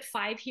only put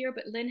 5 here,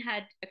 but Lynn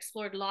had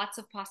explored lots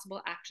of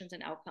possible actions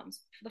and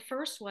outcomes. The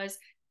first was,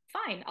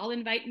 fine, I'll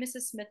invite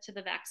Mrs. Smith to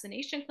the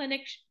vaccination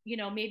clinic.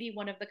 Maybe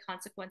one of the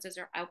consequences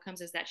or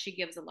outcomes is that she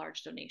gives a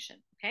large donation.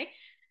 Okay.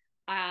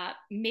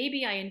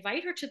 Maybe I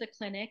invite her to the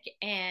clinic,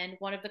 and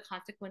one of the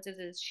consequences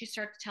is she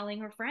starts telling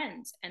her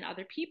friends and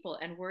other people,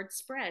 and word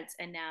spreads.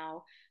 And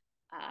now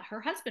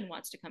her husband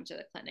wants to come to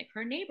the clinic.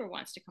 Her neighbor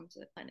wants to come to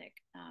the clinic.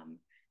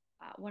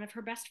 One of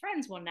her best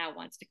friends now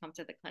wants to come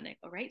to the clinic.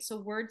 All right. So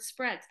word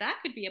spreads. That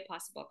could be a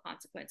possible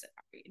consequence.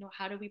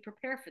 How do we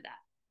prepare for that?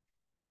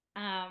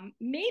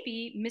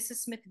 Maybe Mrs.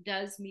 Smith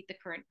does meet the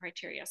current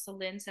criteria. So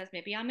Lynn says,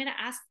 maybe I'm going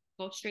to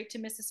go straight to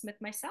Mrs. Smith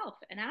myself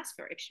and ask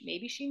her if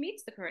maybe she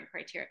meets the current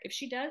criteria. If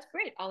she does,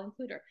 great, I'll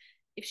include her.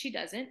 If she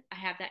doesn't, I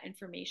have that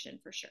information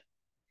for sure.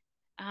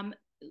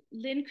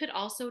 Lynn could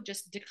also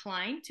just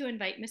decline to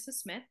invite Mrs.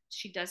 Smith.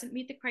 She doesn't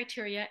meet the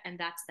criteria, and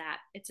that's that.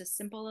 It's as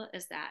simple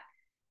as that.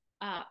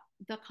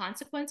 The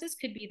consequences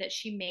could be that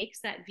she makes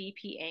that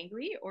VP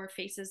angry or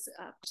faces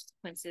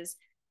consequences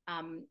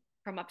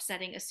from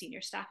upsetting a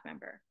senior staff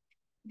member.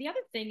 The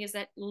other thing is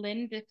that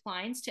Lynn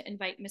declines to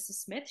invite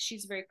Mrs. Smith.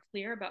 She's very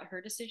clear about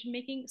her decision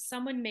making.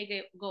 Someone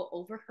may go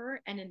over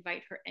her and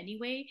invite her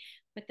anyway,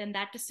 but then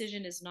that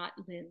decision is not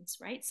Lynn's,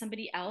 right?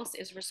 Somebody else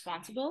is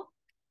responsible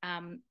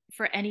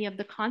for any of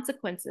the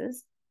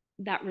consequences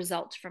that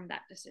result from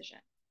that decision.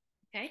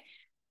 Okay.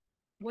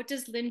 What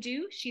does Lynn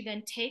do? She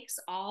then takes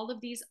all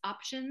of these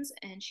options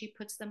and she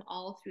puts them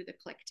all through the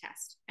click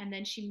test. And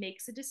then she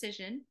makes a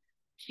decision.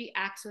 She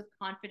acts with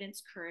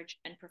confidence, courage,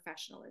 and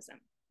professionalism.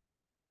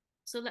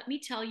 So let me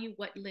tell you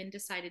what Lynn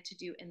decided to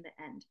do in the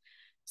end.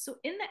 So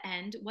in the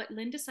end, what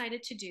Lynn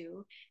decided to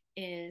do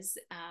is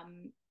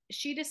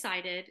she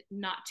decided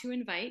not to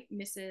invite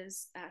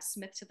Mrs.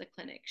 Smith to the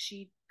clinic.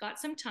 She got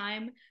some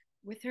time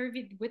with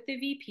the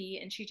VP,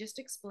 and she just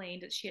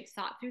explained that she had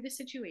thought through the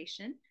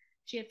situation.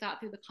 She had thought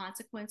through the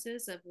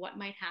consequences of what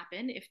might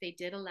happen if they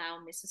did allow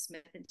Mrs.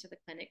 Smith into the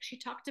clinic. She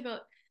talked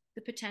about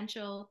the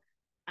potential,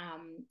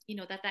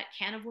 that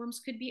can of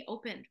worms could be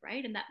opened,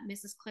 right? And that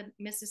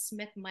Mrs.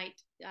 Smith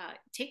might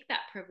take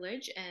that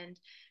privilege and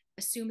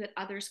assume that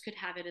others could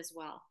have it as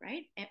well,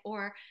 right?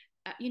 Or,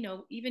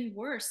 even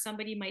worse,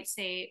 somebody might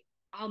say,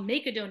 I'll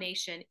make a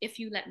donation if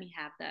you let me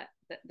have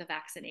the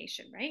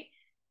vaccination, right?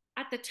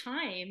 At the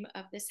time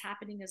of this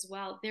happening as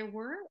well, there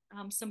were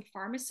some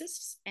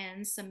pharmacists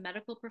and some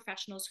medical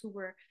professionals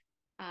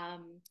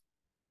um,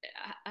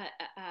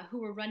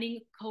 who were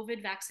running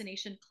COVID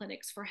vaccination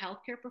clinics for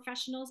healthcare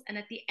professionals. And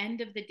at the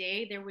end of the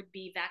day, there would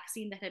be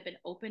vaccine that had been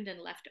opened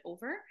and left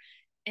over.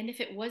 And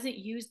if it wasn't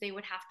used, they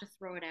would have to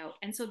throw it out.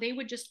 And so they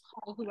would just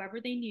call whoever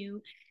they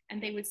knew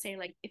and they would say,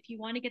 like, if you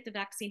want to get the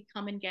vaccine,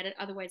 come and get it.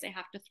 Otherwise, I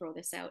have to throw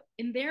this out.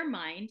 In their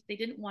mind, they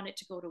didn't want it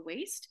to go to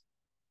waste.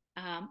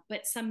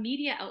 But some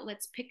media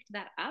outlets picked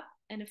that up,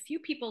 and a few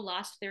people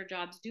lost their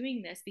jobs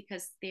doing this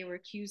because they were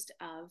accused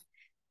of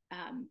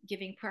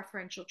giving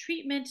preferential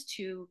treatment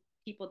to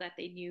people that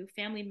they knew,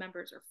 family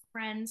members or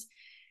friends.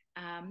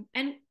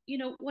 And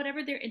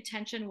whatever their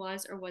intention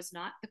was or was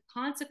not, the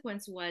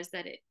consequence was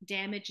that it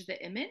damaged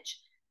the image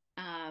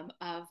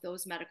of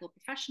those medical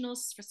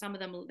professionals. For some of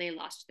them, they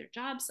lost their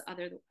jobs.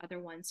 Other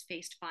ones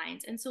faced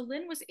fines. And so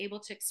Lynn was able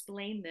to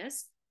explain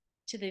this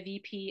to the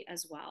VP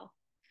as well.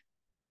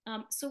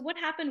 So what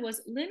happened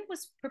was Lynn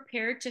was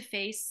prepared to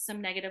face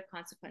some negative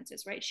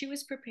consequences, right? She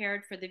was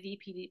prepared for the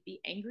VP to be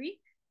angry.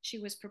 She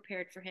was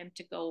prepared for him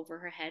to go over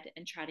her head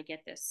and try to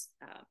get this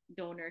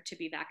donor to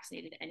be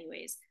vaccinated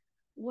anyways.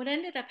 What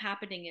ended up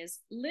happening is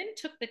Lynn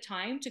took the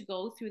time to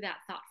go through that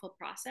thoughtful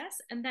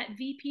process, and that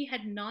VP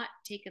had not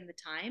taken the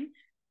time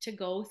to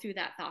go through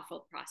that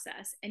thoughtful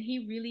process. And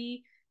he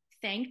really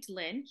thanked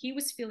Lynn. He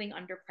was feeling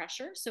under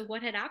pressure. So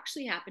what had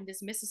actually happened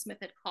is Mrs. Smith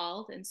had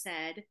called and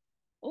said,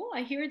 oh,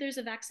 I hear there's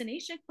a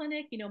vaccination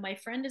clinic. My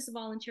friend is a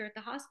volunteer at the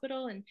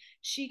hospital and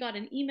she got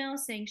an email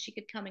saying she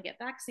could come and get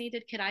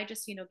vaccinated. Could I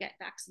just, get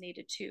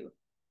vaccinated too?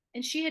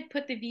 And she had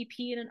put the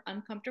VP in an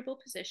uncomfortable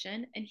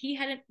position and he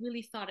hadn't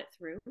really thought it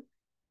through.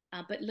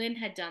 But Lynn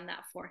had done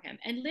that for him.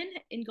 And Lynn,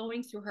 in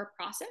going through her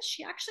process,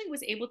 she actually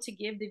was able to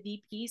give the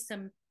VP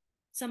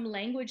some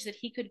language that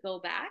he could go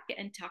back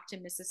and talk to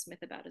Mrs.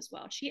 Smith about as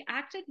well. She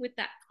acted with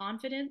that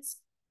confidence,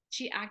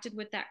 she acted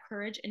with that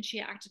courage, and she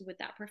acted with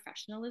that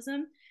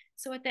professionalism.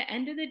 So at the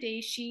end of the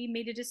day, she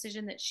made a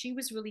decision that she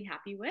was really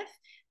happy with.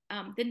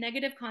 The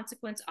negative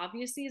consequence,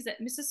 obviously, is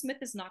that Mrs. Smith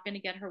is not going to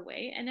get her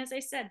way. And as I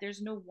said,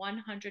 there's no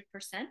 100%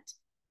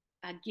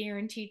 a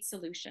guaranteed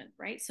solution,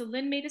 right? So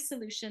Lynn made a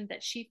solution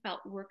that she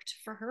felt worked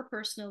for her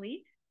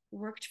personally,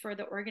 worked for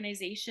the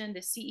organization,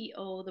 the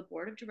CEO, the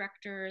board of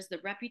directors, the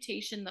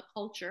reputation, the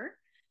culture,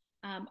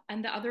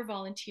 and the other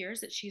volunteers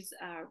that she's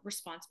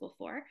responsible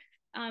for.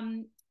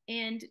 And,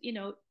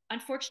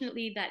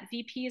 unfortunately, that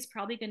VP is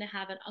probably going to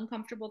have an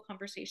uncomfortable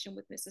conversation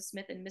with Mrs.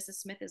 Smith, and Mrs.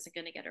 Smith isn't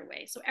going to get her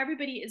way. So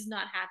everybody is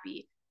not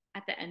happy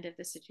at the end of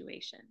the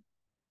situation.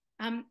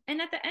 And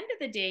at the end of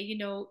the day,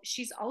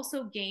 she's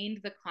also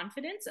gained the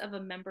confidence of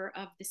a member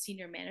of the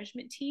senior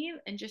management team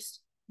and just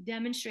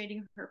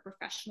demonstrating her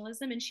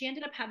professionalism. And she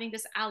ended up having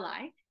this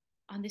ally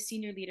on the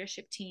senior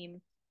leadership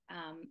team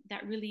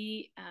that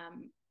really,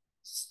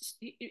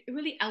 it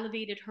really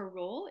elevated her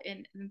role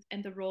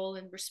and the role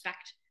and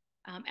respect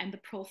and the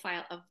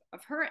profile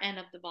of her and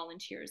of the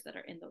volunteers that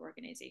are in the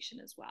organization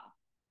as well.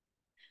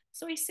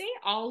 So I say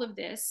all of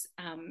this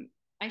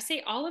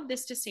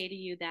to say to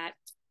you that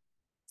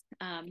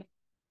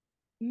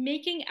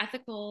making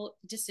ethical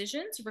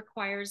decisions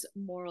requires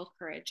moral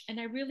courage. And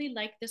I really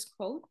like this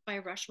quote by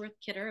Rushworth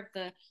Kidder of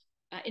the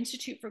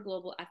Institute for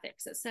Global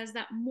Ethics. It says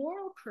that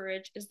moral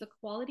courage is the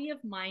quality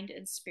of mind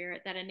and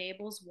spirit that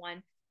enables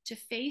one to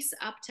face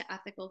up to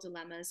ethical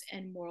dilemmas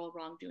and moral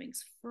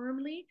wrongdoings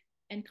firmly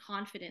and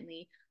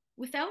confidently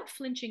without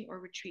flinching or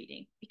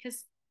retreating.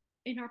 Because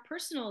in our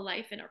personal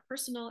life, in our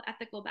personal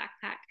ethical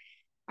backpack,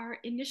 our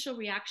initial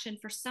reaction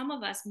for some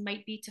of us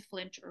might be to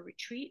flinch or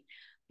retreat.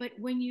 But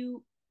when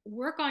you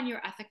work on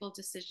your ethical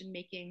decision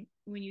making,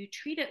 when you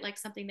treat it like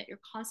something that you're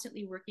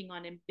constantly working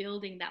on and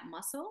building that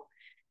muscle,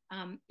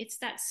 it's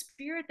that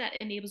spirit that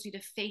enables you to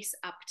face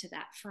up to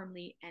that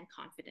firmly and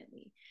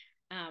confidently.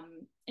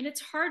 And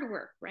it's hard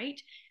work,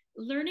 right?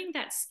 Learning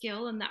that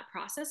skill and that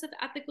process of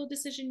ethical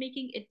decision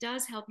making, it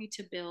does help you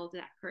to build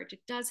that courage.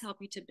 It does help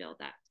you to build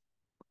that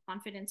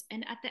confidence.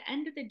 And at the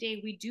end of the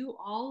day, we do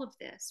all of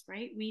this,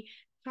 right? We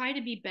try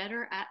to be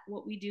better at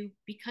what we do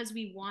because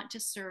we want to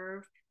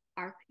serve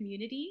our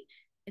community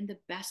in the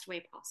best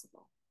way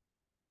possible.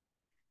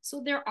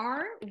 So there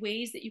are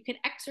ways that you can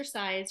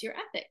exercise your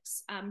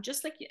ethics,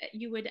 just like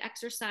you would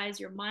exercise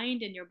your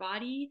mind and your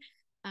body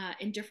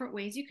in different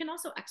ways. You can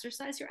also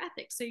exercise your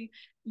ethics. So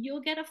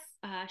you'll get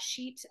a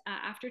sheet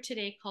after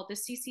today called the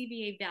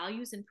CCVA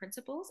Values and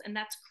Principles, and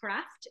that's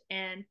CRAFT,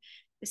 and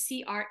the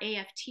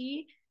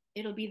CRAFT.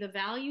 It'll be the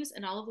values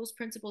and all of those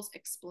principles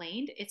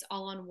explained. It's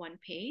all on one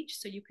page.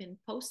 So you can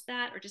post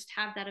that or just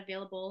have that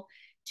available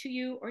to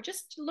you, or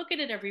just look at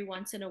it every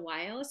once in a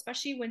while,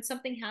 especially when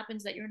something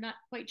happens that you're not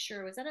quite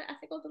sure, was that an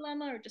ethical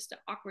dilemma or just an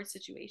awkward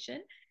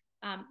situation?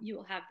 You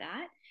will have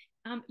that.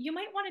 You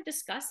might want to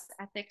discuss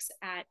ethics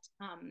at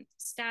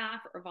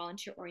staff or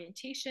volunteer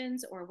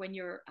orientations, or when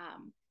you're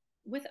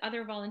with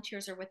other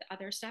volunteers or with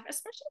other staff,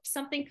 especially if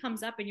something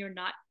comes up and you're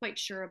not quite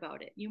sure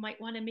about it. You might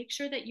want to make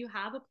sure that you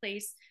have a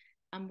place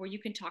where you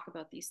can talk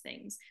about these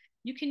things.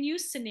 You can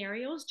use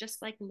scenarios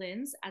just like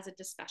Lynn's as a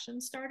discussion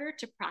starter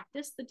to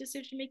practice the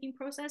decision-making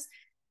process.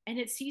 And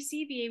at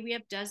CCVA, we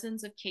have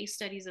dozens of case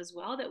studies as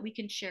well that we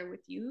can share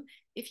with you.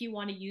 If you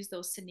want to use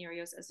those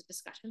scenarios as a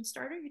discussion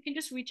starter, you can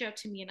just reach out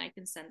to me and I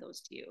can send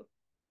those to you.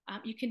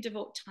 You can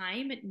devote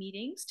time at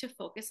meetings to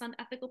focus on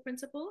ethical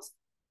principles.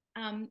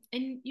 And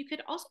you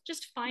could also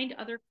just find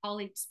other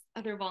colleagues,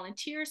 other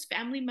volunteers,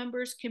 family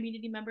members,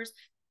 community members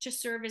to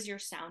serve as your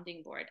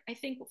sounding board. I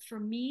think for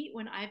me,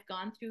 when I've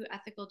gone through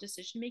ethical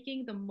decision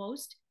making, the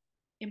most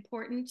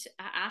important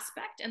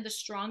aspect and the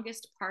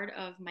strongest part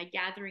of my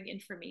gathering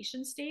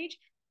information stage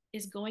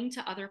is going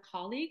to other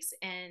colleagues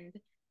and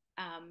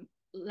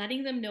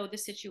letting them know the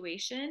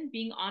situation,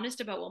 being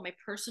honest about what my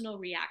personal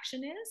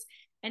reaction is,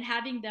 and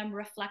having them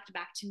reflect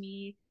back to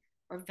me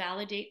or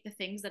validate the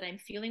things that I'm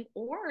feeling,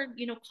 or,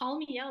 you know, call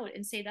me out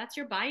and say, that's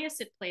your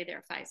bias at play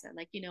there, Faiza.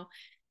 Like, you know,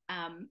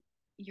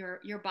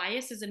 your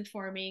bias is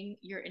informing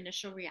your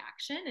initial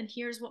reaction. And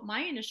here's what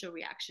my initial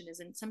reaction is.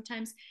 And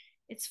sometimes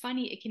it's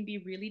funny, it can be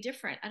really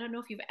different. I don't know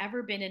if you've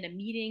ever been in a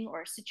meeting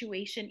or a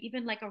situation,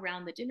 even like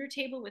around the dinner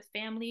table with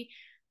family,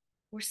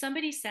 where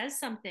somebody says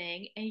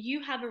something and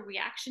you have a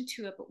reaction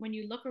to it, but when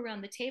you look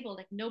around the table,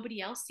 like nobody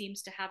else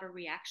seems to have a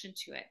reaction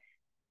to it.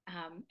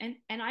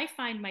 And I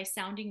find my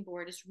sounding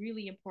board is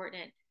really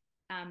important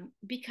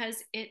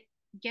because it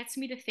gets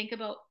me to think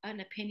about an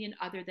opinion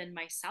other than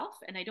myself,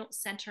 and I don't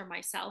center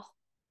myself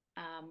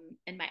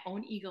and my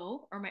own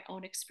ego or my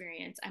own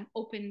experience. I'm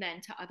open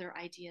then to other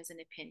ideas and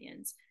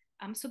opinions.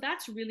 So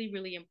that's really,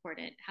 really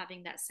important,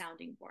 having that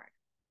sounding board.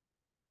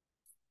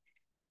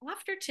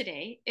 After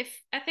today,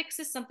 if ethics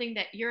is something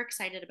that you're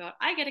excited about,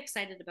 I get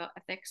excited about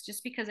ethics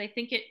just because I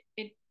think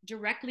it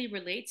directly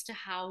relates to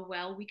how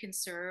well we can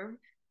serve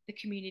the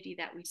community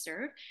that we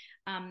serve.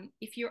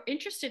 If you're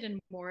interested in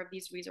more of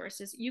these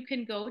resources, you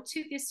can go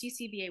to the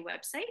CCVA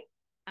website.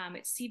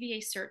 It's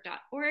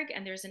cvacert.org,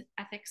 and there's an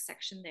ethics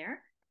section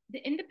there.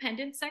 The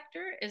independent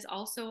sector is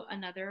also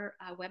another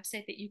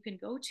website that you can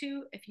go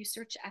to. If you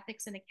search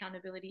ethics and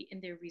accountability in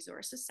their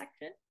resources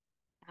section,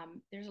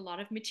 there's a lot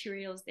of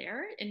materials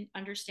there in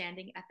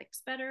understanding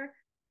ethics better.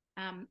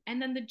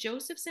 And then the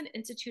Josephson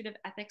Institute of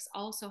Ethics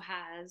also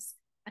has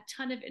a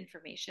ton of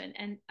information.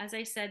 And as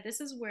I said,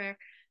 this is where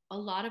a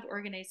lot of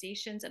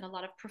organizations and a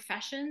lot of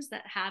professions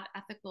that have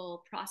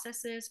ethical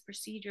processes,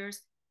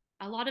 procedures,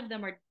 a lot of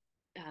them are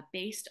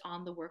based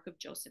on the work of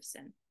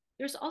Josephson.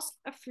 There's also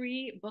a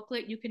free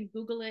booklet. You can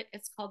Google it.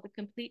 It's called The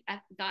Complete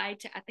Guide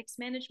to Ethics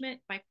Management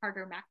by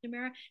Carter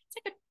McNamara. It's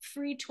like a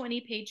free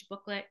 20-page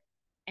booklet,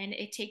 and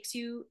it takes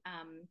you,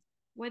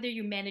 whether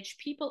you manage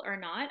people or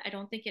not, I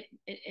don't think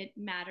it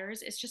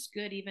matters. It's just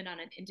good even on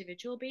an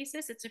individual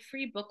basis. It's a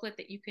free booklet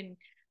that you can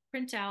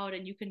print out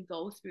and you can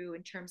go through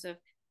in terms of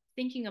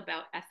thinking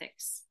about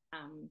ethics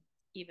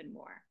even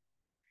more.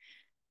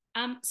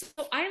 So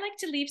I like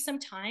to leave some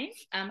time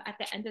at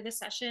the end of the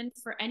session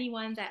for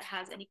anyone that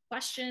has any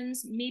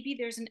questions. Maybe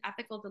there's an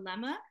ethical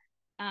dilemma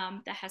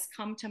that has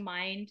come to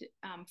mind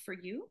for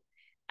you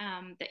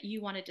that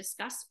you want to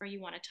discuss or you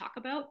want to talk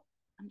about.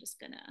 I'm just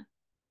gonna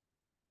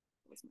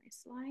close my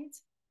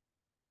slides.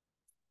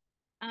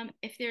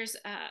 If there's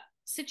a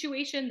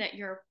situation that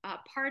you're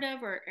part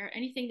of or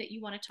anything that you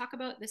want to talk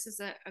about, this is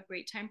a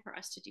great time for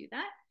us to do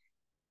that.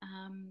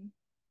 I'm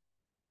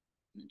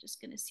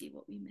just gonna see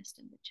what we missed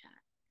in the chat.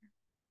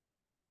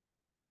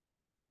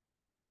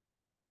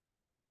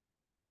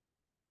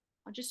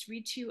 I'll just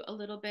read to you a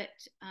little bit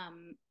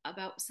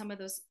about some of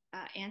those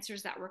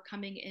answers that were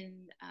coming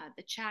in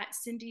the chat.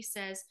 Cindy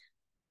says,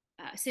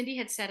 Cindy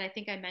had said, I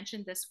think I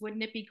mentioned this,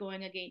 wouldn't it be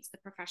going against the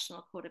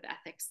professional code of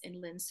ethics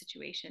in Lynn's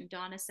situation?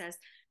 Donna says,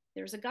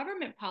 there's a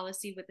government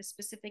policy with a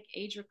specific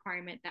age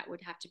requirement that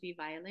would have to be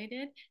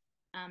violated.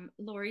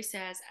 Lori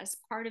says, as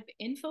part of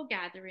info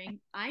gathering,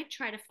 I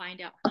try to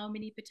find out how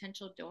many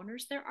potential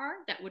donors there are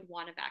that would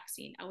want a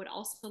vaccine. I would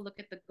also look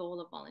at the goal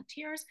of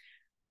volunteers.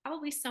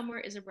 Probably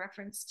somewhere is a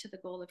reference to the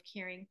goal of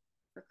caring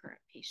for current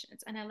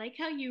patients. And I like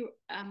how you,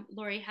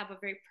 Lori, have a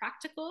very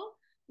practical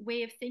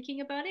way of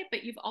thinking about it,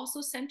 but you've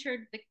also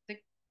centered the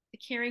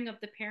caring of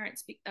the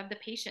parents, of the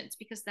patients,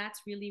 because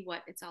that's really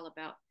what it's all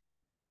about.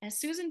 And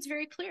Susan's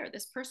very clear,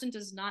 this person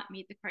does not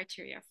meet the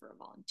criteria for a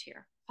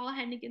volunteer. Paul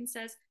Hennigan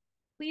says,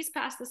 please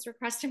pass this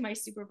request to my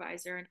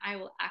supervisor and I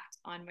will act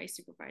on my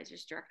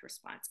supervisor's direct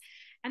response.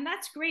 And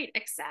that's great,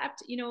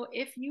 except, you know,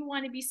 if you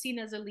want to be seen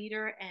as a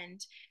leader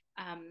and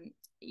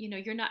you know,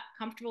 you're not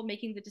comfortable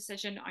making the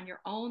decision on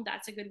your own,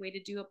 that's a good way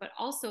to do it. But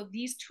also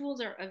these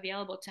tools are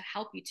available to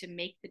help you to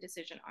make the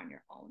decision on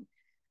your own,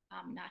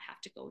 not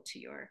have to go to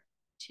your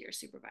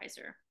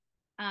supervisor.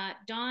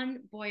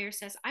 Don Boyer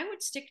says, I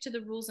would stick to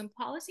the rules and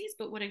policies,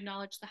 but would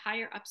acknowledge the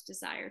higher up's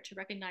desire to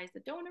recognize the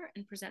donor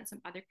and present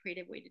some other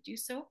creative way to do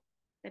so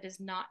that is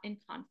not in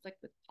conflict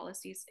with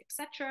policies,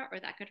 etc., or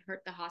that could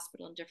hurt the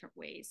hospital in different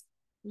ways,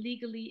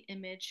 legally,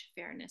 image,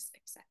 fairness,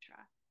 etc.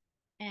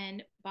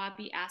 And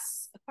Bobby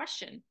asks a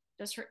question,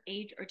 does her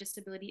age or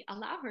disability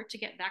allow her to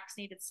get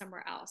vaccinated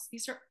somewhere else?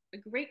 These are a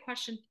great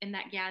question in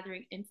that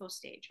gathering info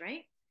stage,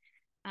 right?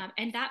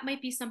 And that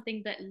might be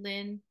something that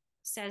Lynn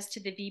says to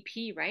the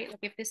VP, right?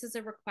 Like if this is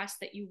a request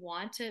that you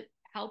want to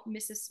help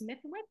Mrs. Smith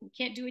with, we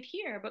can't do it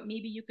here, but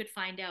maybe you could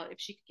find out if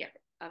she could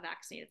get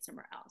vaccinated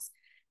somewhere else.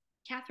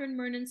 Catherine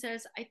Mernon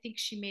says, I think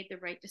she made the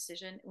right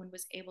decision and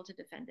was able to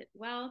defend it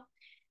well.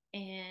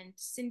 And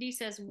Cindy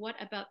says, what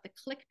about the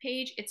click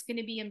page? It's going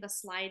to be in the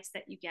slides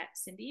that you get,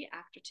 Cindy,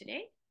 after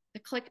today. The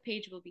click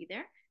page will be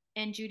there.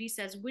 And Judy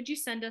says, would you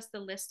send us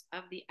the list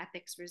of the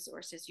ethics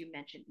resources you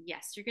mentioned?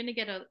 Yes, you're going to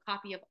get a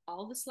copy of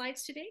all the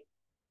slides today,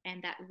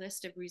 and that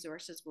list of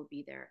resources will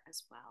be there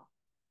as well.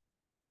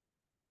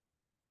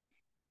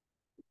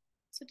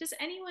 So does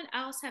anyone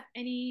else have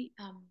any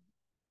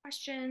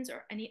questions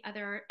or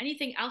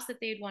anything else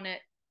that they'd want to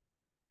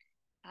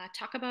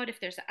talk about? If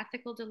there's an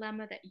ethical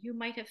dilemma that you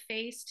might have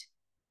faced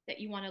that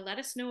you want to let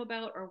us know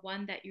about, or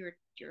one that you're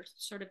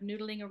sort of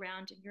noodling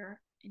around in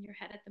your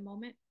head at the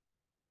moment?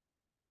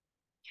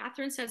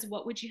 Catherine says,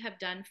 what would you have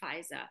done,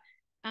 Faiza?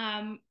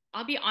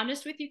 I'll be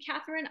honest with you,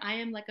 Catherine, I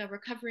am like a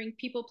recovering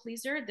people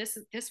pleaser.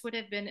 This would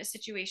have been a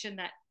situation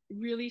that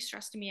really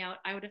stressed me out.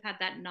 I would have had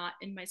that knot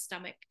in my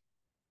stomach,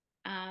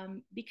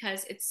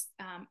 because it's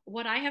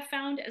what I have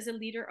found as a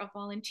leader of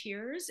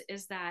volunteers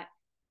is that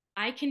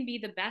I can be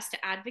the best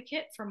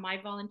advocate for my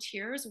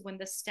volunteers when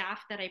the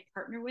staff that I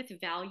partner with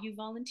value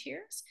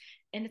volunteers.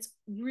 And it's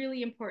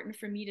really important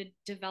for me to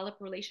develop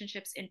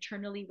relationships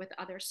internally with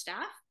other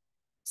staff.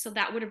 So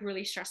that would have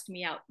really stressed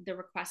me out, the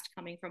request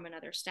coming from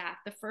another staff.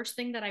 The first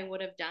thing that I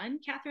would have done,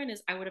 Catherine,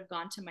 is I would have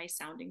gone to my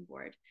sounding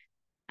board,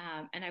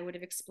 and I would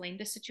have explained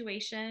the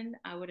situation.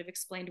 I would have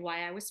explained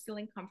why I was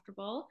feeling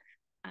comfortable.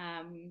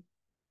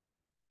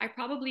 I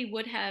probably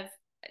would have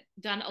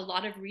done a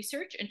lot of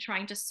research and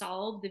trying to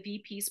solve the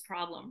VP's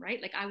problem,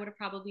 right? Like I would have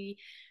probably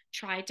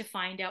tried to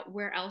find out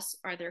where else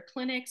are there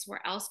clinics,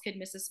 where else could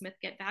Mrs. Smith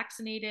get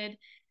vaccinated,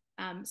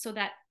 so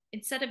that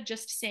instead of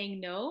just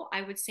saying no,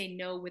 I would say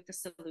no with the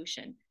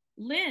solution.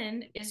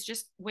 Lynn is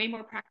just way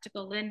more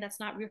practical. Lynn, that's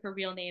not her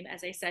real name,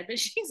 as I said, but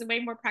she's way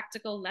more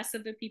practical, less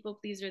of a people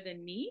pleaser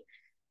than me.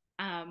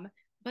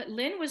 But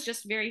Lynn was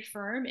just very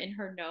firm in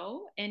her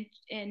no, and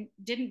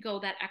didn't go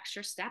that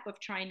extra step of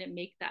trying to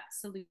make that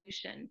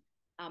solution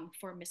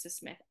for Mrs.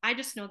 Smith. I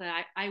just know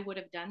that I would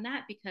have done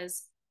that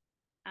because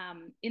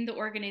in the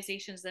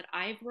organizations that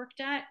I've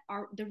worked at,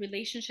 the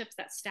relationships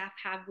that staff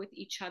have with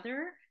each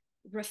other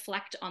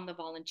reflect on the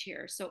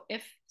volunteers. So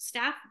if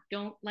staff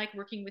don't like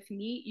working with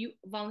me,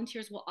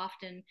 volunteers will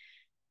often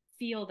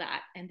feel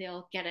that, and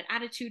they'll get an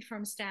attitude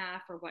from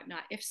staff or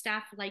whatnot. If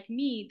staff like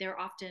me, they're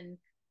often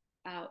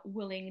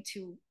willing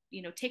to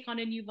take on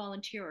a new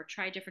volunteer or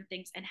try different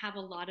things, and have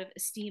a lot of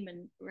esteem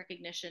and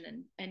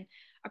recognition and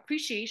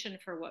appreciation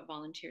for what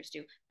volunteers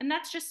do. And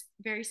that's just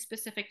very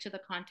specific to the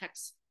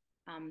context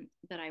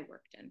that I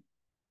worked in.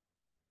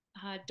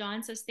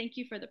 Dawn says, thank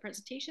you for the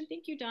presentation.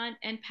 Thank you, Dawn.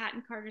 And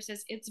Patton Carter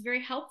says, it's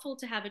very helpful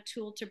to have a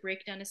tool to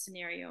break down a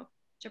scenario,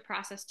 to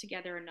process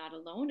together and not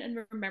alone, and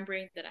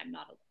remembering that I'm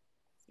not alone.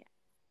 Yeah.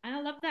 And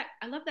I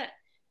love that,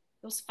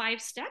 those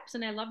 5 steps.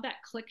 And I love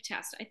that click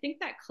test. I think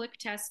that click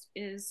test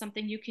is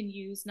something you can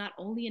use not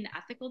only in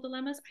ethical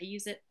dilemmas. I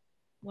use it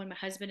when my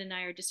husband and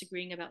I are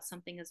disagreeing about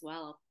something as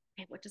well.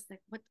 Okay,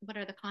 what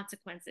are the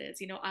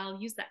consequences?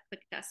 I'll use that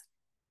click test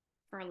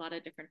for a lot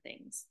of different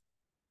things.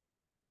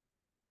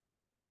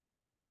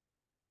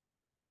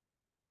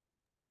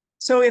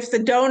 So if the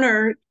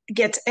donor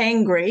gets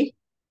angry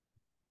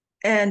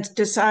and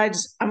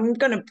decides, I'm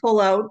going to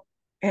pull out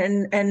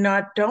and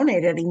not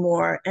donate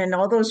anymore, and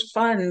all those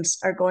funds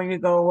are going to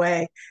go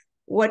away,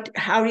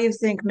 how do you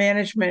think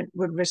management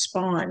would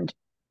respond,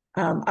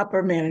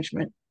 upper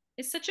management?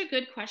 It's such a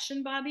good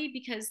question, Bobby,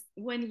 because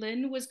when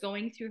Lynn was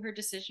going through her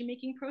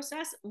decision-making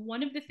process,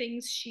 one of the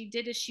things she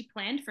did is she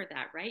planned for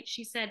that, right?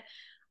 She said,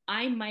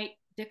 I might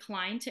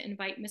decline to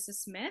invite Mrs.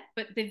 Smith,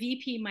 but the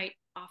VP might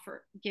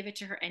give it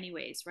to her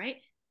anyways, right?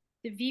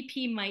 The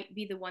VP might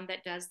be the one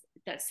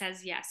that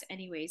says yes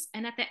anyways.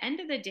 And at the end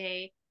of the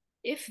day,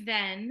 if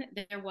then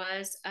there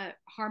was a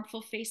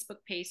harmful Facebook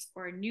post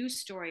or a news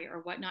story or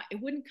whatnot, it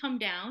wouldn't come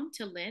down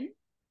to Lynn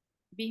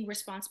being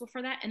responsible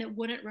for that, and it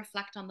wouldn't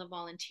reflect on the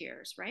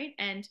volunteers, right?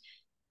 And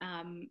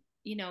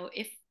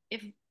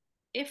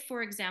if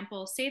for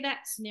example, say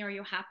that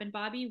scenario happened,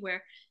 Bobby,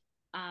 where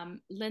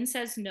Lynn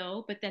says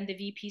no, but then the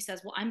VP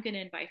says, well, I'm going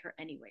to invite her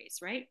anyways,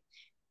 right?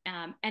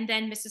 And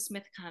then Mrs.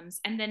 Smith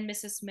comes, and then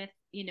Mrs. Smith,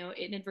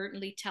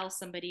 inadvertently tells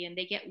somebody, and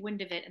they get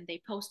wind of it, and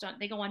they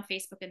go on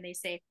Facebook and they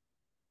say,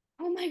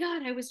 oh my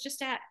God, I was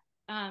just at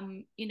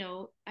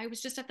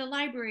the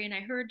library, and I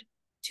heard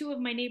 2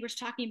 of my neighbors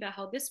talking about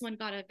how this one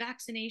got a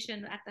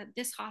vaccination at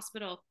this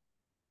hospital.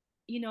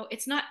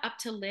 It's not up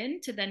to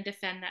Lynn to then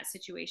defend that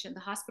situation.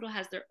 The hospital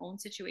has their own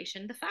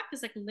situation. The fact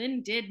is, like,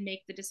 Lynn did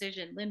make the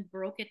decision. Lynn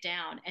broke it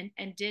down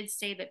and did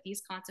say that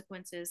these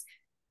consequences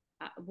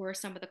were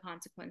some of the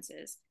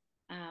consequences.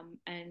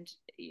 And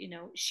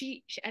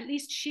she at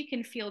least she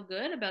can feel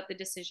good about the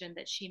decision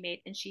that she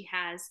made, and she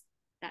has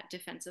that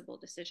defensible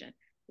decision.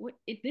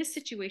 in this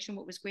situation,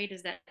 what was great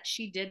is that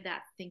she did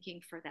that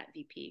thinking for that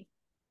VP.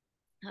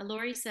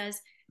 Lori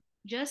says,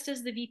 just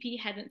as the VP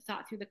hadn't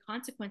thought through the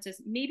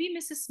consequences, maybe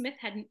Mrs. Smith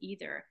hadn't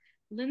either.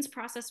 Lynn's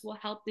process will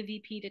help the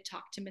VP to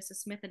talk to Mrs.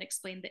 Smith and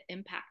explain the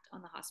impact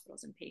on the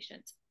hospitals and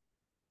patients.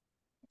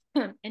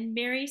 And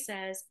Mary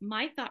says,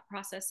 my thought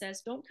process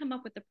says, don't come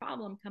up with the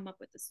problem, come up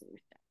with the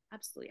solution.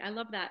 Absolutely. I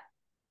love that.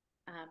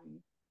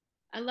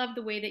 I love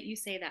the way that you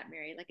say that,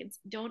 Mary. Like, it's,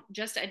 don't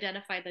just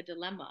identify the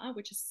dilemma,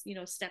 which is,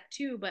 step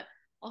 2, but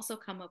also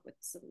come up with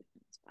the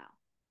solution as well.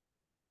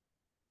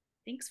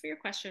 Thanks for your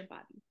question,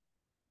 Bobby.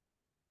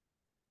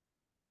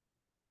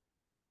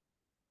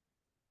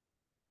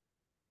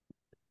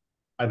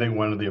 I think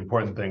one of the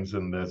important things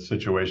in this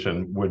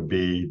situation would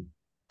be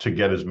to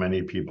get as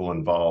many people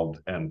involved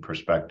and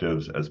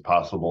perspectives as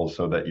possible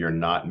so that you're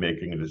not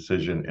making a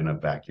decision in a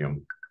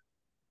vacuum.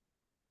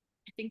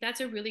 I think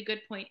that's a really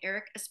good point,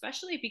 Eric,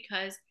 especially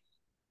because,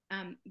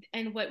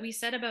 and what we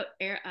said about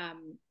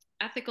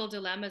ethical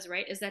dilemmas,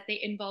 right, is that they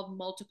involve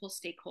multiple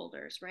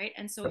stakeholders, right?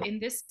 And so in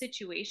this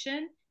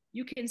situation,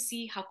 you can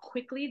see how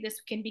quickly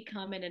this can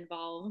become and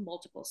involve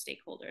multiple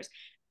stakeholders.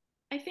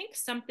 I think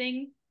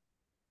something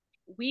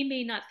we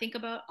may not think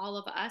about, all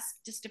of us,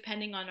 just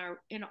depending on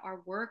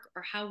our work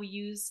or how we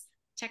use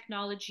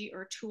technology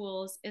or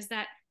tools, is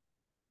that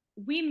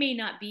we may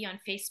not be on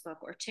Facebook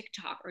or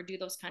TikTok or do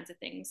those kinds of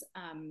things.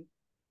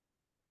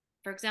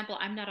 For example,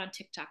 I'm not on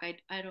TikTok.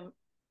 I don't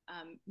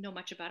know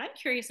much about it. I'm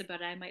curious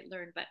about it. I might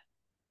learn, but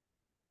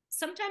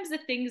sometimes the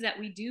things that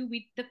we do,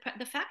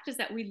 the fact is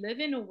that we live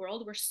in a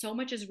world where so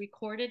much is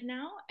recorded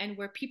now, and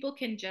where people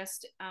can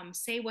just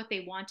say what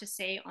they want to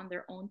say on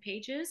their own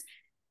pages,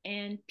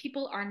 and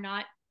people are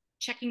not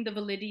checking the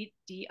validity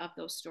of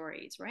those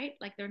stories, right?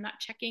 Like, they're not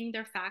checking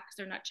their facts,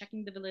 they're not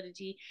checking the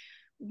validity.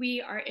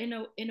 We are in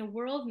a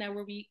world now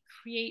where we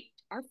create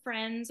our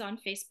friends on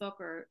Facebook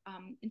or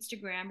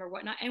Instagram or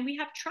whatnot, and we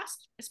have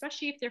trust,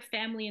 especially if they're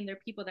family and they're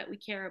people that we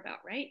care about,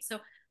 right? So I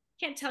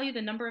can't tell you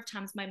the number of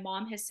times my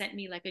mom has sent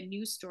me like a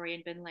news story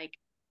and been like,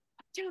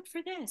 "Watch out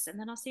for this," and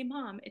then I'll say,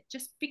 "Mom, it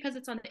just because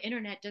it's on the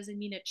internet doesn't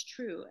mean it's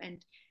true."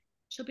 And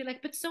she'll be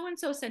like, "But so and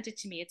so sent it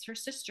to me. It's her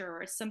sister,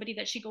 or it's somebody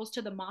that she goes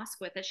to the mosque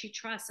with that she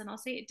trusts." And I'll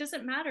say, "It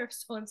doesn't matter if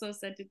so and so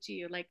sent it to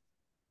you. Like,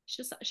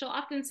 she'll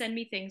often send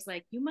me things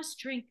like, you must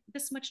drink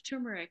this much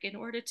turmeric in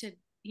order to,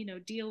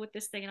 deal with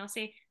this thing." And I'll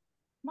say,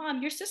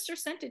 "Mom, your sister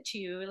sent it to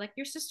you. Like,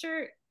 your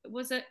sister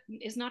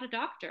is not a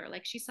doctor.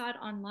 Like, she saw it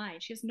online.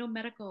 She has no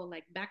medical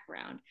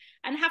background."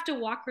 And I have to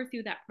walk her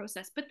through that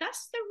process. But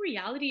that's the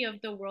reality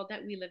of the world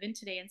that we live in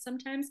today. And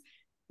sometimes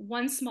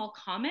one small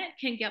comment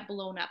can get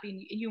blown up.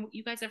 And you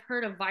guys have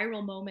heard of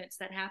viral moments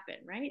that happen,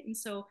 right? And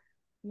so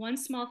one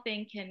small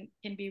thing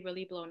can be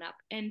really blown up.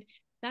 And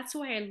that's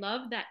why I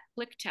love that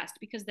click test,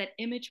 because that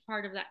image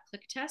part of that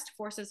click test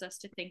forces us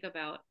to think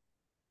about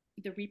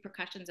the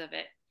repercussions of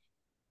it.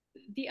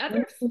 The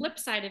other flip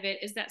side of it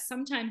is that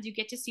sometimes you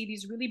get to see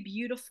these really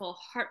beautiful,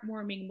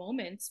 heartwarming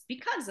moments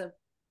because of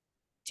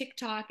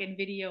TikTok and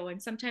video.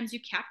 And sometimes you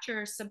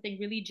capture something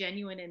really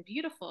genuine and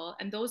beautiful,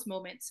 and those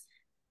moments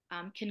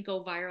can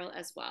go viral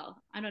as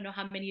well. I don't know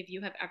how many of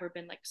you have ever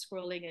been like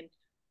scrolling, and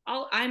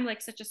I'm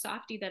like such a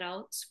softie that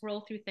I'll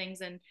scroll through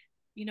things, and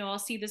I'll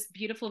see this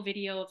beautiful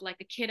video of like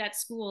a kid at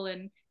school,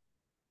 and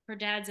her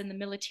dad's in the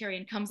military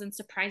and comes and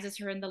surprises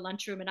her in the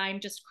lunchroom, and I'm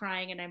just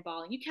crying and I'm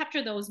bawling. You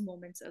capture those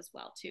moments as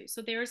well too.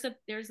 So there's a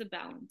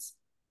balance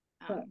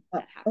that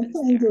happens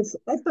there.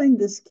 I find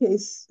this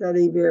case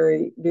study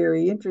very,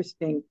 very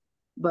interesting.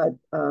 But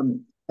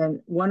and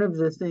one of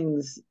the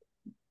things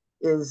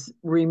is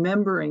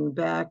remembering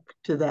back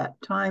to that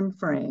time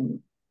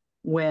frame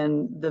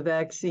when the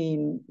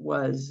vaccine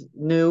was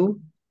new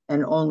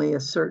and only a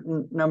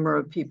certain number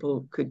of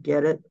people could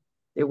get it.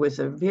 There was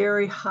a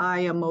very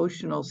high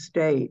emotional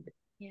state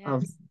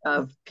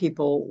of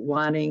people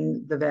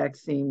wanting the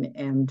vaccine.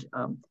 And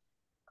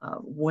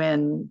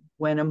when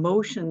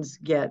emotions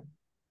get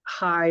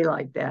high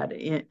like that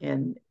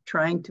in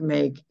trying to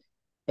make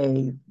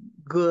a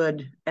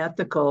good,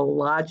 ethical,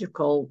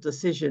 logical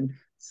decision,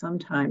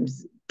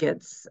 sometimes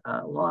gets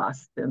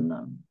lost in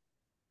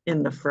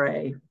the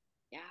fray.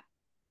 Yeah.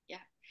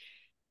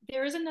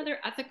 There is another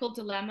ethical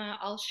dilemma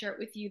I'll share it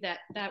with you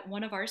that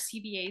one of our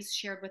CBAs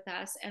shared with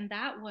us, and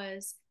that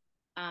was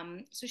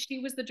so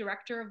she was the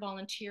director of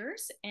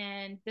volunteers,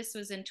 and this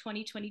was in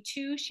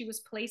 2022. She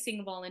was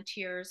placing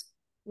volunteers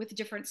with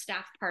different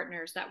staff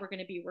partners that were going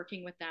to be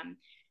working with them.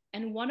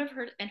 And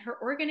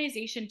her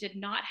organization did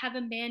not have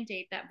a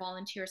mandate that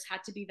volunteers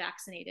had to be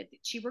vaccinated.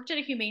 She worked at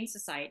a humane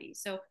society.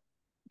 So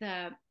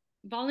the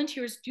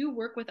volunteers do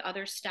work with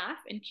other staff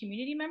and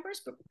community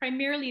members, but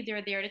primarily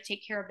they're there to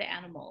take care of the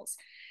animals.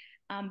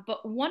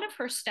 But one of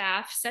her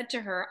staff said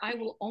to her, "I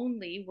will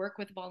only work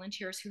with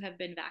volunteers who have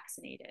been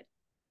vaccinated."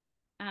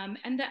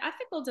 And the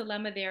ethical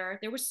dilemma there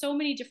were so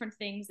many different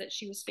things that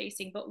she was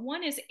facing. But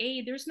one is,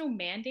 there's no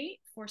mandate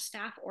for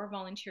staff or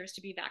volunteers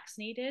to be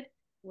vaccinated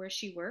where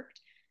she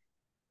worked.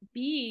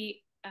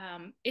 B,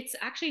 it's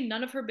actually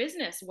none of her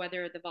business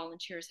whether the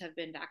volunteers have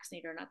been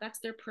vaccinated or not. That's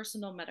their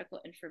personal medical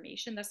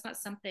information. That's not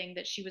something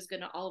that she was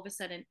going to all of a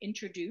sudden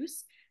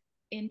introduce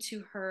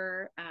into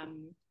her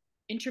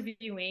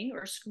interviewing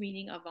or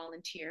screening of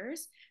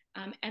volunteers.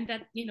 And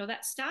that, you know,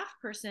 that staff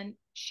person,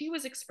 she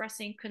was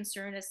expressing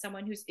concern as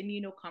someone who's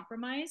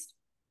immunocompromised,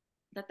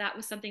 that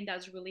was something that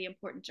was really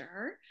important to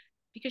her,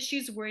 because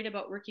she's worried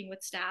about working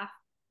with staff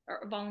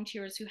or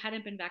volunteers who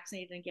hadn't been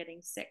vaccinated and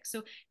getting sick.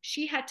 So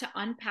she had to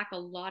unpack a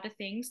lot of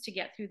things to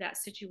get through that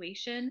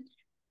situation.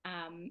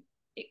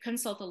 It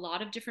consult a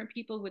lot of different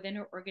people within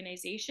her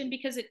organization,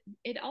 because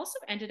it also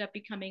ended up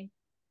becoming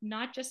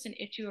not just an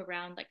issue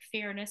around like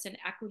fairness and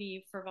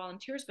equity for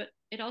volunteers, but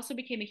it also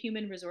became a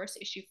human resource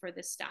issue for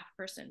this staff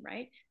person,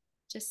 right?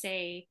 To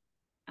say,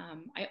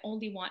 I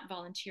only want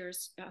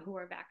volunteers who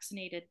are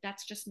vaccinated.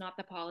 That's just not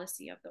the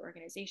policy of the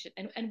organization.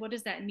 And what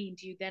does that mean?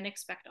 Do you then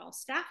expect all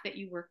staff that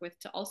you work with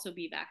to also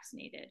be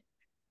vaccinated?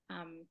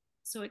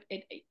 So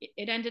it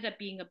ended up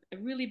being a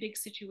really big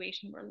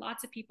situation where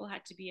lots of people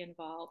had to be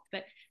involved.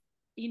 But,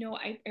 you know,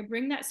 I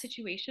bring that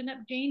situation up,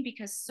 Jane,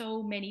 because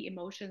so many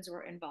emotions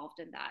were involved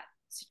in that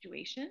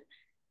situation.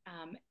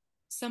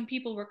 Some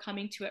people were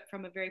coming to it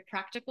from a very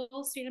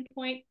practical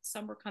standpoint.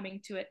 Some were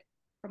coming to it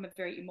from a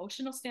very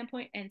emotional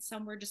standpoint, and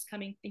some were just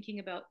thinking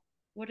about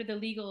what are the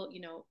legal,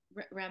 you know,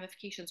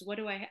 ramifications.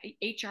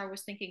 HR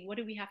was thinking, what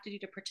do we have to do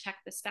to protect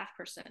the staff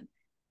person?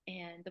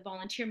 And the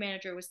volunteer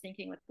manager was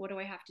thinking, like, what do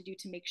I have to do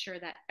to make sure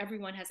that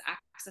everyone has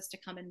access to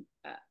come in,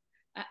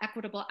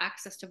 equitable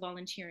access to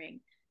volunteering,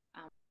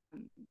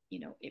 you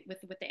know,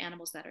 with the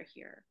animals that are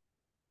here.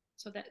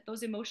 So that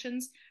those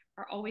emotions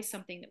are always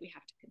something that we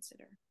have to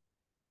consider.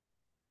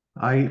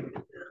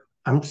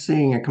 I'm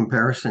seeing a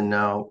comparison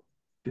now,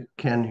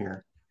 Ken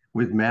here,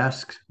 with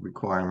mask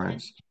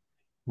requirements.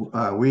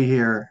 We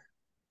hear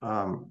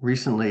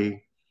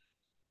recently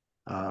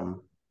the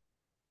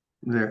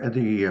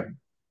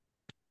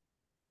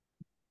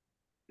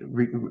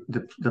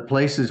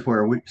places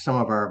where some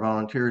of our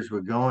volunteers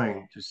were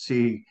going to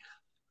see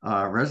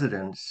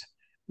residents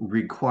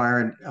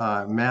required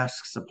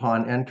masks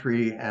upon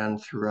entry and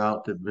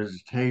throughout the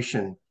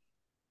visitation.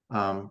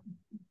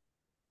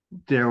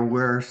 There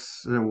was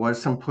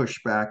some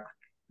pushback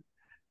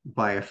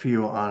by a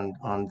few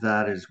on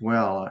that as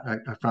well.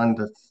 I found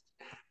that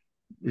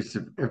it's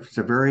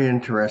a very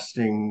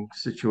interesting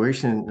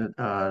situation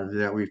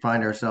that we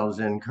find ourselves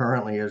in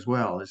currently as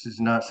well. This is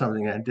not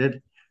something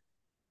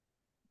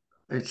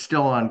it's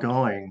still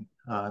ongoing.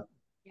 Yeah.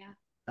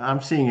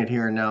 I'm seeing it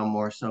here now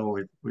more so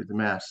with the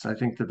masks. I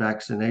think the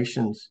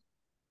vaccinations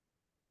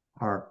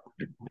are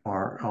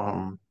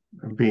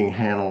being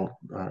handled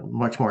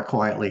much more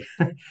quietly.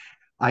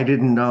 I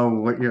didn't know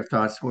what your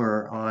thoughts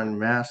were on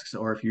masks,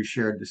 or if you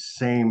shared the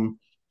same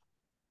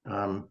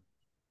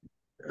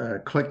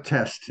click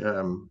test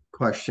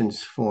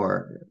questions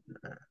for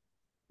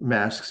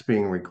masks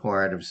being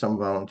required of some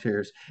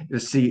volunteers.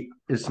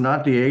 It's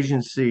not the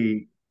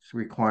agency's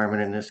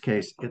requirement in this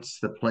case, it's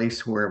the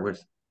place where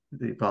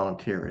the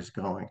volunteer is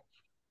going.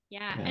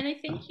 Yeah. And I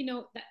think, you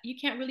know, that you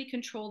can't really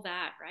control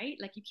that, right?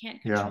 Like you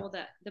can't control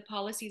the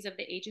policies of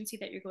the agency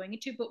that you're going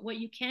into, but what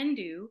you can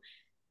do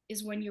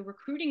is when you're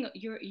recruiting,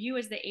 you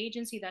as the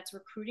agency that's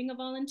recruiting a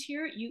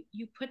volunteer,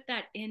 you put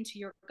that into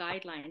your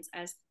guidelines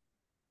as,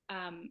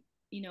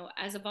 you know,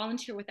 as a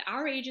volunteer with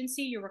our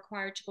agency, you're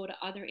required to go to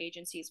other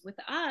agencies. With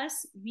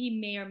us, we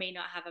may or may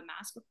not have a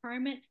mask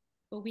requirement,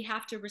 but we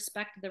have to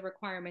respect the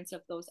requirements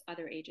of those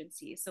other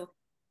agencies. So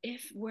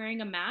if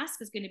wearing a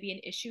mask is going to be an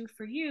issue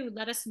for you,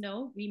 let us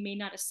know. We may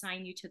not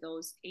assign you to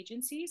those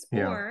agencies,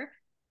 or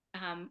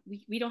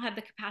we don't have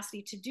the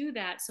capacity to do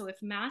that. So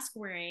if mask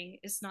wearing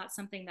is not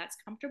something that's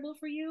comfortable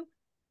for you,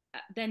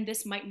 then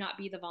this might not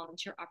be the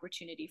volunteer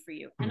opportunity for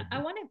you. And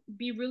I want to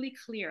be really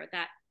clear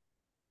that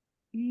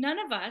none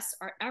of us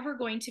are ever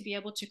going to be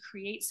able to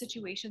create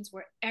situations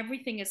where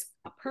everything is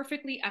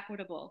perfectly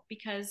equitable,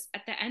 because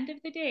at the end of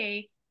the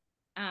day,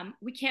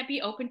 we can't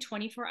be open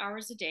 24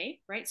 hours a day,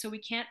 right? So we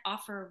can't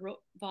offer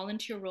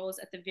volunteer roles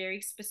at the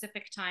very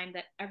specific time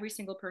that every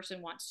single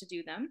person wants to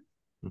do them.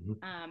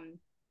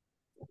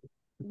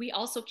 We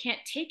also can't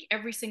take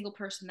every single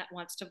person that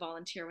wants to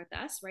volunteer with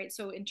us, right?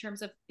 So in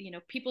terms of, you know,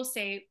 people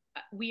say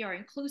we are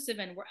inclusive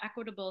and we're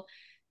equitable.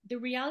 The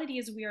reality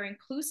is we are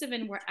inclusive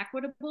and we're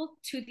equitable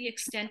to the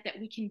extent that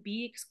we can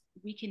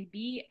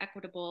be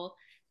equitable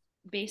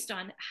based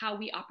on how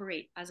we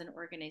operate as an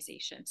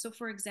organization. So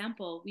for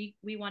example,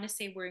 we want to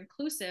say we're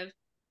inclusive,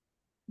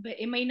 but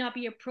it may not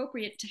be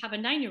appropriate to have a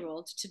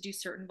 9-year-old to do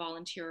certain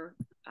volunteer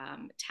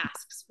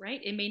tasks,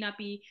 right? It may not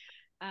be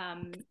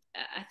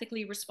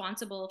ethically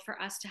responsible for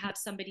us to have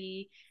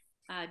somebody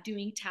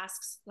doing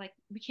tasks like,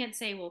 we can't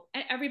say, well,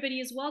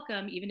 everybody is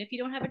welcome. Even if you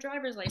don't have a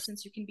driver's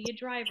license, you can be a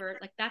driver.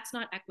 Like, that's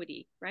not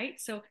equity, right?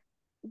 So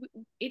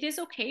it is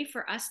okay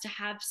for us to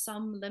have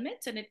some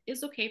limits, and it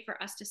is okay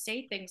for us to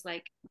say things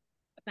like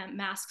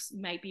masks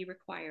might be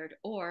required,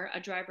 or a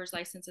driver's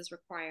license is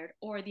required,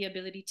 or the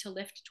ability to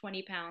lift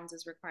 20 pounds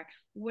is required,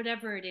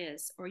 whatever it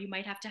is, or you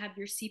might have to have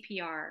your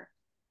CPR.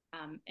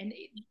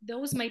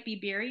 Those might be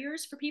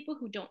barriers for people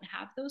who don't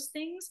have those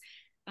things,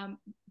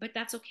 but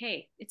that's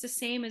okay. It's the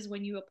same as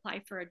when you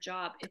apply for a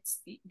job.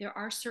 There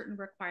are certain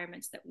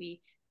requirements that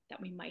we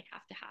might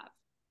have to have.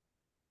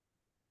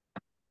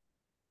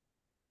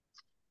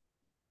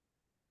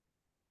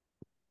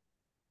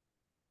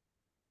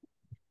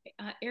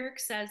 Eric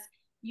says,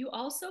 you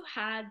also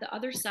had the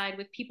other side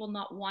with people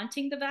not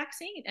wanting the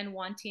vaccine and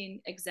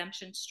wanting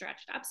exemption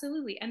stretched.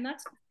 Absolutely. And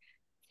that's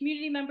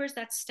community members,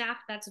 that's staff,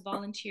 that's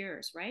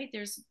volunteers, right?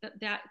 There's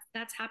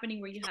that's happening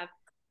where you have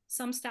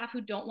some staff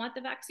who don't want the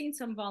vaccine,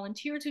 some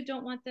volunteers who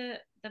don't want the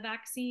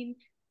vaccine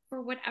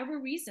for whatever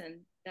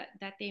reason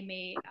that they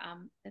may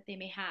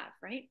have,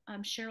 right?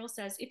 Cheryl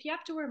says, if you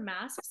have to wear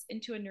masks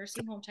into a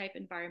nursing home type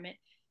environment,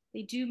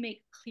 they do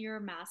make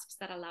clear masks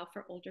that allow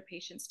for older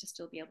patients to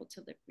still be able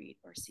to lip read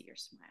or see or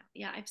smile.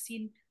 Yeah, I've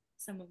seen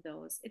some of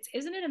those.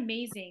 Isn't it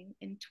amazing?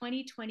 In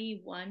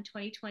 2021,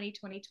 2020,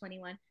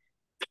 2021,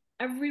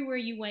 everywhere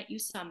you went, you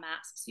saw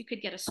masks. You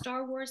could get a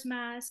Star Wars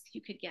mask.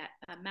 You could get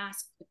a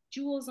mask with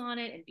jewels on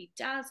it and be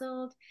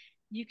dazzled.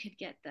 You could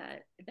get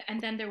and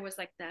then there was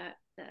like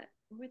what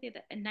were they?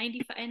 The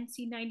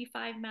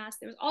NC95 mask.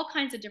 There was all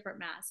kinds of different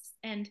masks.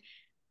 And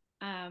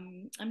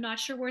I'm not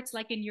sure where it's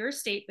like in your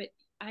state, but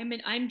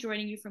I'm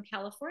joining you from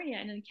California,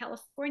 and in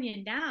California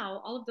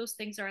now, all of those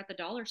things are at the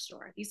dollar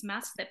store. These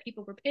masks that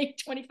people were paying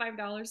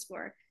 $25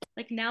 for,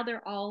 like now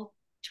they're all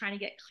trying to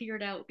get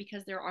cleared out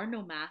because there are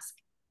no mask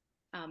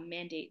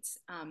mandates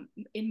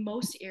in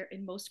most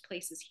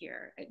places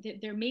here.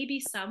 There may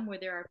be some where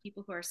there are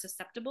people who are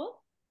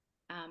susceptible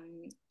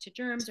to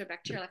germs or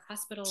bacteria, like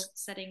hospital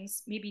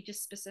settings, maybe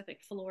just specific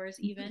floors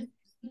even.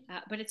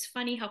 But it's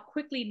funny how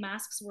quickly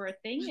masks were a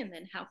thing, and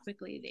then how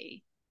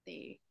quickly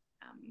they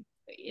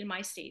in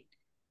my state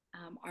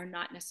are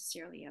not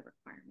necessarily a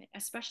requirement,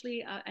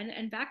 especially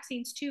and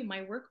vaccines too.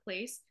 My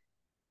workplace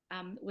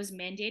was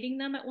mandating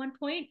them at one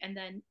point, and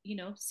then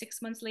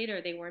 6 months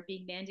later they weren't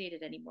being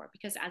mandated anymore,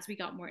 because as we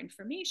got more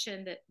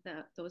information, that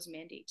those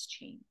mandates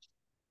changed.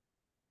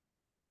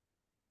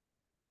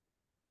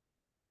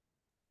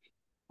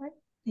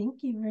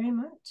 Thank you very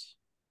much.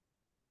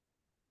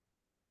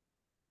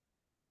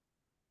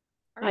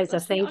 Liza,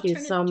 thank you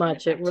so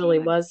much. It really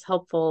was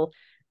helpful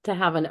to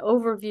have an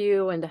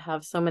overview and to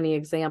have so many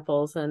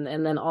examples, and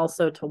then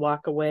also to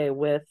walk away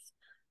with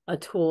a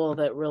tool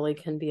that really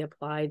can be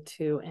applied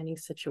to any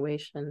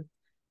situation.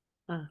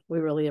 We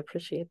really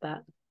appreciate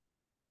that.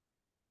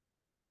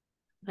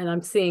 And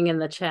I'm seeing in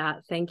the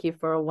chat, thank you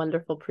for a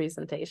wonderful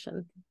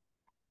presentation.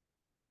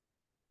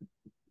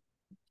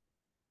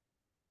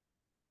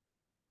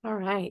 All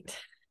right.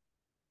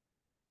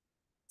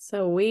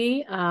 So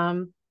we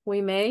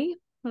may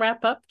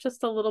wrap up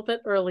just a little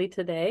bit early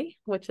today,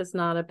 which is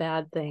not a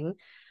bad thing,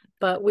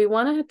 but we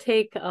want to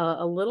take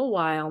a little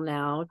while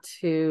now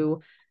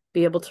to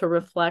be able to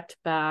reflect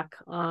back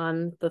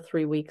on the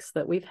 3 weeks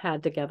that we've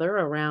had together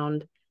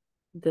around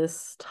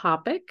this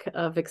topic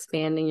of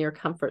expanding your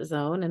comfort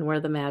zone and where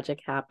the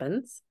magic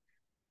happens.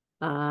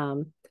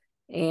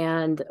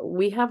 And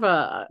we have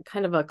a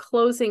kind of a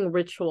closing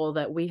ritual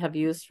that we have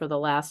used for the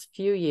last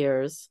few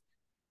years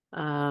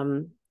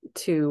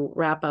to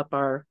wrap up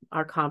our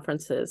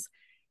conferences.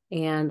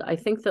 And I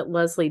think that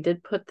Leslie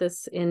did put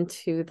this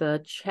into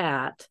the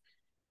chat.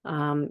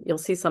 You'll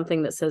see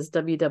something that says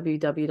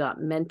www.menti.com.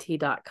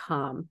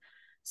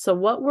 So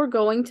what we're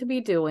going to be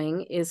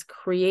doing is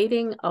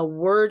creating a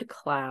word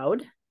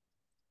cloud.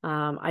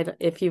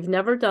 If you've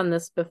never done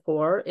this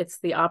before, it's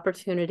the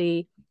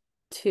opportunity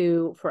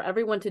for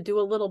everyone to do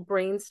a little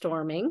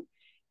brainstorming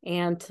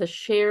and to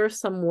share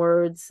some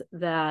words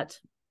that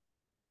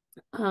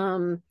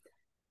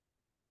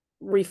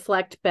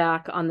reflect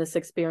back on this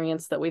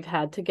experience that we've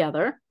had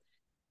together.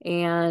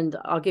 And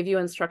I'll give you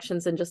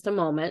instructions in just a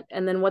moment.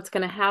 And then what's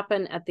going to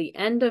happen at the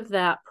end of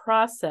that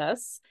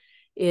process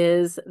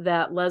is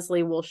that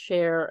Leslie will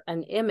share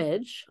an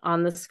image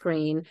on the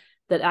screen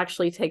that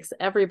actually takes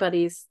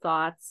everybody's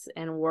thoughts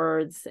and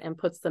words and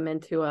puts them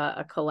into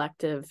a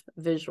collective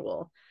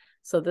visual.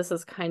 So this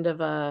is kind of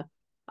a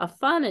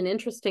fun and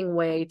interesting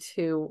way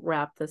to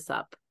wrap this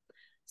up.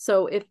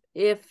 So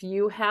if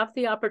you have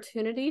the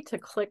opportunity to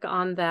click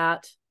on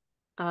that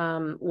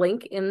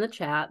link in the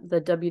chat,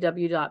 the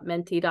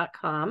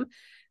www.menti.com,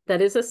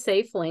 that is a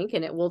safe link,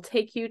 and it will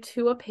take you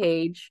to a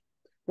page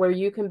where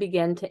you can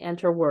begin to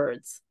enter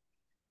words.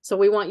 So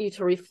we want you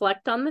to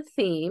reflect on the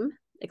theme,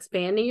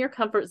 expanding your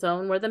comfort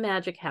zone where the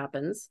magic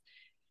happens.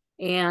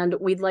 And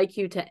we'd like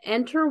you to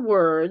enter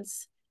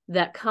words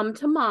that come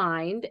to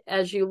mind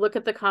as you look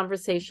at the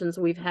conversations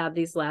we've had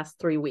these last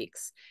 3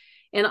 weeks.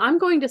 And I'm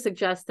going to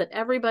suggest that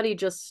everybody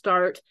just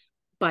start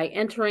by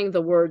entering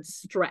the word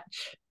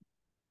stretch.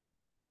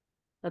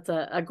 That's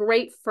a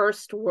great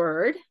first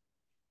word.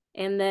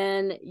 And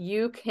then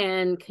you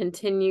can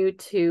continue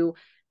to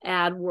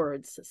add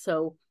words.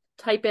 So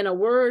type in a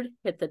word,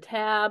 hit the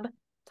tab,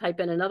 type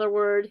in another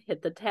word,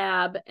 hit the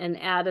tab,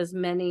 and add as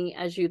many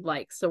as you'd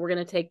like. So we're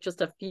going to take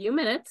just a few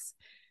minutes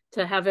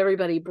to have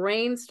everybody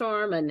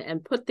brainstorm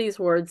and put these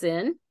words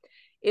in.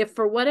 If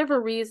for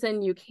whatever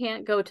reason you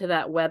can't go to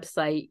that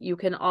website, you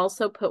can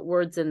also put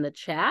words in the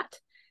chat,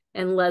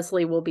 and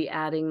Leslie will be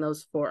adding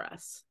those for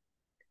us.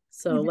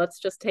 So let's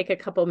just take a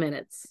couple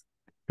minutes.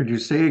 Could you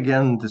say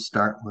again the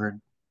start word?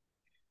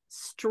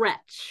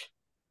 Stretch.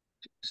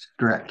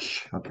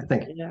 Stretch. Okay,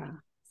 thank you. Yeah.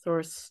 So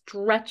we're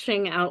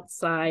stretching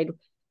outside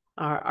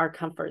our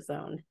comfort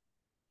zone.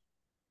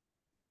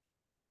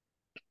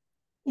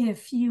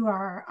 If you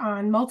are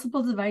on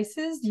multiple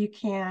devices, you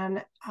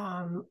can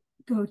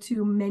go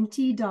to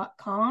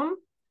menti.com,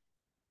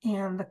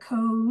 and the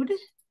code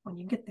when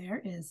you get there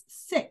is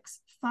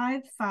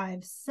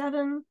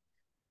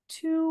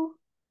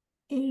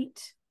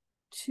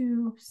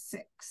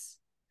 65572826.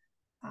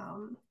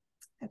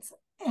 That's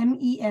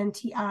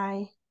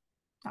menti.com.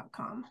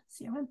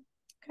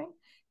 Okay.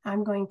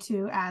 I'm going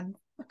to add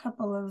a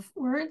couple of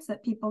words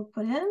that people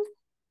put in.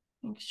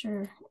 Make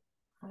sure.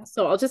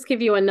 So I'll just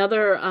give you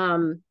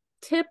another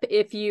tip.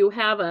 If you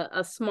have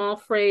a small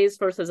phrase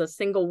versus a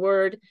single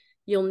word,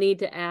 you'll need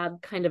to add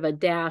kind of a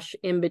dash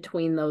in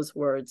between those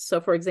words.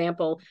 So for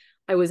example,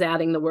 I was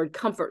adding the word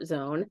comfort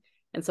zone,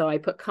 and so I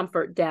put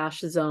comfort dash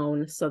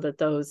zone so that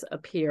those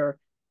appear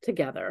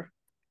together.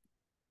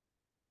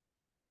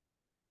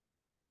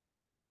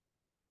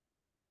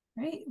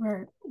 Right,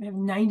 we have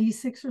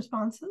 96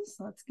 responses,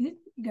 so that's good.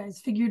 You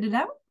guys figured it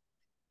out.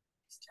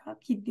 Nice job.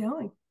 Keep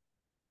going.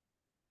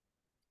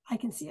 I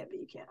can see it, but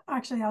you can't.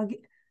 Actually, you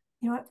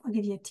know what? I'll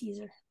give you a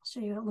teaser. I'll show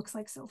you what it looks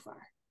like so far.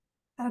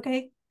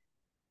 Okay,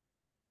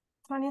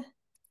 Tanya?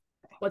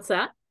 What's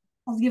that?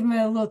 I'll give them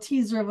a little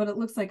teaser of what it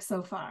looks like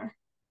so far.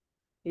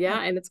 Yeah,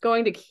 and it's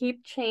going to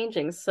keep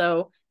changing.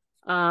 So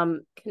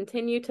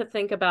continue to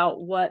think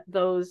about what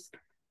those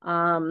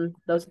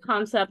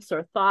concepts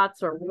or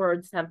thoughts or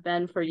words have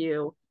been for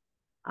you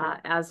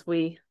as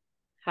we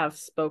have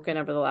spoken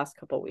over the last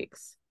couple of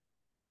weeks.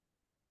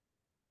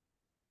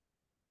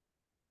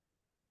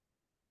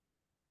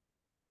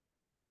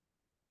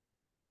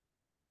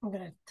 I'm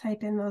going to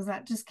type in those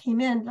that just came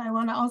in. I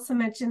want to also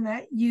mention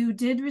that you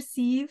should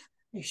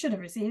have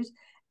received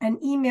an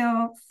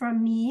email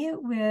from me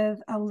with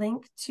a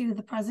link to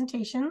the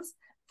presentations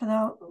for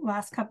the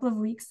last couple of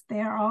weeks. They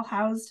are all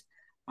housed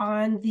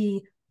on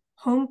the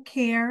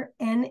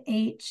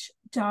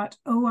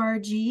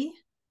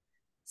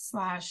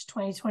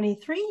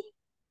homecarenh.org/2023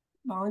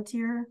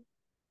 volunteer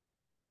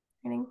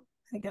training.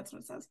 I think that's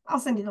what it says.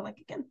 I'll send you the link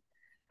again.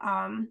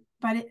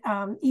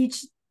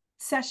 Each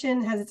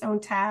session has its own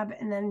tab,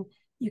 and then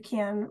you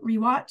can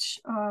rewatch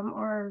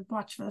or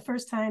watch for the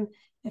first time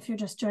if you're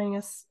just joining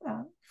us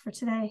for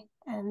today.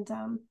 And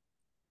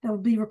they'll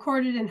be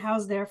recorded and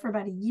housed there for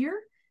about a year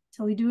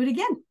till we do it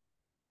again.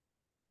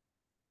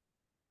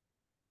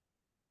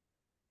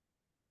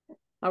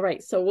 All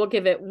right, so we'll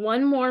give it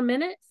one more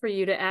minute for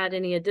you to add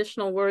any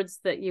additional words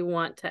that you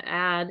want to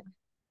add,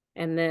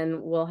 and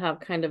then we'll have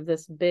kind of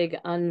this big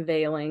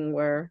unveiling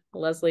where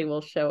Leslie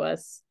will show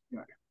us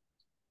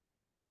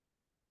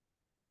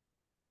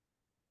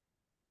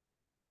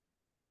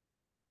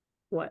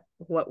what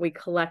we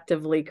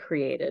collectively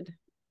created.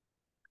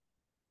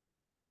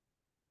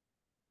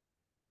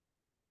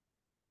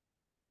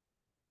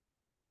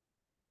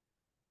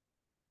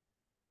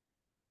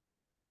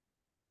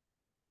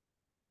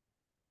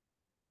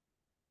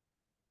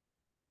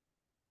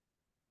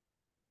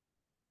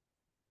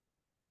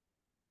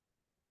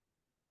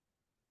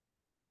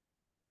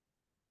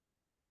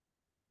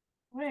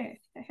 All right,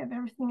 I have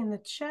everything in the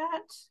chat.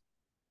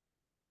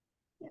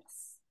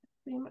 Yes,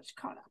 pretty much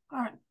caught up. All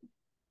right.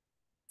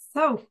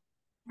 So,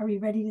 are we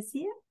ready to see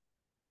it?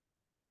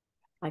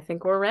 I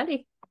think we're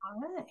ready. All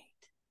right.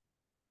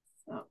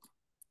 So, all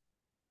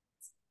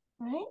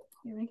right,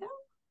 here we go.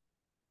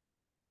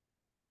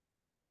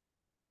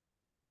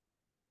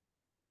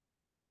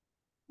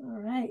 All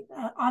right.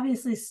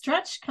 Obviously,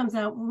 stretch comes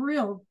out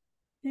real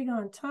big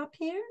on top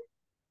here.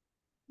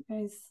 You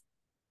guys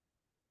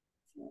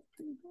see that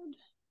pretty good.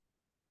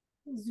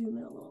 I'll zoom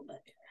in a little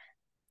bit here.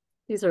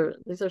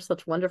 These are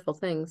such wonderful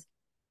things.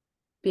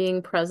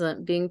 Being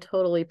present, being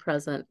totally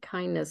present,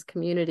 kindness,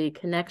 community,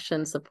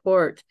 connection,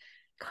 support,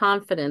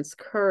 confidence,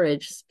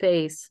 courage,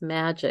 space,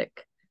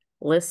 magic,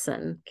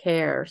 listen,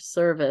 care,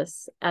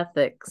 service,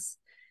 ethics,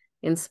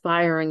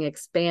 inspiring,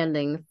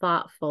 expanding,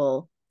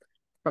 thoughtful,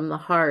 from the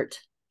heart,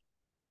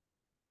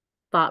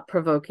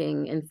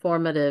 thought-provoking,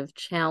 informative,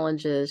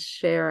 challenges,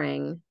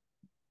 sharing.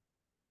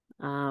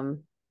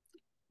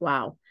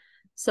 Wow.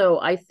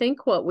 So I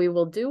think what we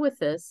will do with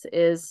this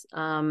is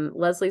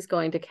Leslie's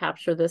going to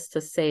capture this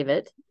to save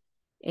it,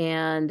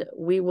 and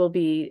we will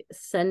be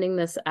sending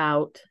this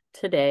out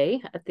today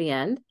at the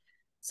end.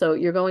 So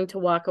you're going to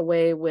walk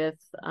away with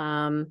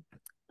an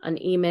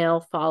email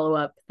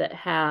follow-up that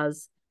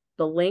has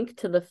the link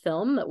to the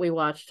film that we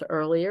watched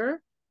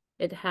earlier.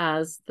 It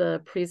has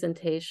the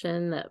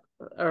presentation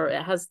or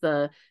it has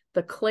the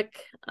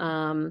click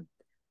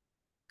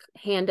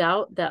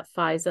handout that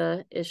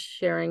Faiza is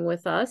sharing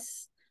with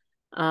us.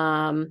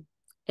 And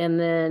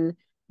then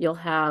you'll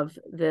have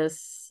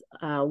this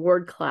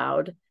word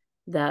cloud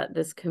that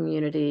this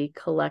community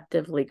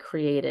collectively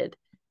created.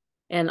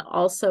 And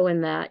also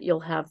in that, you'll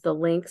have the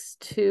links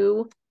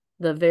to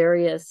the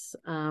various,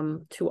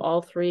 to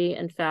all three.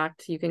 In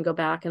fact, you can go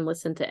back and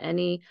listen to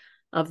any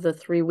of the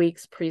 3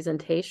 weeks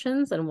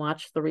presentations and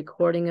watch the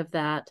recording of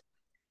that.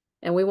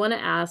 And we want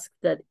to ask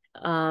that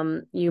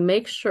you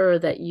make sure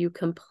that you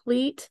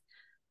complete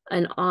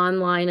an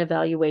online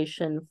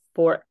evaluation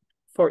for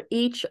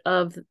each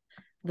of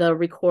the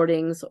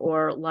recordings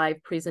or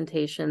live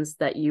presentations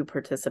that you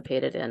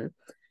participated in.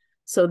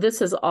 So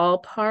this is all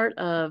part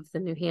of the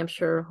New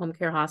Hampshire Home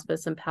Care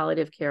Hospice and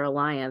Palliative Care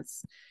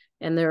Alliance.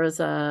 And there is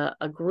a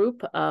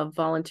group of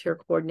volunteer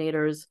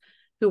coordinators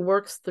who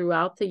works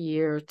throughout the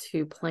year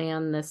to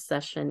plan this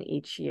session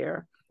each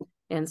year.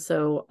 And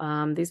so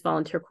these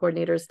volunteer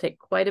coordinators take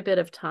quite a bit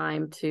of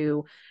time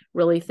to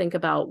really think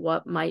about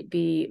what might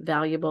be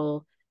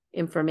valuable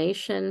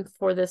information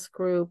for this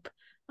group,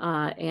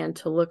 and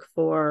to look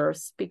for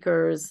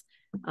speakers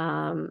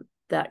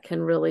that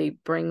can really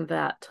bring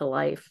that to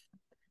life.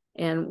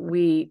 And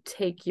we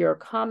take your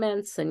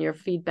comments and your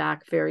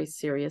feedback very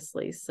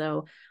seriously.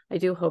 So I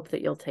do hope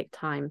that you'll take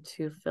time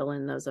to fill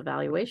in those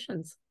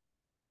evaluations.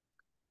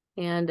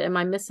 And am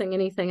I missing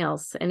anything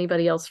else?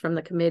 Anybody else from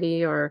the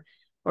committee or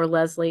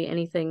Leslie,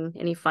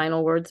 any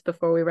final words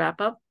before we wrap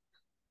up?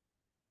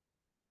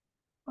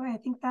 Boy, I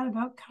think that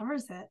about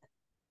covers it.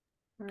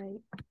 All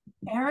right.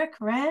 Eric,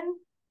 Ren,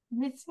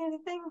 missing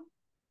anything?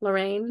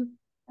 Lorraine?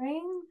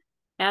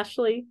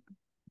 Ashley?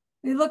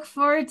 We look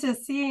forward to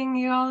seeing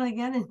you all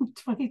again in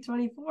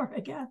 2024, I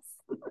guess.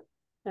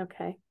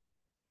 Okay.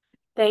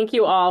 Thank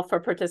you all for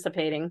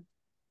participating.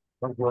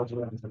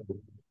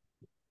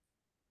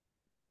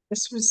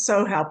 This was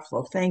so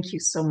helpful. Thank you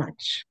so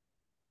much.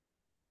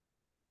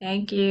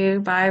 Thank you.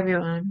 Bye,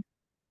 everyone.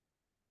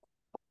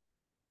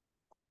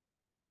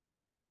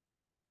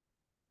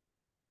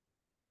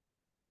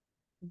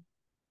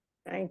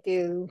 Thank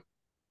you.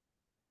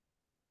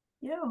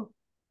 Yo.